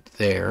stop it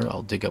there.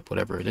 I'll dig up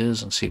whatever it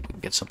is and see if we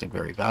can get something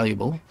very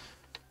valuable.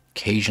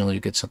 Occasionally you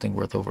get something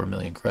worth over 1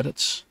 million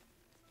credits.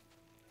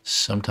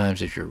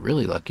 Sometimes, if you're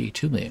really lucky,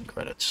 2 million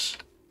credits.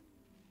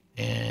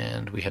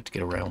 And we have to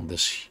get around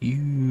this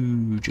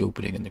huge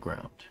opening in the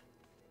ground.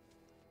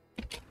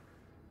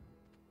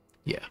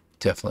 Yeah,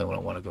 definitely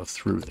don't want to go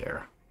through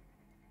there.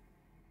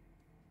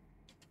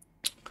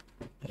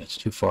 And it's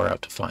too far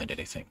out to find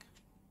anything.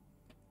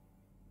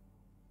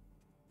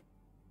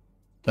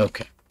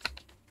 Okay.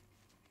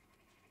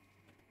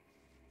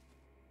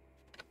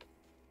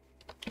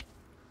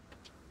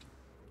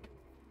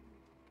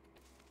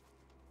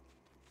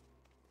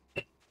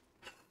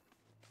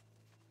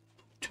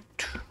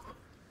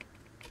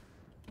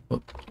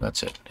 Oh,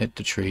 that's it. Hit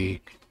the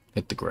tree,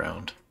 hit the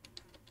ground.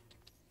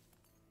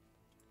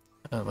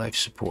 Life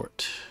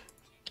support.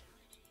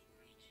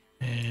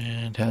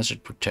 And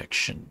hazard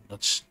protection.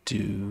 Let's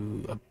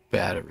do a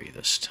battery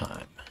this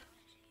time.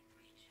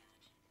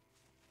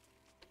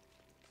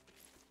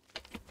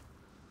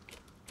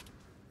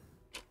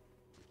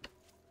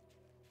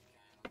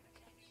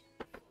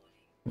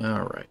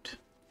 All right.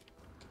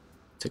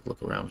 Take a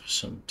look around for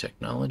some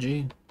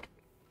technology.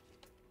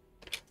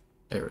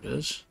 There it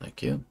is.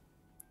 Thank you.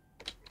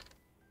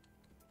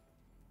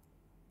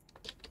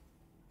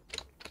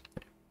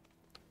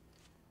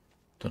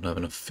 Don't have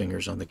enough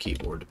fingers on the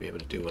keyboard to be able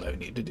to do what I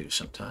need to do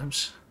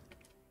sometimes.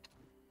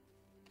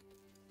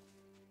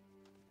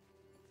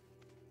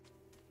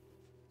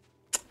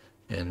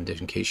 And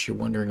in case you're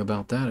wondering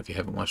about that, if you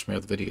haven't watched my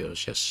other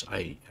videos, yes,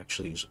 I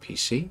actually use a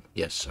PC.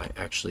 Yes, I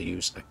actually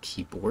use a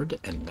keyboard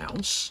and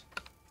mouse.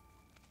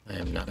 I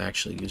am not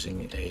actually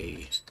using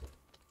a,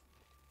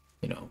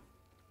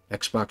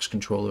 Xbox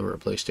controller or a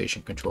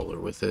PlayStation controller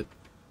with it.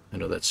 I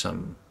know that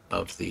some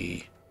of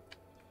the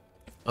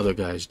other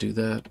guys do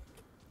that.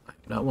 I'm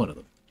not one of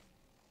them.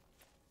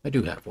 I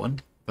do have one,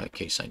 in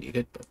case I need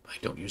it, but I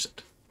don't use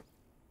it.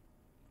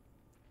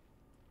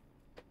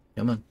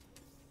 Come on.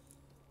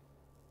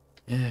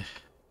 Yeah.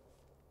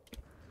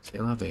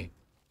 C'est la vie.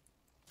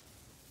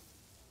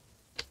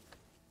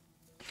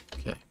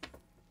 Okay.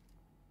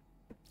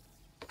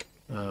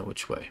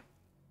 Which way?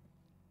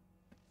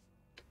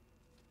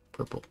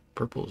 Purple.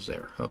 Purple's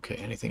there. Okay,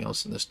 anything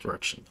else in this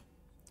direction?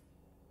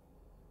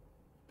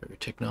 Barrier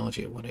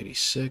technology at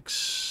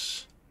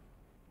 186.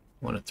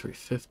 1 at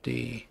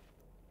 350.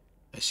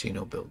 I see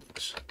no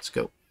buildings. Let's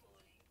go.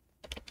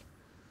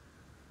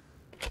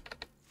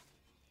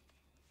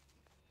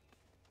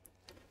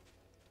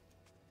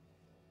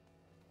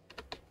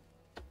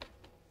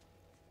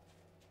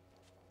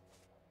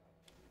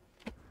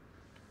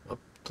 Up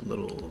the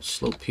little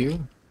slope here.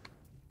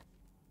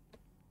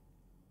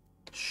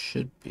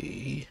 Should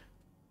be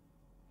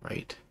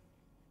right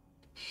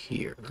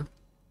here.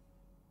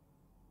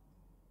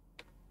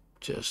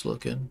 Just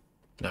looking.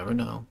 Never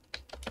know.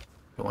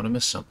 Don't want to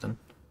miss something.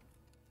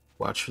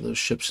 Watch for those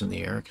ships in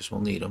the air, because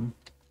we'll need them.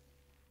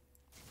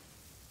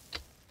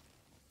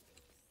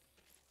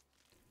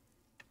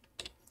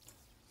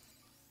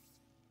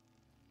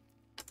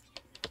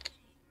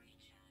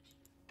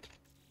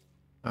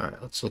 All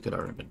right, let's look at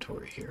our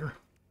inventory here.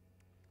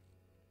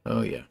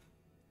 Oh yeah,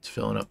 it's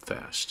filling up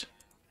fast.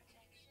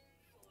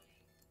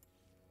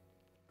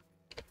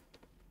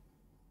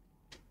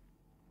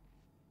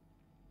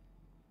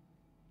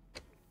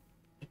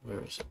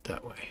 Where is it?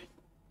 That way.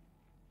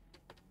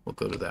 We'll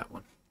go to that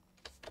one.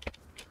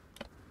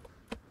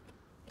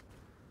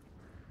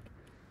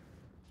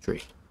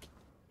 Tree.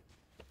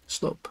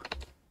 Slope.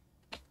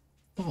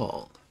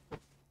 Fall.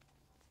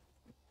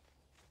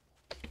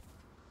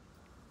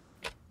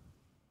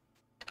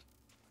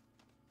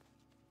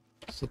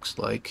 This looks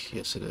like,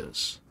 yes it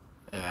is.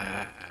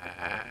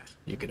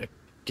 You're gonna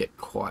get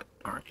caught,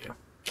 aren't you?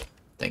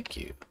 Thank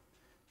you.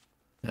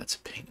 That's a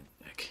pain in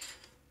the neck.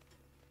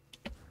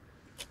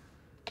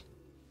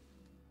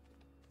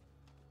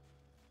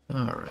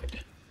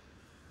 Alright.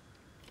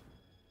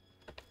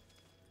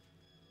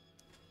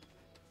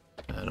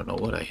 I don't know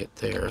what I hit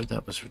there.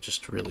 That was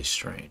just really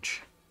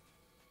strange.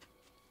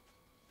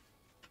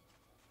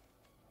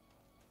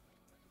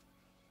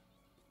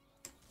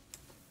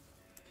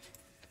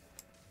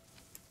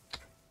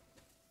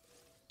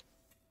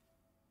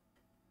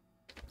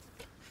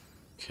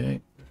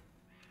 Okay.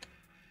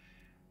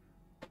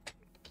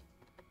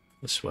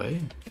 This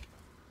way.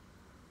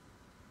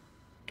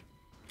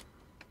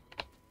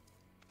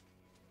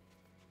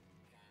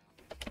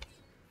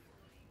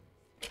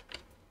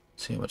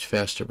 See how much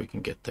faster we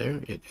can get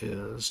there. It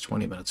is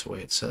 20 minutes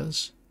away, it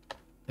says.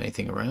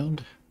 Anything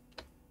around?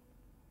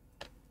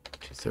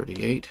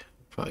 238.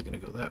 Probably going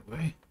to go that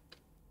way.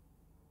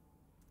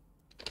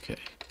 Okay,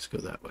 let's go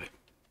that way.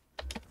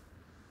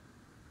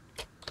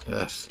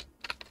 Yes.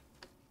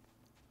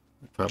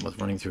 The problem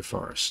with running through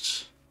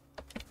forests.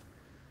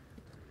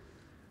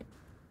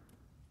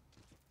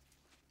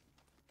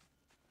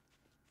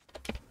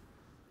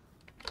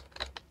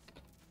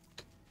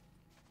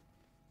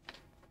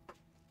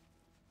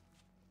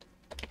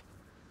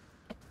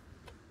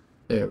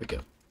 There we go.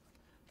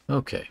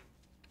 Okay.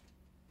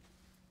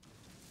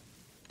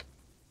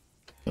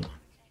 Come on.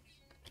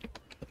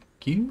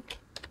 Thank you.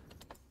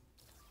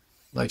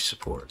 Life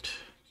support.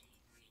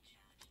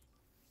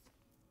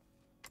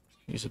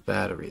 Use a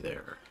battery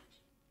there.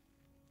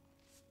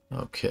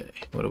 Okay,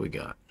 what do we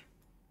got?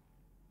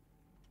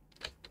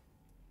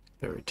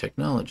 Buried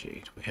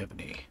technology. Do we have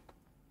any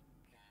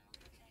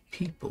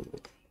people,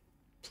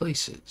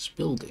 places,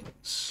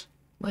 buildings,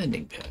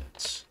 landing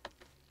pads,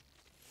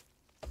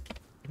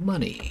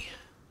 money?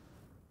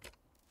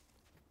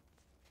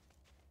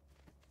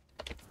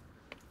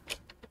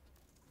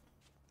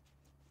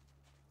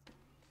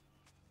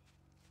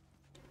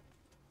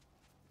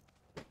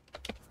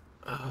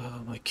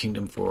 My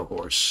Kingdom 4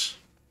 horse.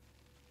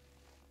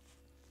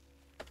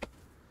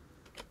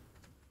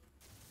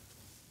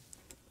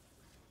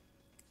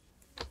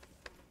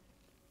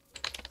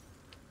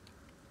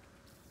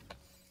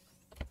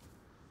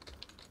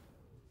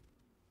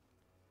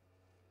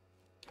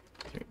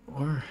 Three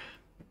more.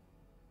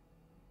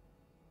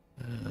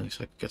 Looks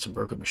like we got some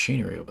broken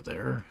machinery over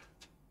there.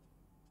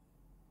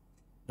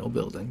 No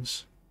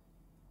buildings.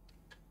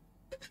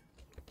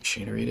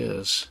 Machinery it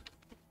is.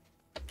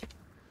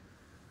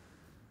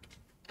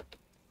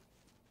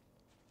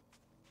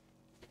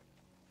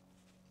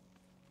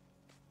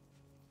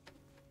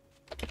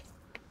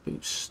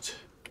 Boost.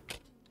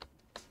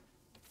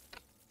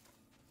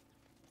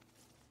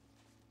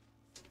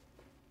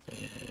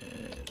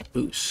 And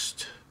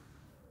boost.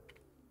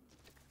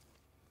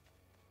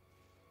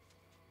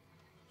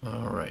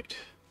 All right.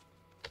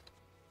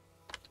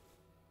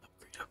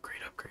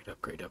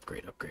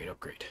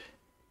 Upgrade.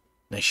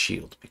 Nice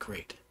shield would be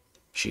great.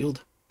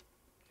 Shield?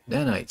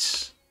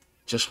 Nanites.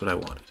 Just what I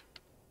wanted.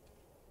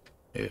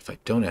 Maybe if I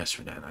don't ask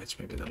for nanites,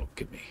 maybe that'll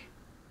give me...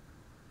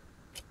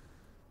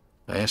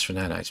 If I ask for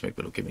nanites, maybe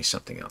it'll give me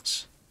something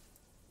else.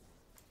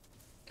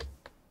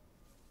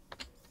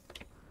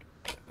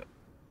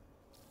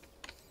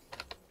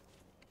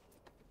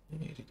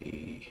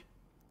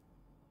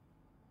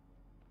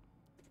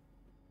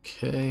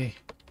 Okay.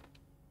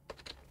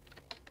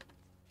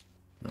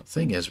 The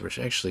thing is, we're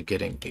actually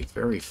getting a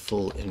very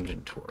full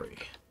inventory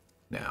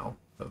now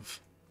of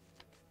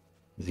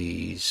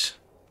these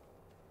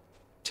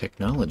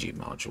technology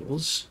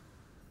modules.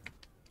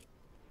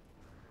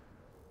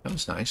 That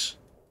was nice.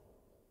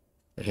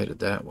 They headed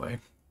that way.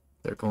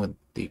 They're going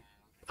the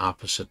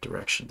opposite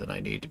direction than I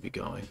need to be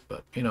going,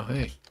 but, you know,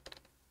 hey.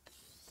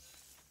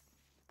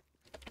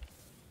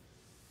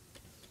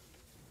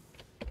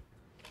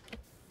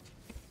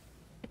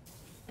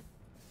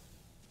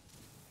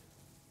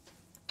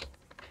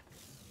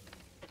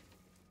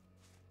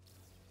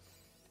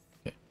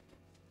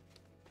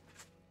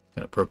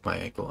 Kind of broke my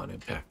ankle on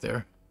impact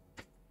there.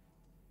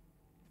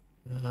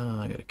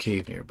 I got a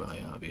cave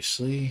nearby,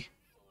 obviously.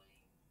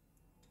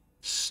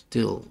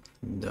 Still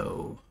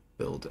no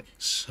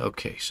buildings.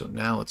 Okay, so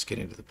now it's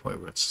getting to the point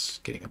where it's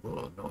getting a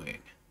little annoying.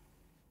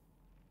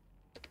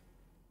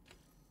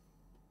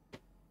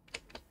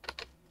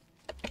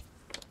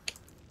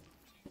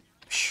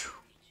 Whew.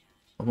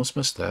 Almost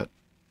missed that.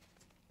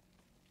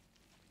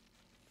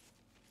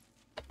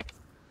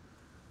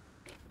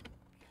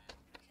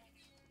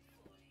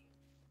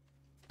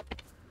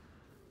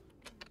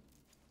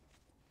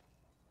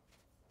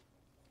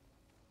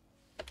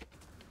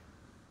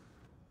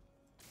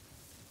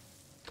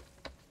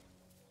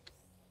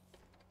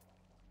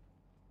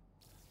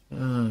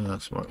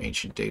 Some more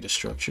ancient data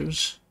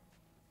structures.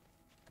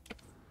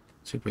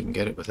 See if we can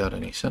get it without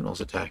any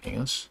sentinels attacking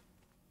us.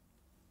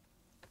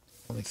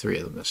 Only 3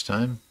 of them this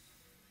time.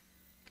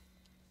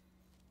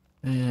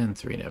 And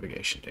 3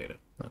 navigation data.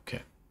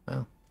 Okay,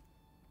 well,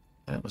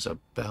 that was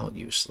about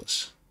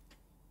useless.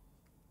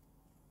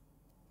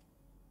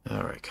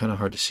 Alright, kind of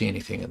hard to see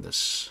anything in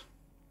this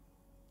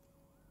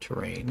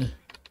terrain.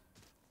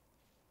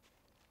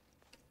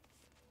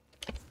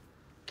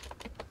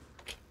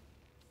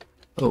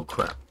 Oh,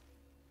 crap.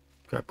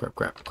 Crap, crap,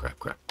 crap, crap,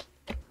 crap.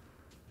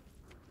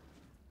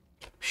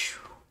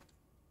 Phew.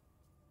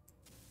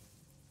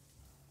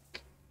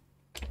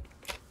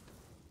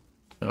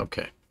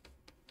 Okay.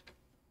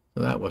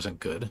 Well, that wasn't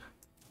good.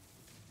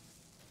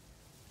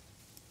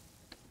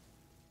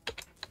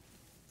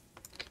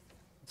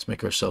 Let's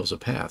make ourselves a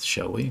path,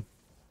 shall we?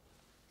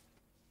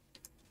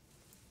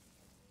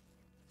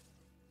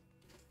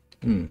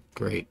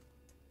 Great.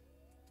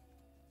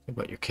 What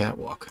about your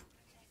catwalk?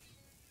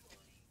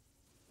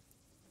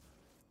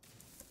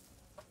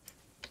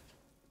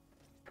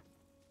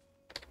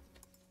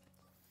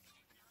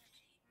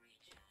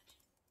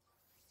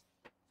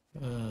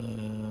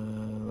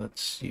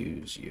 Let's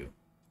use you.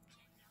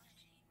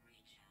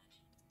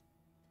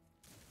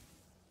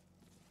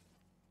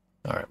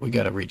 Alright, we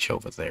gotta reach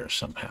over there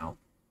somehow.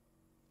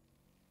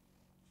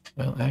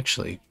 Well,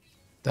 actually,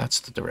 that's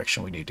the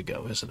direction we need to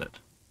go, isn't it?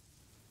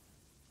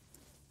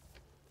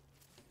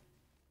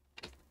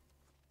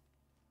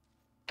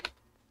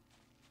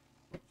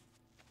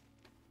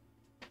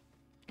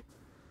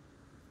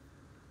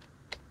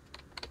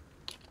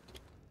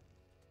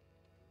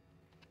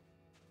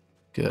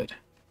 Good.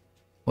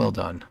 Well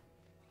done.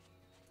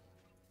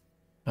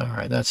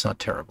 Alright, that's not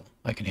terrible.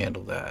 I can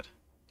handle that.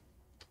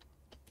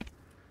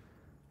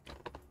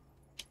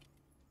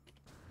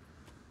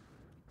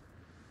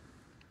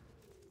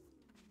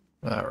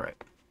 Alright.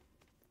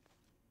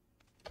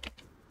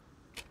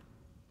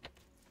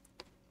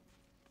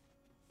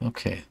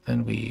 Okay,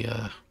 then we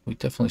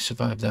definitely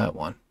survived that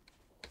one.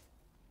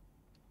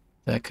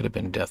 That could have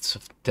been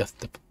depth.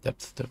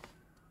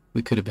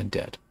 We could have been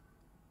dead.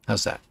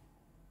 How's that?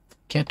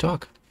 Can't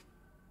talk.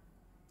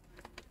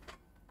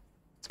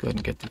 Let's go ahead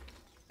and get the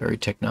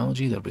buried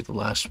technology. That'll be the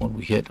last one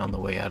we hit on the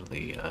way out of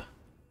the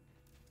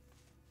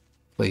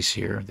place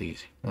here. The,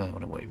 I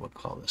don't know what you would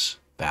call this.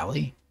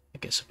 Valley? I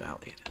guess a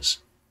valley it is.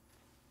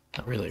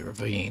 Not really a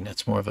ravine,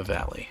 it's more of a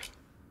valley.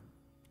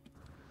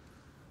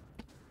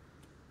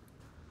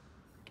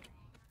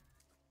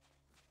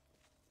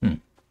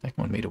 That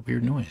one made a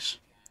weird noise.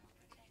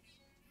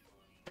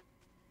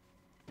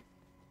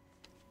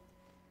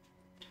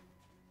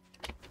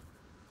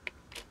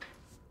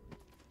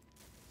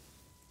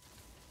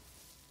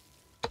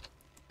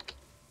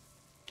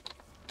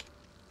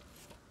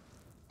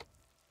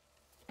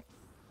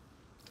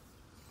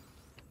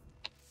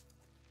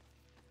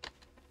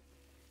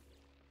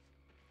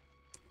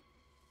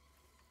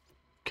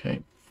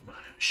 Okay,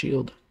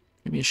 shield.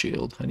 Give me a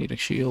shield. I need a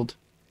shield.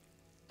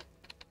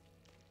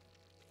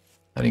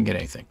 I didn't get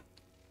anything.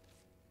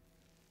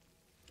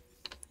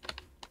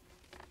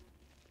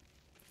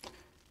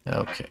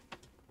 Okay,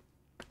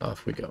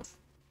 off we go.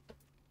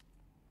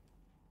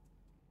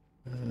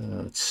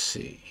 Let's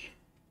see.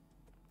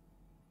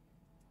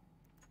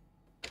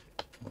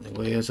 Only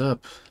way is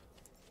up.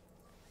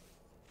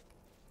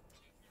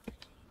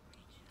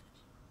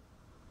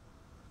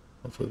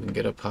 Hopefully we can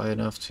get up high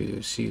enough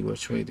to see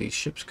which way these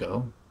ships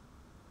go.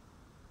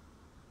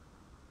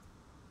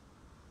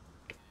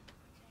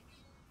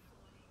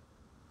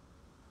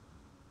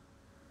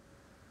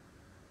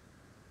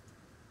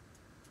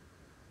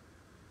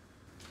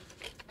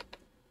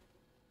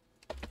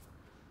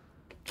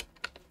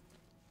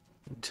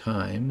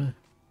 Time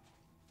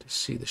to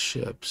see the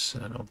ships.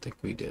 I don't think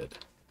we did.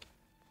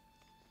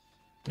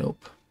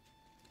 Nope.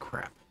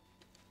 Crap.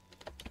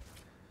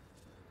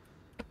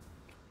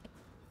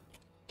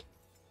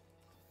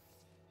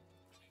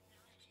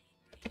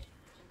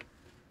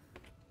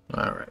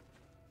 Alright.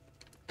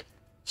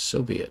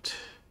 So be it.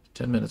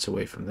 10 minutes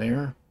away from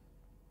there.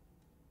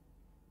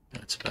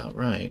 That's about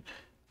right.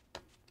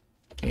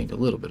 Gained a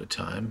little bit of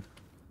time.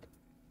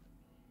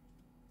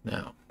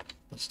 Now,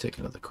 let's take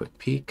another quick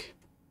peek.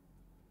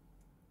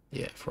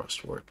 Yeah,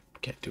 Frostwort.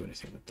 Can't do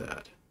anything with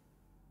that.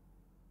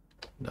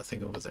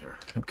 Nothing over there.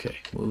 Okay,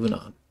 moving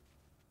on.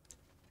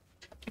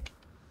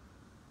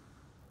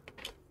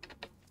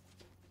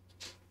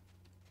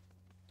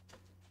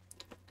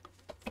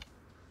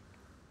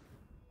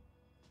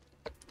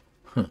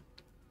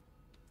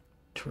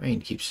 Terrain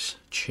keeps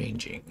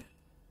changing.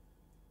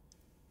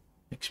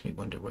 Makes me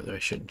wonder whether I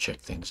shouldn't check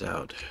things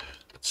out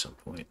at some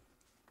point.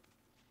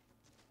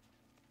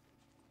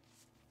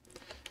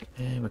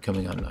 And we're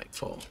coming on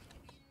nightfall.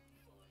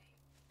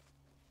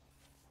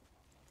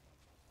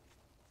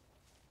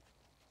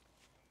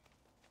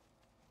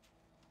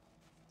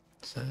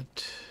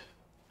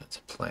 That's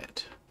a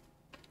plant.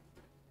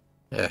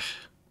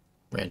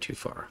 Ran too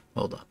far.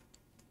 Hold on.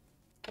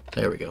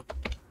 There we go.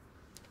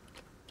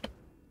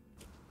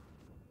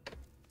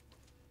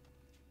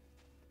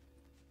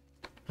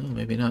 Oh,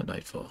 maybe not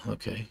nightfall.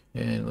 Okay.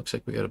 And it looks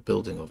like we got a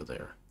building over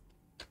there.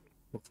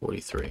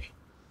 43.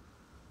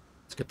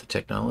 Let's get the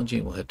technology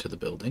and we'll head to the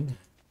building.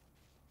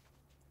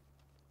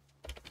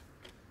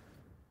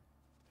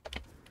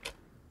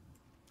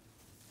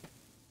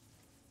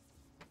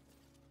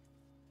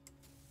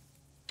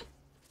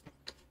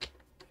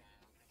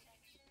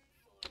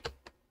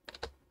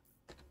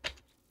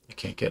 I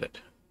can't get it.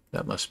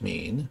 That must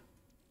mean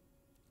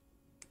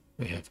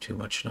we have too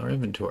much in our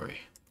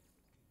inventory.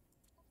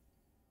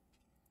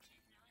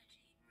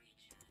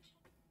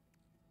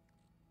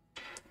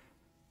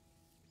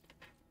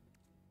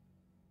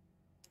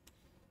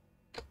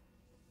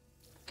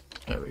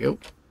 There we go.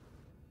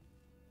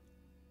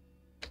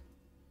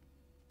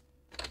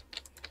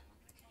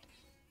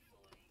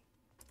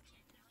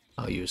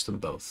 I'll use them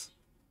both.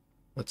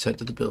 Let's head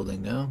to the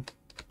building now.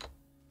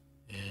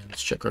 And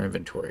let's check our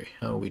inventory.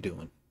 How are we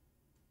doing?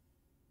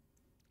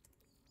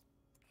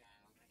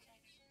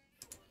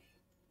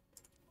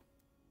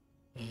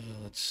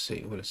 Let's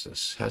see. What is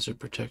this? Hazard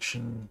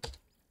protection.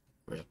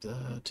 Grab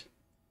that.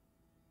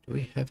 Do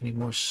we have any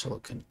more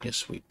silicon?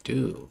 Yes, we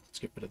do. Let's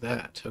get rid of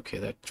that. Okay,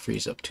 that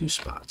frees up 2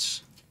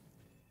 spots.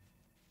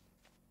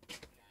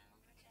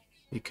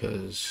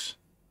 Because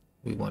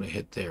we want to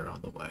hit there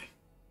on the way.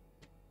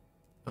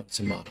 Oh, it's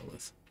a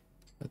monolith.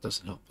 That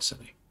doesn't help us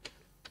any.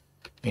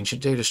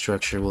 Ancient data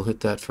structure, we'll hit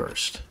that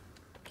first.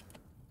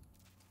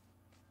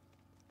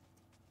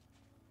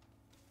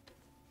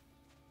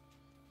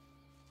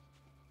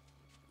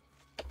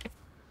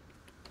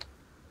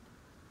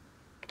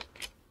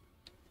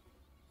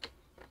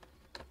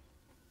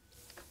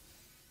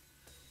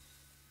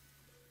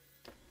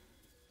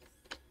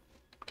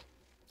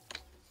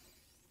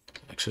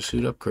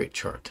 Exosuit upgrade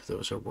chart.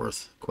 Those are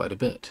worth quite a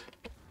bit.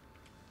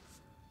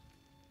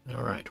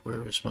 Alright,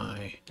 where is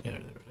my... Yeah,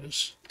 there it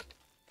is.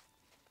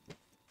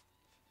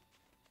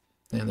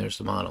 And there's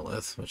the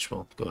monolith, which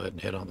we'll go ahead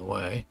and hit on the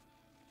way.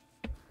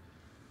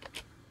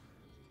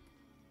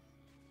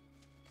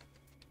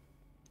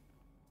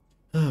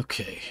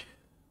 Okay.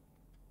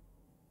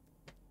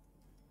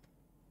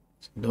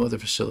 No other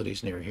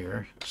facilities near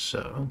here,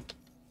 so...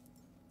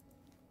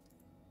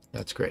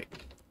 That's great.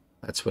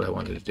 That's what I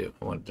wanted to do.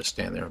 I wanted to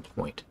stand there and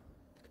point.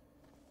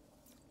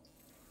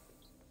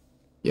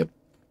 Yep.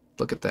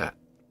 Look at that.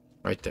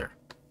 Right there.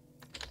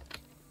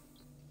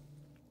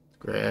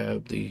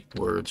 Grab the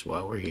words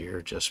while we're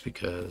here, just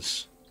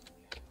because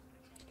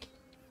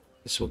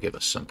this will give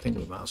us something.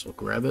 We might as well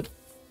grab it.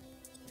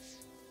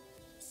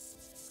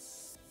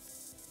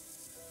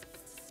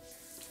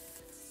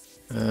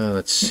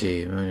 Let's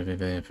see.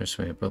 First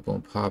way, bubble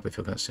and pop. If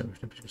you'll not stand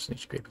for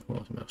each great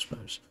mouse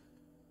matters.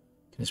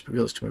 Can this be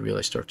realistic when we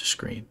really start to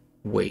scream?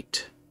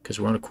 Wait, because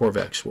we're on a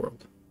Korvax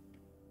world.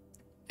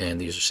 And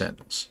these are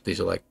sentinels.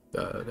 These are like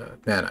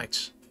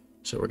nanites.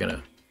 So we're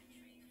gonna...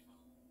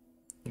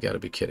 You gotta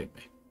be kidding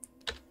me.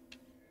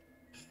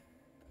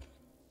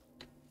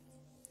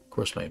 Of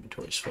course my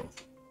inventory's full.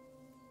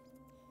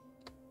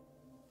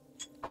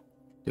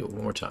 Do it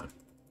one more time.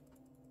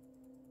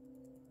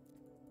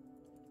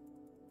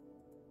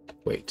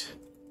 Wait.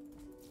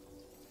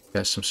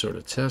 Pass some sort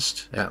of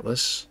test.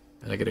 Atlas.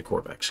 And I get a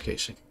Korvax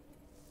casing.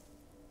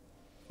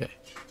 Okay.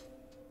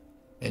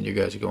 And you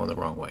guys are going the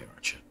wrong way,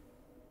 aren't you?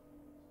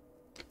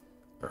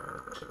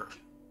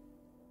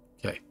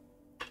 Okay.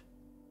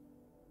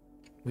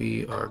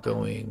 We are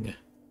going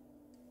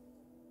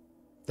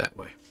that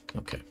way.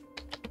 Okay.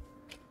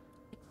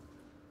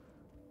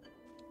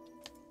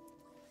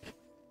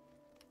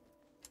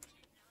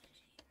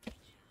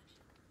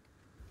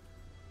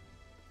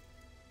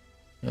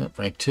 Yeah,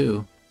 rank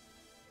 2.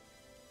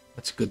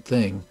 That's a good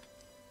thing.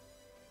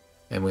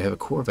 And we have a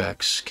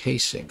Korvax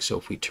casing, so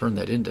if we turn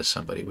that into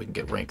somebody, we can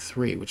get rank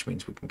 3, which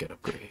means we can get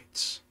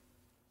upgrades.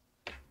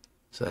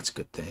 So that's a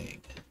good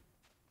thing.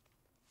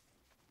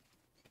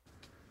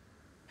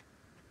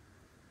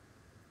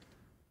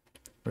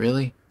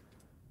 Really?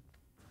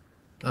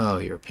 Oh,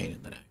 you're a pain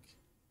in the neck.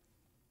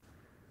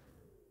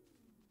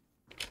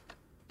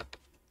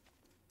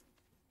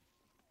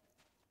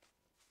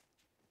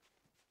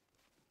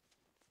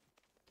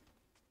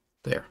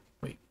 There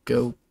we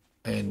go,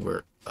 and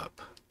we're up.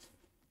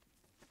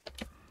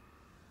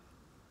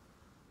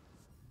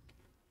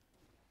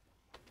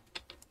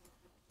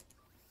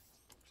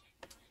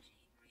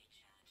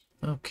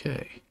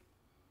 Okay.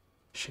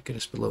 Should get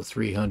us below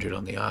 300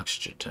 on the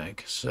oxygen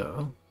tank,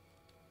 so...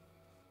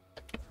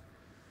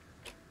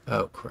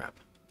 Oh, crap.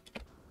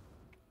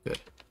 Good.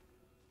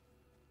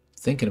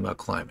 Thinking about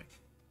climbing.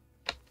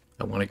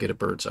 I want to get a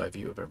bird's eye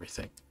view of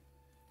everything.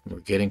 We're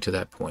getting to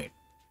that point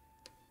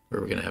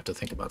where we're going to have to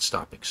think about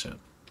stopping soon.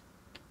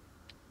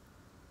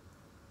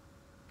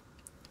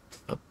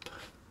 Up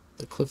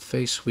the cliff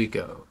face we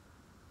go.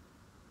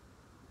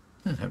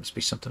 There happens to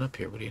be something up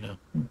here. What do you know?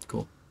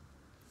 Cool.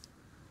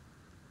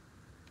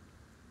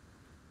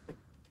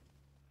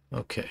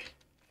 Okay.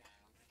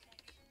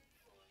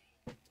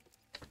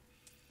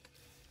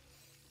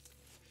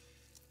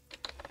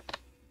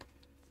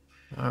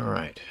 All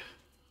right.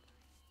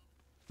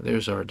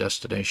 There's our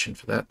destination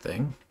for that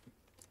thing.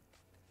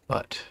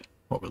 But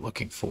what we're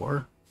looking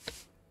for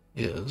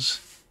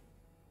is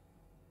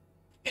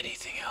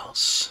anything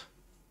else.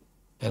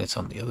 And it's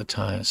on the other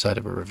side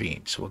of a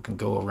ravine, so we can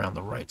go around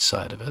the right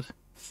side of it.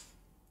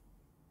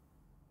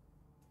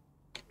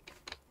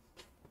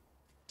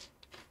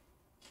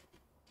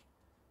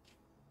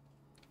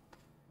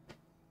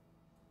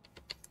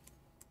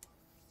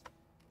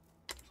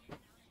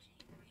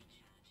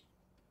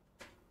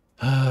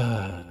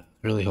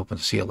 Really hoping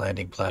to see a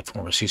landing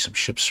platform or see some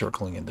ships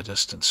circling in the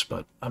distance,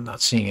 but I'm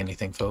not seeing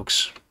anything,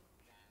 folks.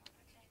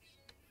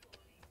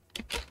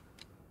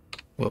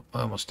 Whoop,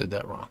 I almost did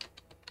that wrong.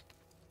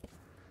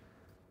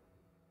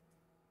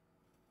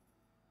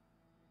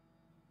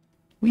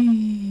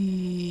 Whee!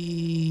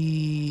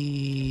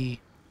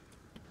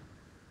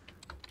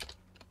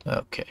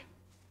 Okay.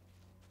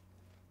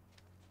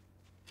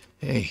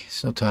 Hey,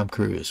 it's no Tom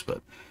Cruise,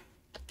 but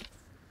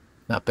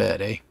not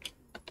bad, eh?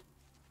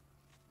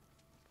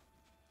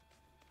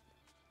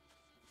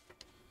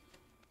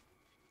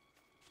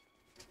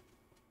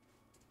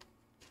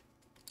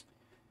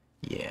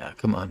 Yeah,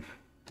 come on.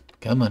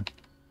 Come on.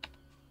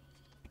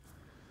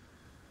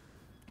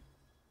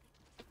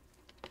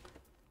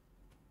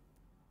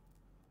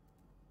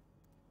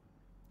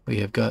 We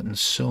have gotten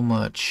so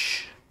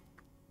much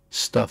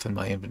stuff in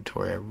my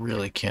inventory, I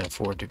really can't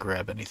afford to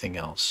grab anything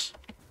else.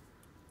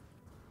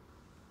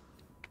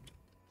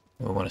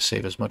 We want to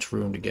save as much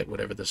room to get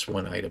whatever this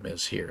one item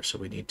is here, so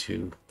we need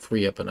to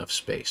free up enough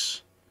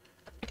space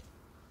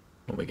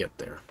when we get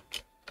there.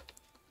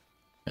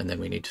 And then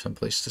we need some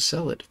place to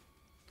sell it.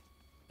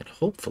 And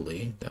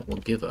hopefully that will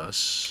give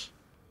us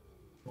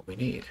what we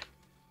need.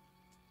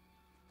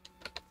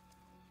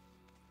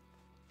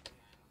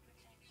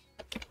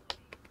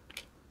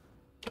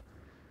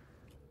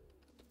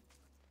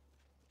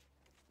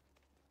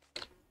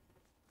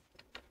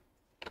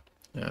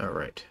 All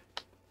right.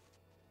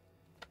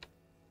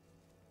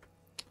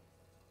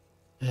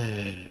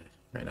 Ran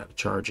out of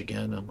charge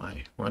again on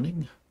my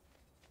running.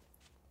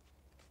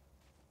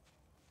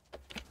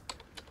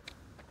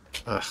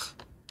 Ugh.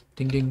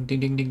 Ding, ding, ding,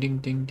 ding, ding, ding,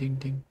 ding, ding,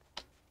 ding.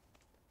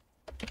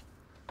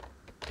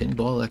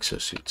 Pinball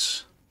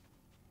exosuits.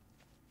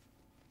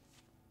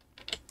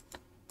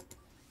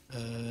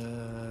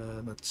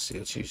 Let's see.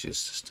 Let's use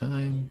this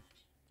time.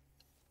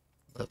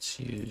 Let's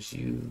use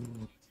you.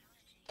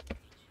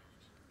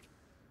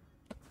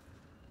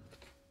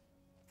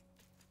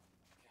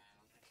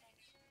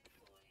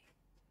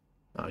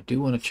 I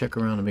do want to check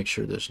around and make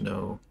sure there's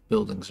no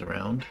buildings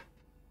around,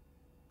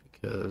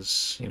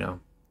 because, you know,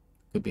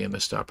 could be a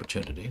missed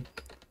opportunity.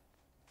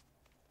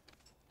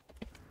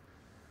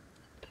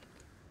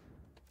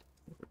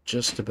 We're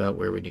just about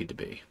where we need to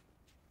be.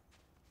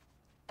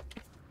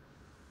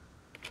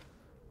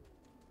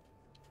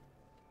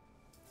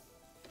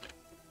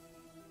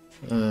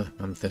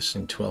 I'm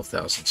missing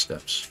 12,000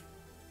 steps.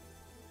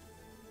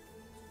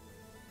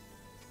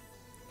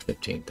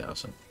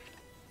 15,000.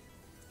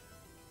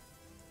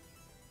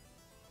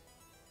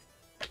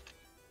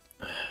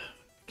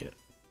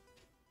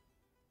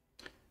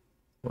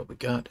 What we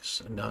got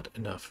is not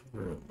enough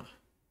room.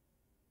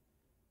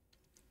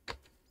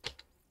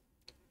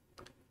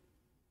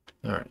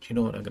 Alright, you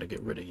know what? I'm going to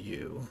get rid of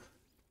you.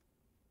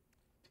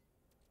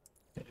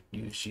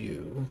 Use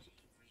you.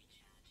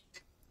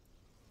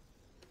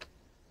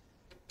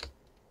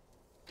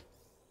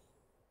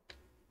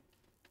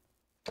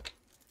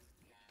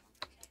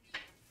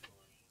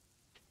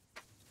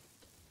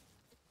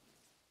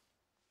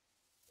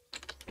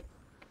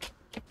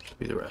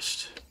 Be the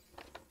rest.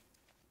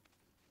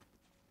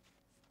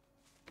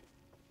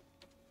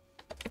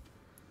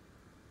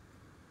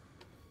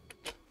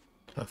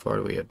 How far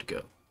do we have to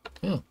go?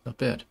 Oh, not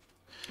bad.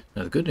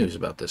 Now the good news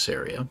about this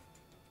area,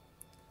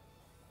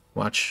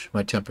 watch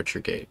my temperature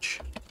gauge.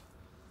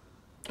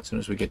 As soon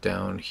as we get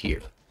down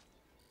here.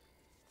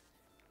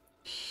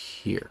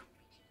 Here.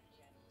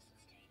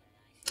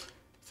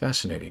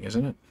 Fascinating,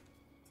 isn't it?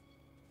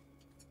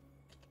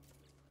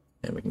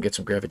 And we can get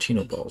some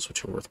gravitino balls,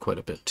 which are worth quite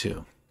a bit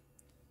too.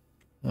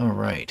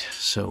 Alright,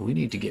 so we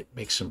need to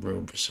make some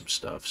room for some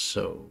stuff,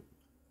 so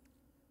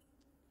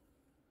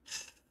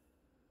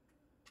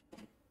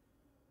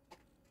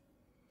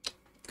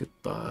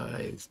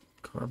goodbye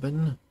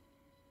carbon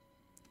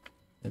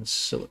and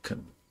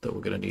silicon, though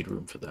we're going to need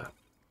room for that.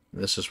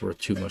 This is worth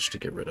too much to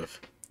get rid of.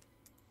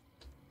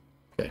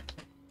 Okay.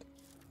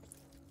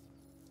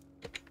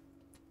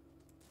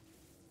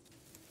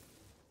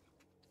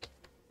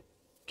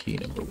 Key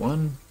number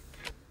 1.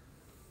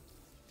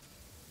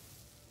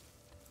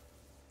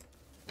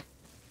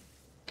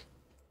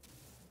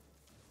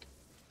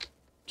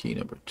 Key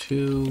number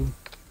 2.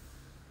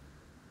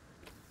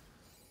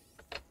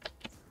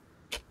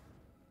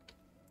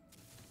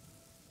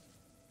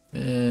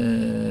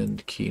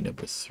 And key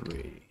number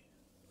 3.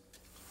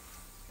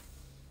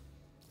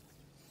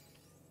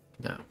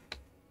 Now,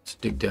 let's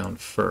dig down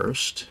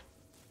first.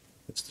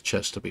 It's the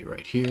chest will be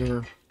right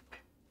here.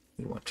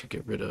 We want to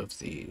get rid of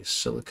the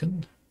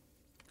silicon,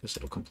 because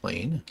it'll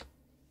complain.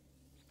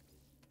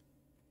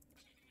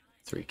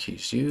 3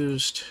 keys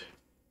used.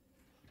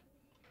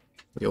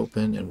 We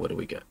open, and what do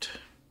we get?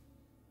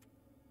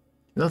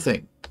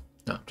 Nothing.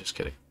 No, I'm just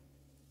kidding.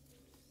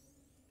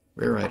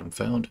 Rare item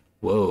found.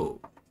 Whoa.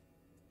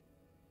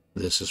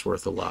 This is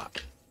worth a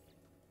lot.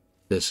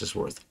 This is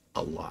worth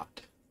a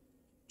lot.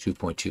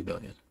 2.2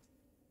 million.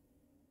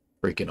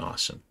 Freaking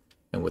awesome.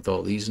 And with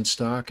all these in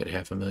stock at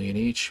 $500,000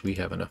 each, we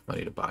have enough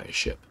money to buy a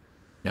ship.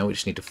 Now we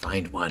just need to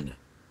find one.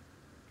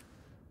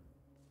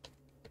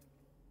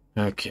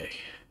 Okay.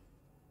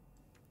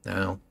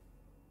 Now,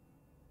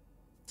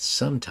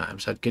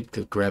 sometimes I'd get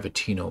the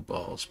Gravitino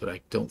balls, but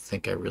I don't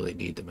think I really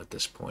need them at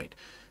this point.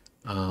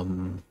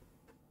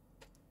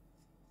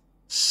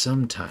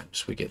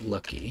 Sometimes we get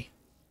lucky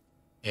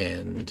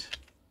and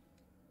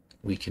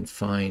we can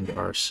find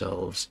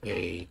ourselves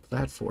a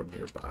platform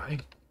nearby.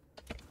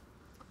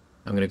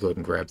 I'm going to go ahead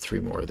and grab 3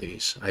 more of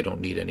these. I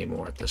don't need any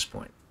more at this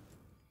point.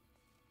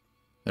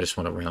 I just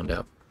want to round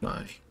out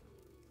my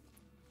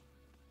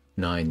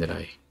 9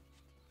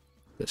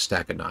 the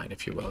stack of 9,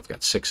 if you will. I've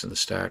got 6 in the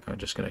stack. I'm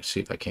just going to see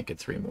if I can't get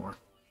 3 more.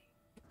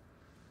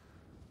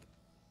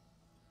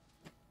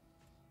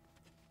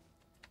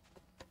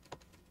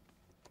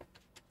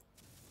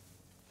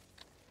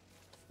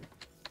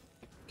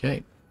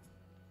 Okay.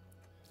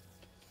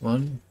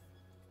 1,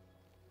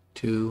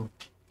 2,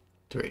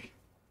 3.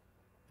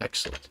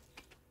 Excellent.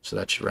 So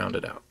that should round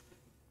it out.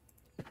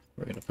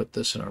 We're going to put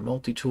this in our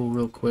multi-tool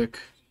real quick.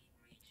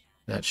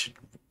 That should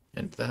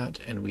end that,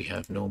 and we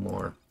have no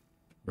more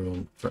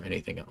room for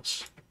anything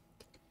else.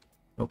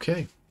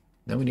 Okay,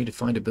 now we need to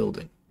find a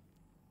building.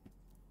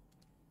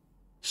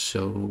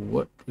 So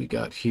what we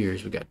got here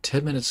is we got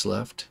 10 minutes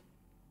left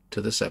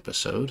to this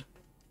episode.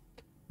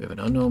 We have an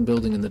unknown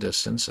building in the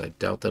distance. I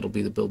doubt that'll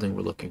be the building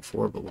we're looking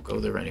for, but we'll go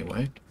there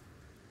anyway.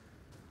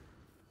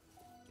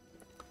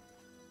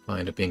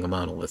 Might end up being a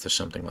monolith or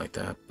something like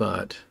that,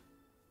 but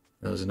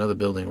there's another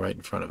building right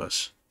in front of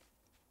us,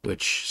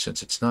 which,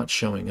 since it's not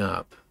showing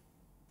up,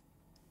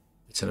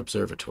 it's an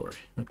observatory.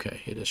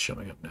 Okay, it is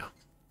showing up now.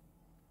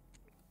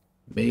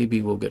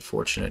 Maybe we'll get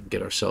fortunate and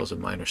get ourselves a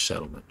minor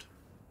settlement,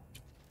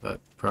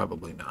 but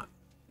probably not.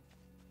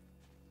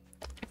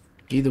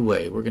 Either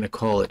way, we're going to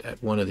call it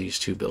at one of these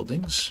 2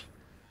 buildings.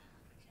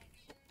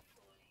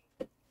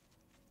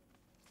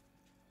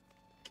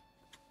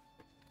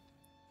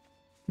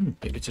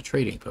 Maybe it's a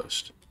trading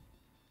post.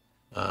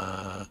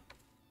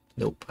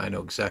 Nope, I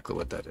know exactly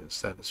what that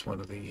is. That is one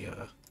of the,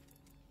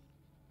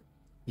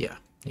 yeah,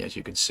 as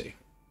you can see.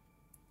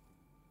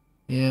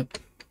 Yep,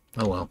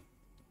 oh well.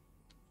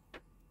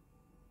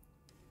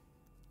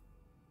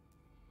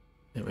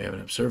 And we have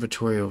an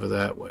observatory over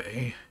that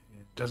way.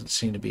 It doesn't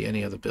seem to be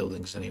any other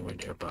buildings anywhere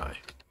nearby.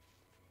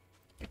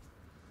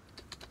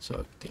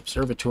 So, the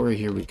observatory,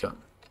 here we come.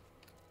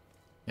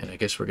 And I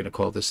guess we're going to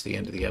call this the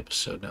end of the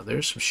episode. Now,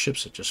 there's some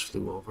ships that just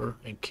flew over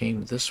and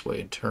came this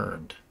way and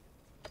turned.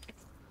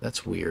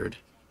 That's weird.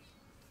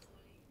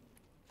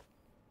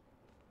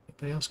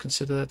 Anybody else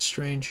consider that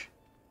strange?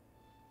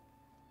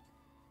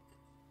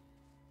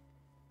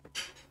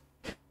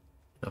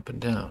 Up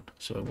and down.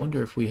 So I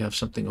wonder if we have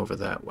something over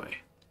that way.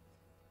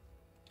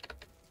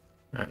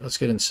 Alright, let's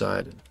get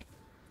inside and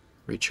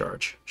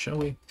recharge, shall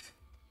we?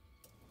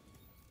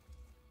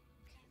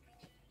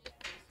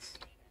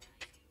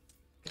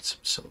 Get some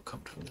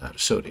silicone from that,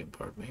 sodium,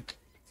 pardon me.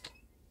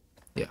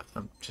 Yeah,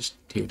 I'm just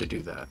here to do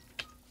that.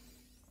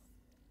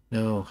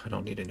 No, I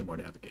don't need any more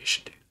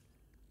navigation, dude.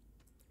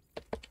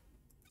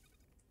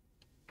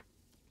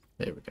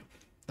 There we go.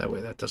 That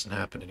way that doesn't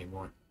happen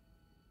anymore.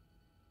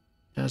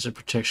 Hazard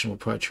protection, we'll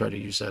probably try to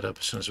use that up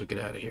as soon as we get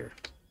out of here.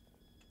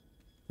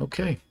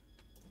 Okay.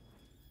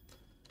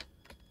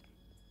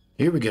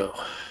 Here we go.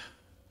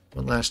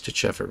 One last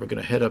ditch effort. We're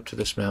going to head up to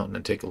this mountain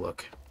and take a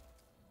look.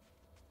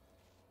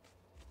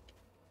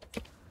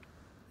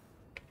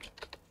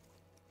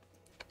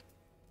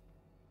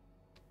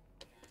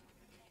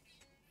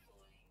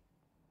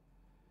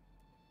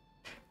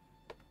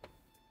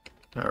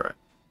 Alright.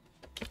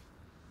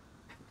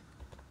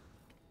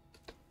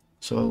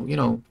 So, you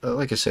know,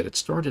 like I said, it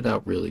started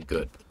out really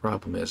good. The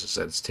problem is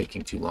that it's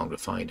taking too long to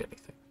find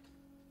anything.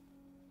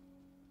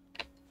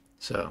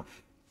 So,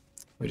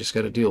 we just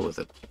got to deal with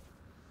it.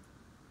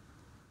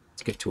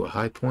 Let's get to a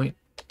high point.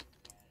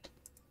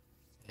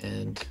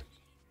 And,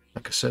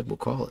 like I said, we'll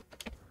call it.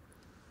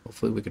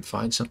 Hopefully we can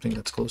find something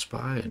that's close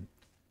by and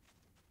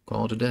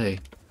call it a day.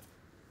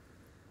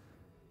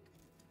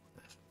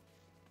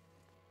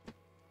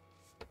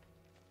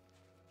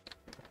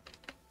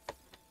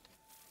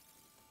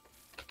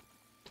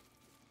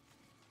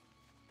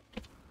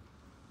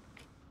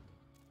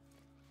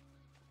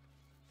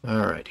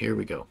 Alright, here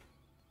we go.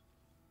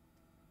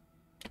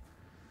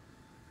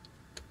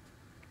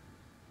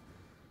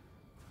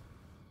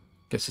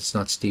 Guess it's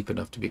not steep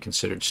enough to be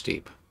considered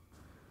steep.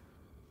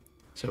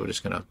 So we're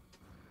just gonna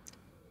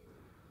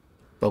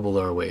bubble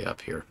our way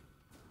up here.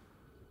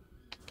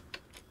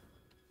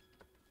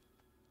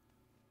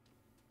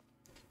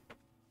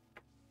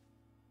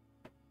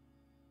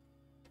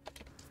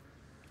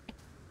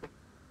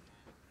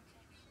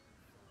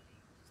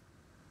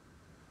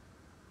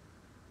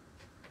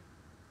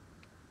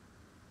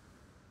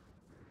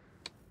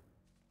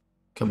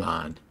 Come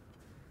on.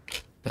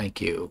 Thank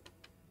you.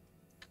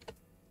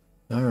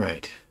 All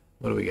right.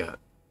 What do we got?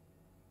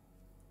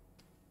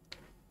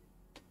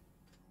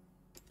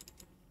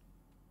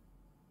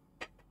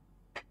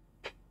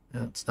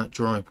 Now, it's not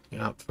drawing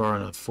out far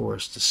enough for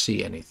us to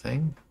see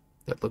anything.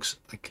 That looks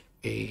like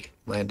a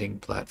landing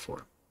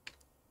platform.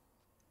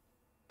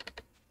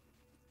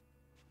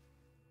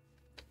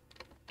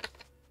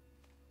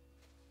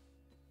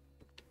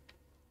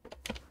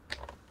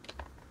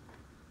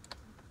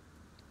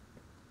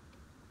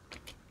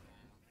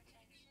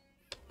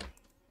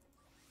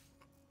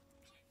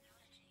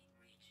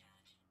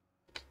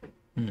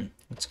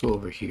 Let's go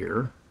over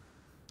here.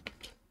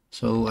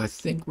 So I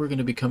think we're going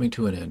to be coming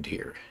to an end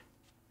here.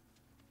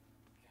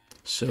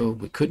 So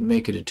we couldn't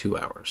make it in 2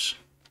 hours.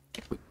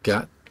 We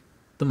got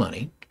the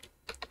money.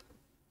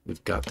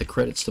 We've got the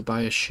credits to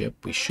buy a ship.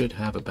 We should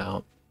have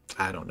about,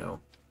 I don't know,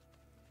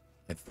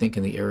 I think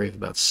in the area of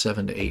about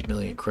 7 to 8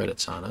 million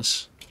credits on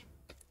us,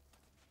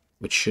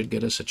 which should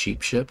get us a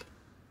cheap ship.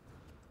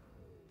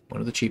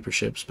 One of the cheaper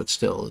ships, but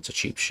still, it's a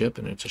cheap ship,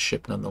 and it's a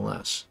ship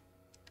nonetheless.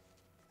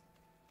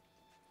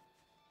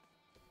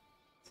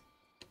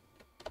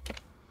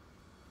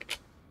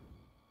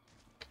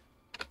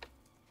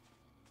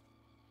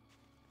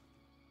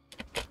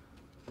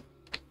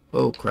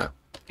 Oh, crap.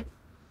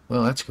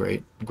 Well, that's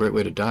great. A great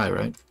way to die,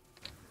 right?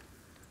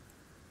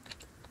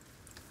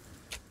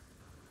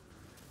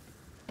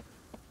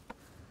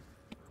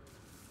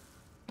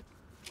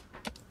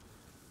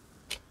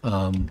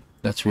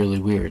 That's really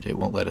weird. It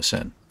won't let us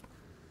in.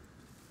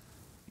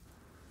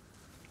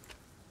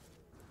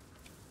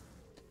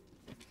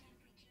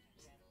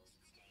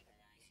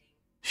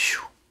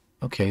 Whew.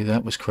 Okay,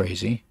 that was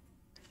crazy.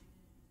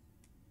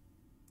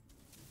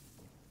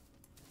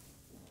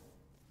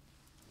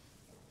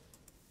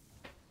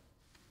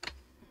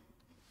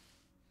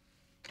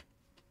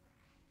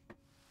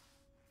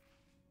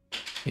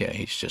 Yeah,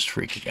 he's just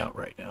freaking out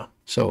right now.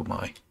 So am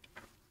I.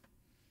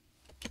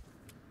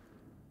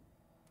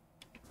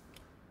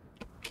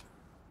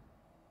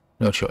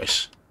 No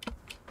choice.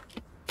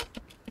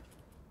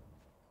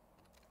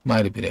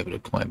 Might have been able to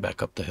climb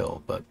back up the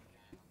hill, but...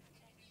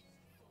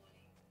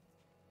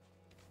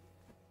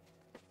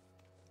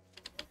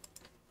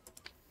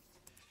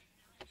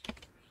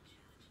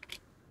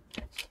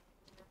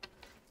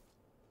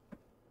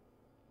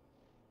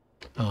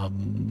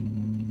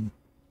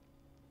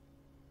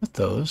 With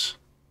those.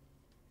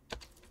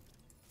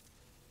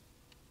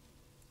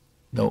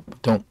 Nope,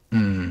 don't.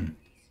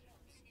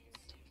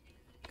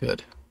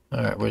 Good.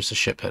 Alright, where's the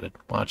ship headed?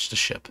 Watch the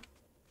ship.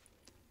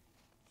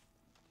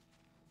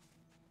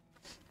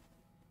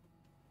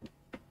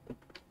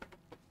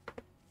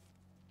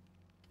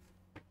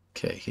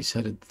 Okay, he's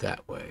headed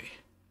that way.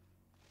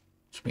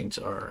 Which means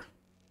our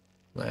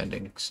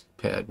landing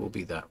pad will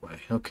be that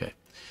way. Okay.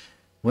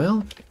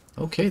 Well,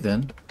 okay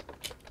then.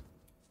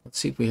 Let's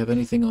see if we have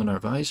anything on our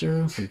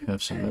visor. We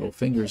have some metal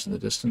fingers in the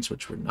distance,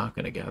 which we're not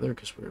going to gather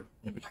because we're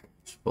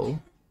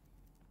full.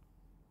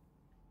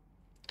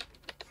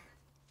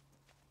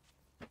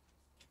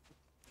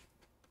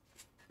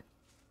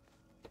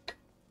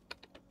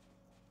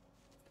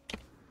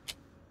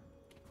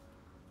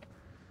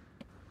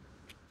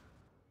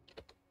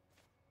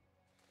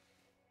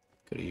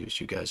 Could have used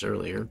you guys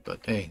earlier, but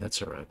hey,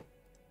 that's all right.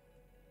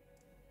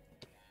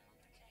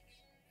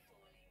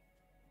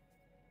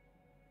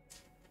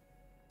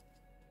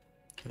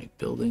 Any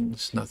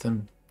buildings?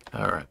 Nothing?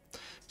 Alright.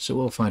 So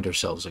we'll find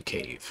ourselves a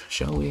cave,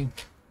 shall we?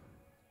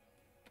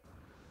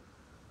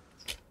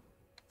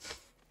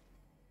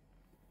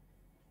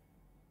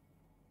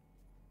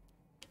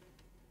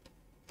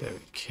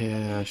 Buried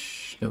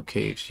cache. No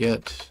caves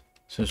yet.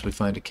 As soon as we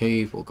find a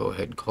cave, we'll go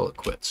ahead and call it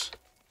quits.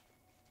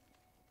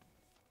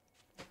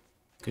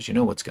 Because you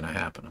know what's going to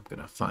happen. I'm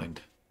going to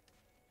find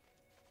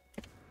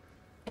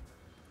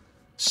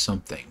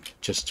something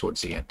just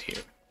towards the end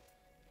here.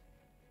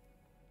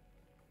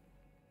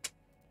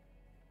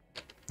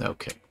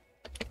 Okay.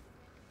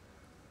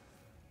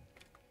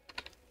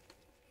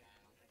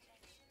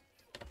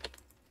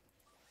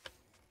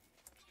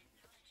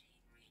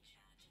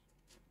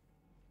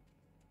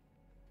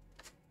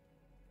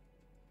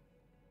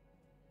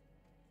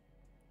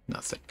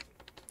 Nothing.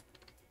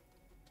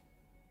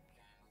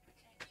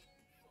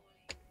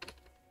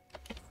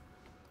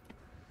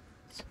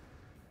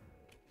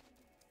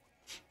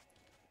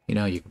 You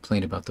know, you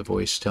complain about the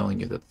voice telling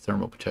you that the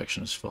thermal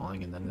protection is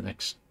falling, and then the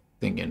next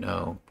thing you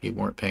know, you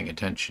weren't paying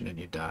attention and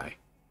you die.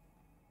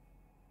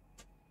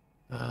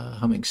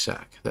 Humming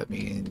sack. That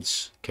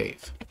means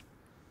cave.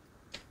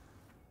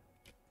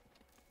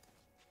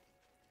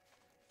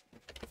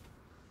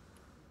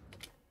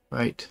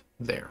 Right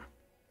there.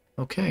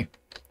 Okay.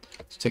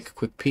 Let's take a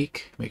quick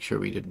peek. Make sure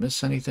we didn't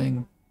miss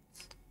anything.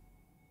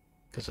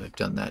 Because I've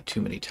done that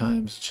too many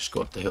times. Let's just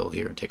go up the hill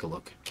here and take a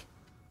look.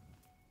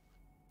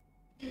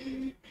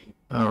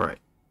 Alright.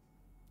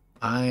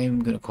 I'm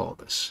going to call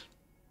this.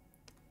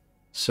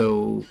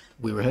 So,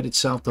 we were headed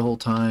south the whole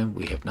time.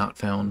 We have not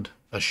found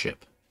a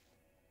ship.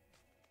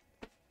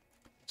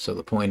 So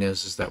the point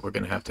is that we're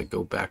going to have to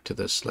go back to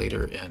this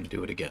later and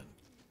do it again.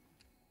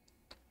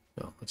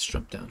 So let's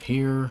jump down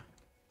here.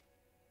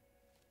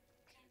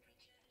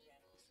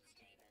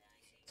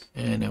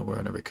 And now we're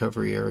in a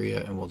recovery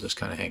area, and we'll just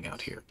kind of hang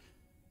out here,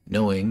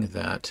 knowing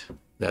that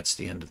that's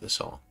the end of this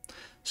all.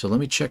 So let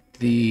me check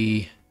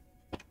the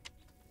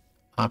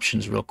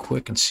options real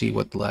quick and see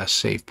what the last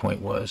save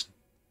point was.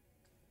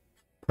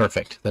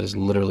 Perfect. That is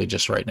literally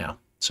just right now.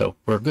 So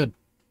we're good.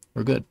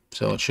 We're good.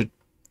 So it should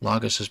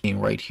log us as being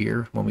right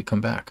here when we come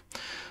back.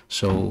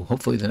 So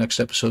hopefully the next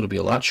episode will be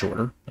a lot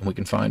shorter, and we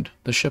can find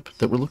the ship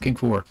that we're looking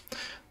for.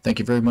 Thank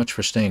you very much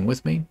for staying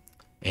with me.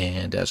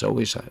 And as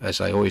always,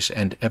 as I always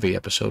end every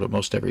episode, or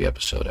most every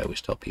episode, I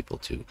always tell people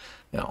to,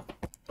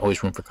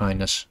 always room for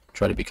kindness,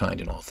 try to be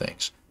kind in all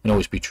things, and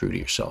always be true to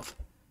yourself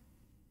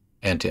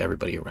and to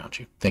everybody around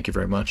you. Thank you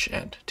very much,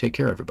 and take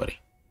care, everybody.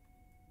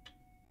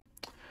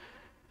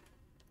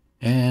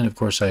 And of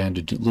course, I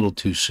ended a little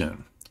too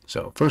soon.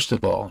 So first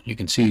of all, you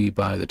can see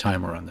by the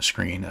timer on the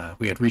screen,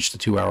 we had reached the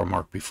 2-hour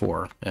mark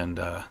before, and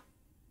I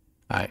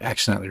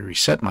accidentally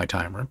reset my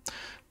timer,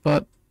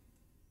 but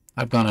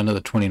I've gone another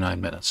 29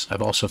 minutes.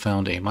 I've also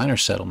found a minor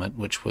settlement,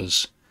 which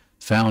was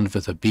found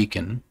with a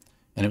beacon,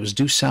 and it was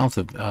due south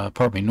of,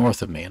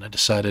 north of me, and I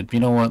decided, you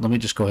know what, let me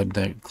just go ahead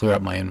and clear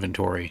out my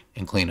inventory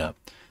and clean up.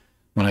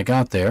 When I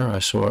got there, I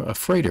saw a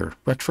freighter,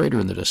 wrecked freighter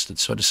in the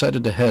distance, so I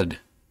decided to head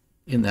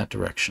in that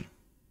direction.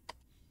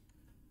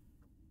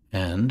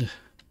 And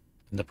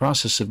in the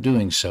process of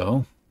doing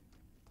so,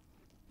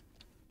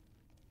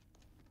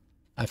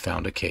 I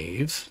found a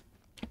cave,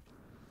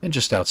 and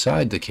just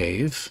outside the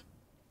cave,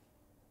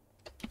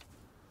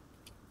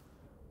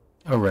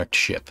 a wrecked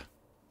ship.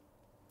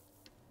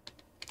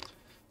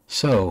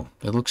 So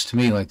it looks to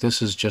me like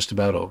this is just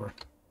about over.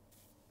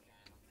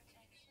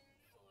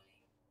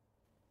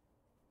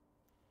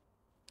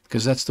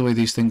 Because that's the way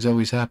these things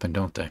always happen,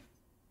 don't they?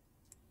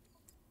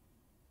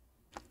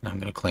 I'm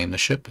going to claim the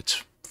ship.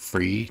 It's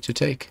free to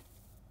take.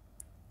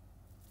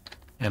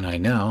 And I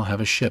now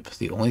have a ship.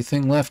 The only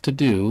thing left to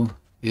do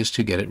is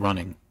to get it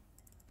running.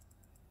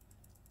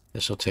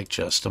 This will take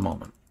just a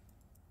moment.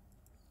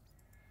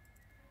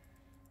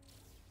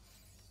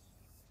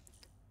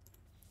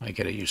 I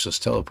get a useless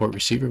teleport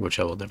receiver, which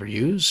I will never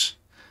use,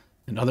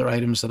 and other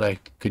items that I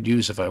could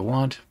use if I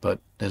want, but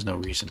there's no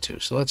reason to.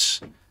 So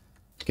let's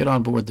get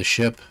on board the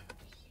ship.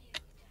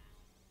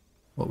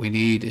 What we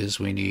need is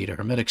a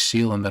hermetic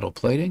seal and metal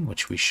plating,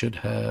 which we should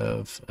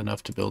have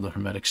enough to build a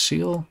hermetic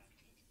seal,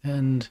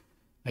 and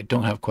I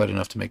don't have quite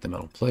enough to make the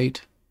metal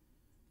plate.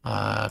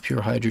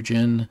 Pure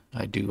hydrogen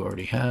I do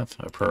already have,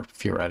 or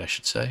fluoride I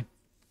should say.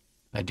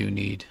 I do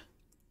need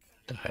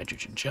the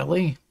hydrogen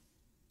jelly.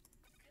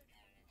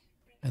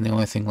 And the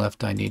only thing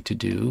left I need to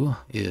do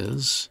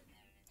is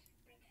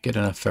get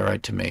enough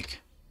ferrite to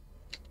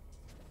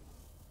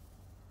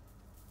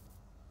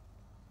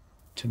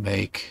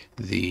make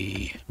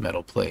the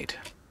metal plate,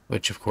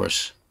 which of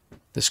course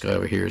this guy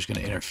over here is going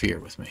to interfere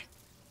with me.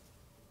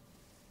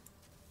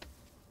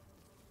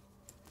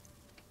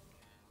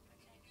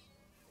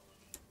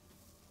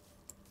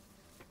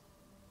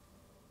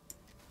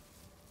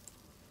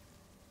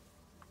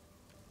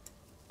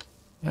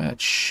 That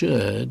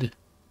should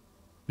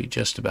be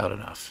just about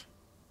enough.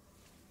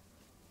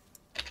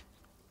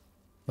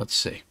 Let's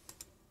see.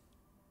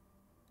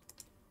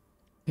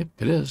 Yep,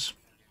 it is.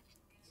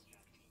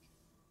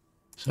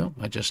 So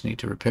I just need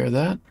to repair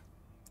that,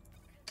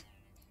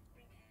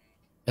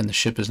 and the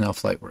ship is now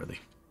flightworthy.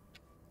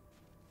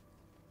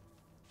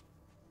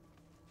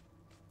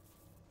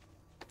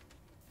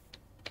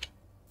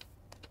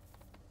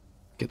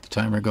 Get the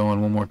timer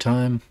going one more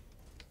time.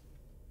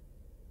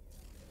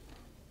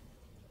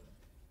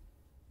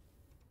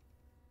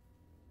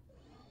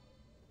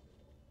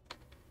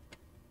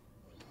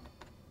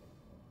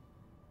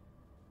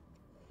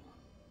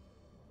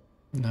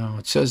 No,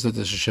 it says that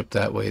there's a ship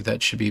that way.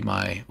 That should be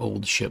my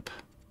old ship.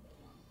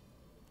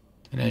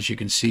 And as you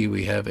can see,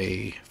 we have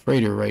a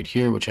freighter right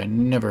here, which I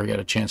never got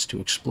a chance to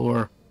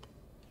explore.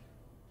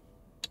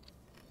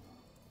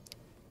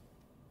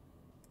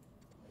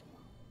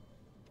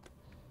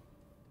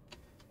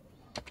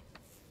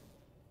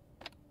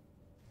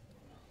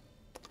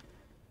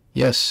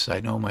 Yes, I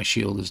know my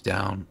shield is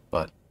down,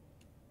 but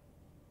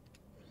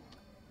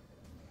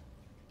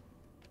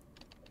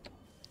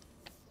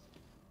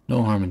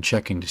no harm in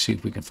checking to see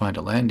if we can find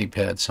a landing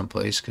pad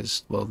someplace,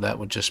 because, well, that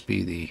would just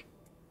be the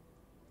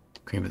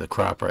cream of the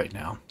crop right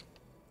now.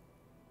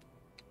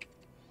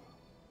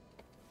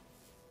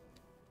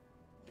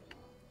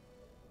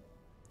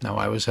 Now,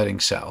 I was heading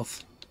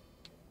south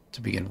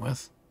to begin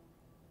with,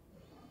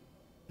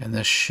 and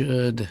this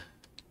should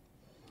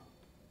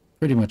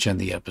pretty much end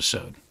the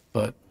episode,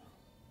 but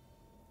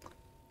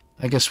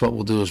I guess what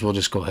we'll do is we'll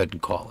just go ahead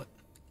and call it.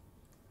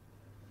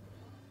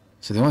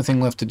 So the only thing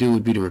left to do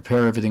would be to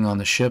repair everything on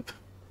the ship,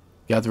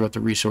 gather up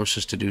the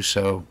resources to do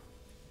so,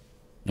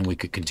 and we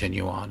could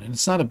continue on. And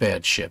it's not a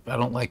bad ship. I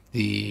don't like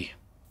the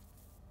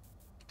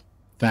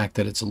fact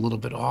that it's a little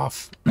bit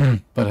off,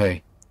 but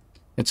hey,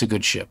 it's a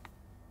good ship.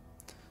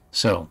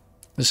 So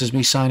this is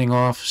me signing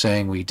off,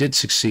 saying we did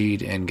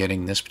succeed in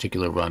getting this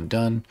particular run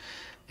done,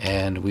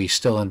 and we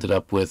still ended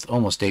up with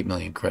almost 8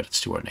 million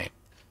credits to our name.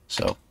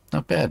 So,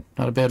 not bad.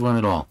 Not a bad run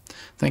at all.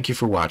 Thank you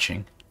for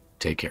watching.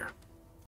 Take care.